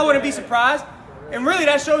 Yeah. I wouldn't be surprised. And really,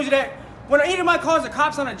 that shows you that when anybody calls the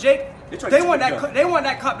cops on a Jake, they want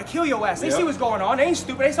that cop to kill your ass. They see what's going on. They ain't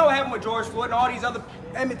stupid. They saw what happened with George Floyd and all these other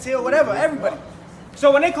Emmett Till, whatever, everybody.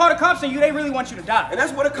 So when they call the cops on you, they really want you to die. And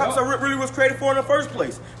that's what the cops really was created for in the first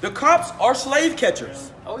place. The cops are slave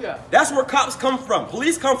catchers. Oh yeah. That's where cops come from.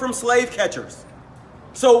 Police come from slave catchers.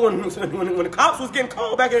 So when the cops was getting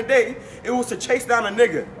called back in the day, it was to chase down a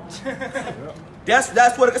nigga.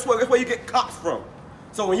 That's where you get cops from.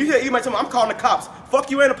 So when you hear anybody tell me I'm calling the cops,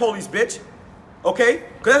 fuck you and the police, bitch. Okay?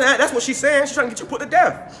 Because that's what she's saying. She's trying to get you put to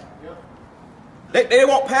death. They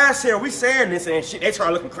won't pass here. We saying this and shit. They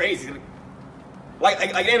trying looking crazy. Like they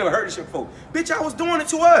ain't never heard this shit before. Bitch, I was doing it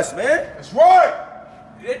to us, man. That's right.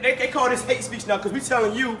 They call this hate speech now because we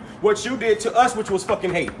telling you what you did to us, which was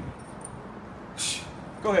fucking hate.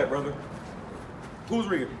 Go ahead, brother. Who's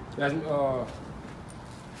reading? That's,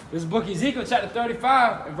 this book Ezekiel chapter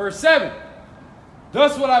 35 and verse 7.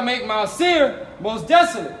 Thus will I make Mount Seir most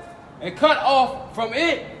desolate, and cut off from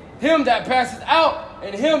it him that passes out,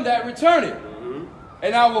 and him that returneth. Mm-hmm.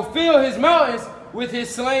 And I will fill his mountains with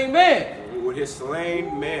his slain men. With his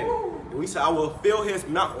slain men. And we say, I will fill his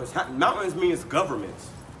mountains. Mountains means governments.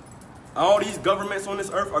 All these governments on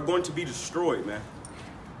this earth are going to be destroyed, man.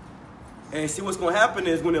 And see what's going to happen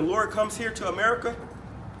is when the Lord comes here to America,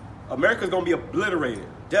 America's going to be obliterated,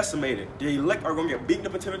 decimated. The elect are going to get beaten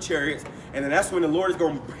up into the chariots. And then that's when the Lord is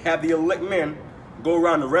going to have the elect men go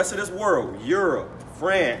around the rest of this world. Europe,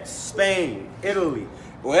 France, Spain, Italy,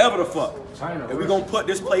 wherever the fuck. China, and we're going to put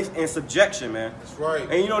this place in subjection, man. That's right.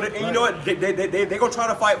 And you know what? They're going to try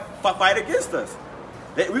to fight against us.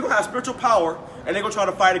 We're going to have spiritual power, and they're going to try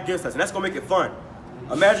to fight against us. And that's going to make it fun.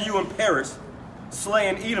 Imagine you in Paris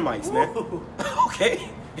slaying Edomites, man. Okay?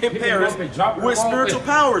 In Paris with spiritual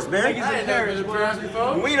powers, man. I ain't never been to Paris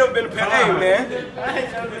before. We ain't never been to Paris. Hey, man. I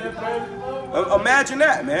ain't never been to Paris before. Imagine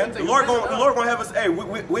that, man. The Lord gonna have us. Hey, we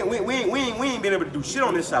ain't been able to do shit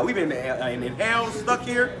on this side. We been in hell, stuck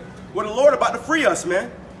here. Well, the Lord about to free us,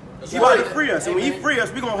 man. He about to free us, and when He free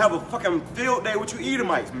us, we gonna have a fucking field day with you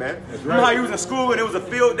Edomites, man. Remember how you was in school and it was a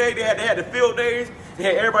field day? They had the field days. They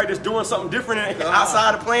had everybody just doing something different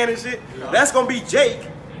outside the plan and shit. That's gonna be Jake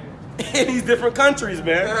in these different countries,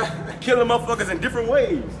 man. Killing motherfuckers in different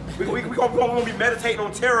ways. We gonna be meditating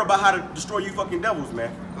on terror about how to destroy you fucking devils,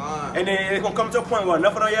 man. And then it's gonna come to a point where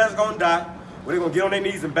enough of their ass gonna die, where they gonna get on their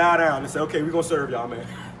knees and bow down and say, okay, we gonna serve y'all, man.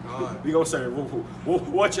 We gonna serve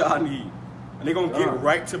what y'all need. And they're gonna get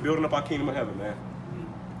right to building up our kingdom of heaven, man.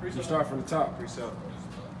 You start from the top.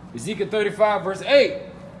 Ezekiel 35 verse 8.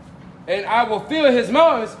 And I will fill his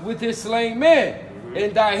mountains with his slain men,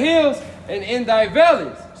 in thy hills and in thy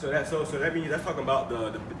valleys. So that means that's talking about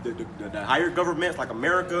the higher governments like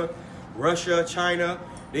America, Russia, China.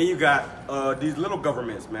 Then you got these little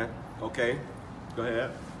governments, man. Okay, go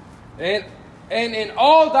ahead. And in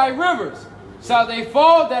all thy rivers shall they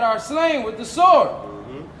fall that are slain with the sword.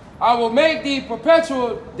 I will make thee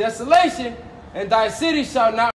perpetual desolation, and thy city shall not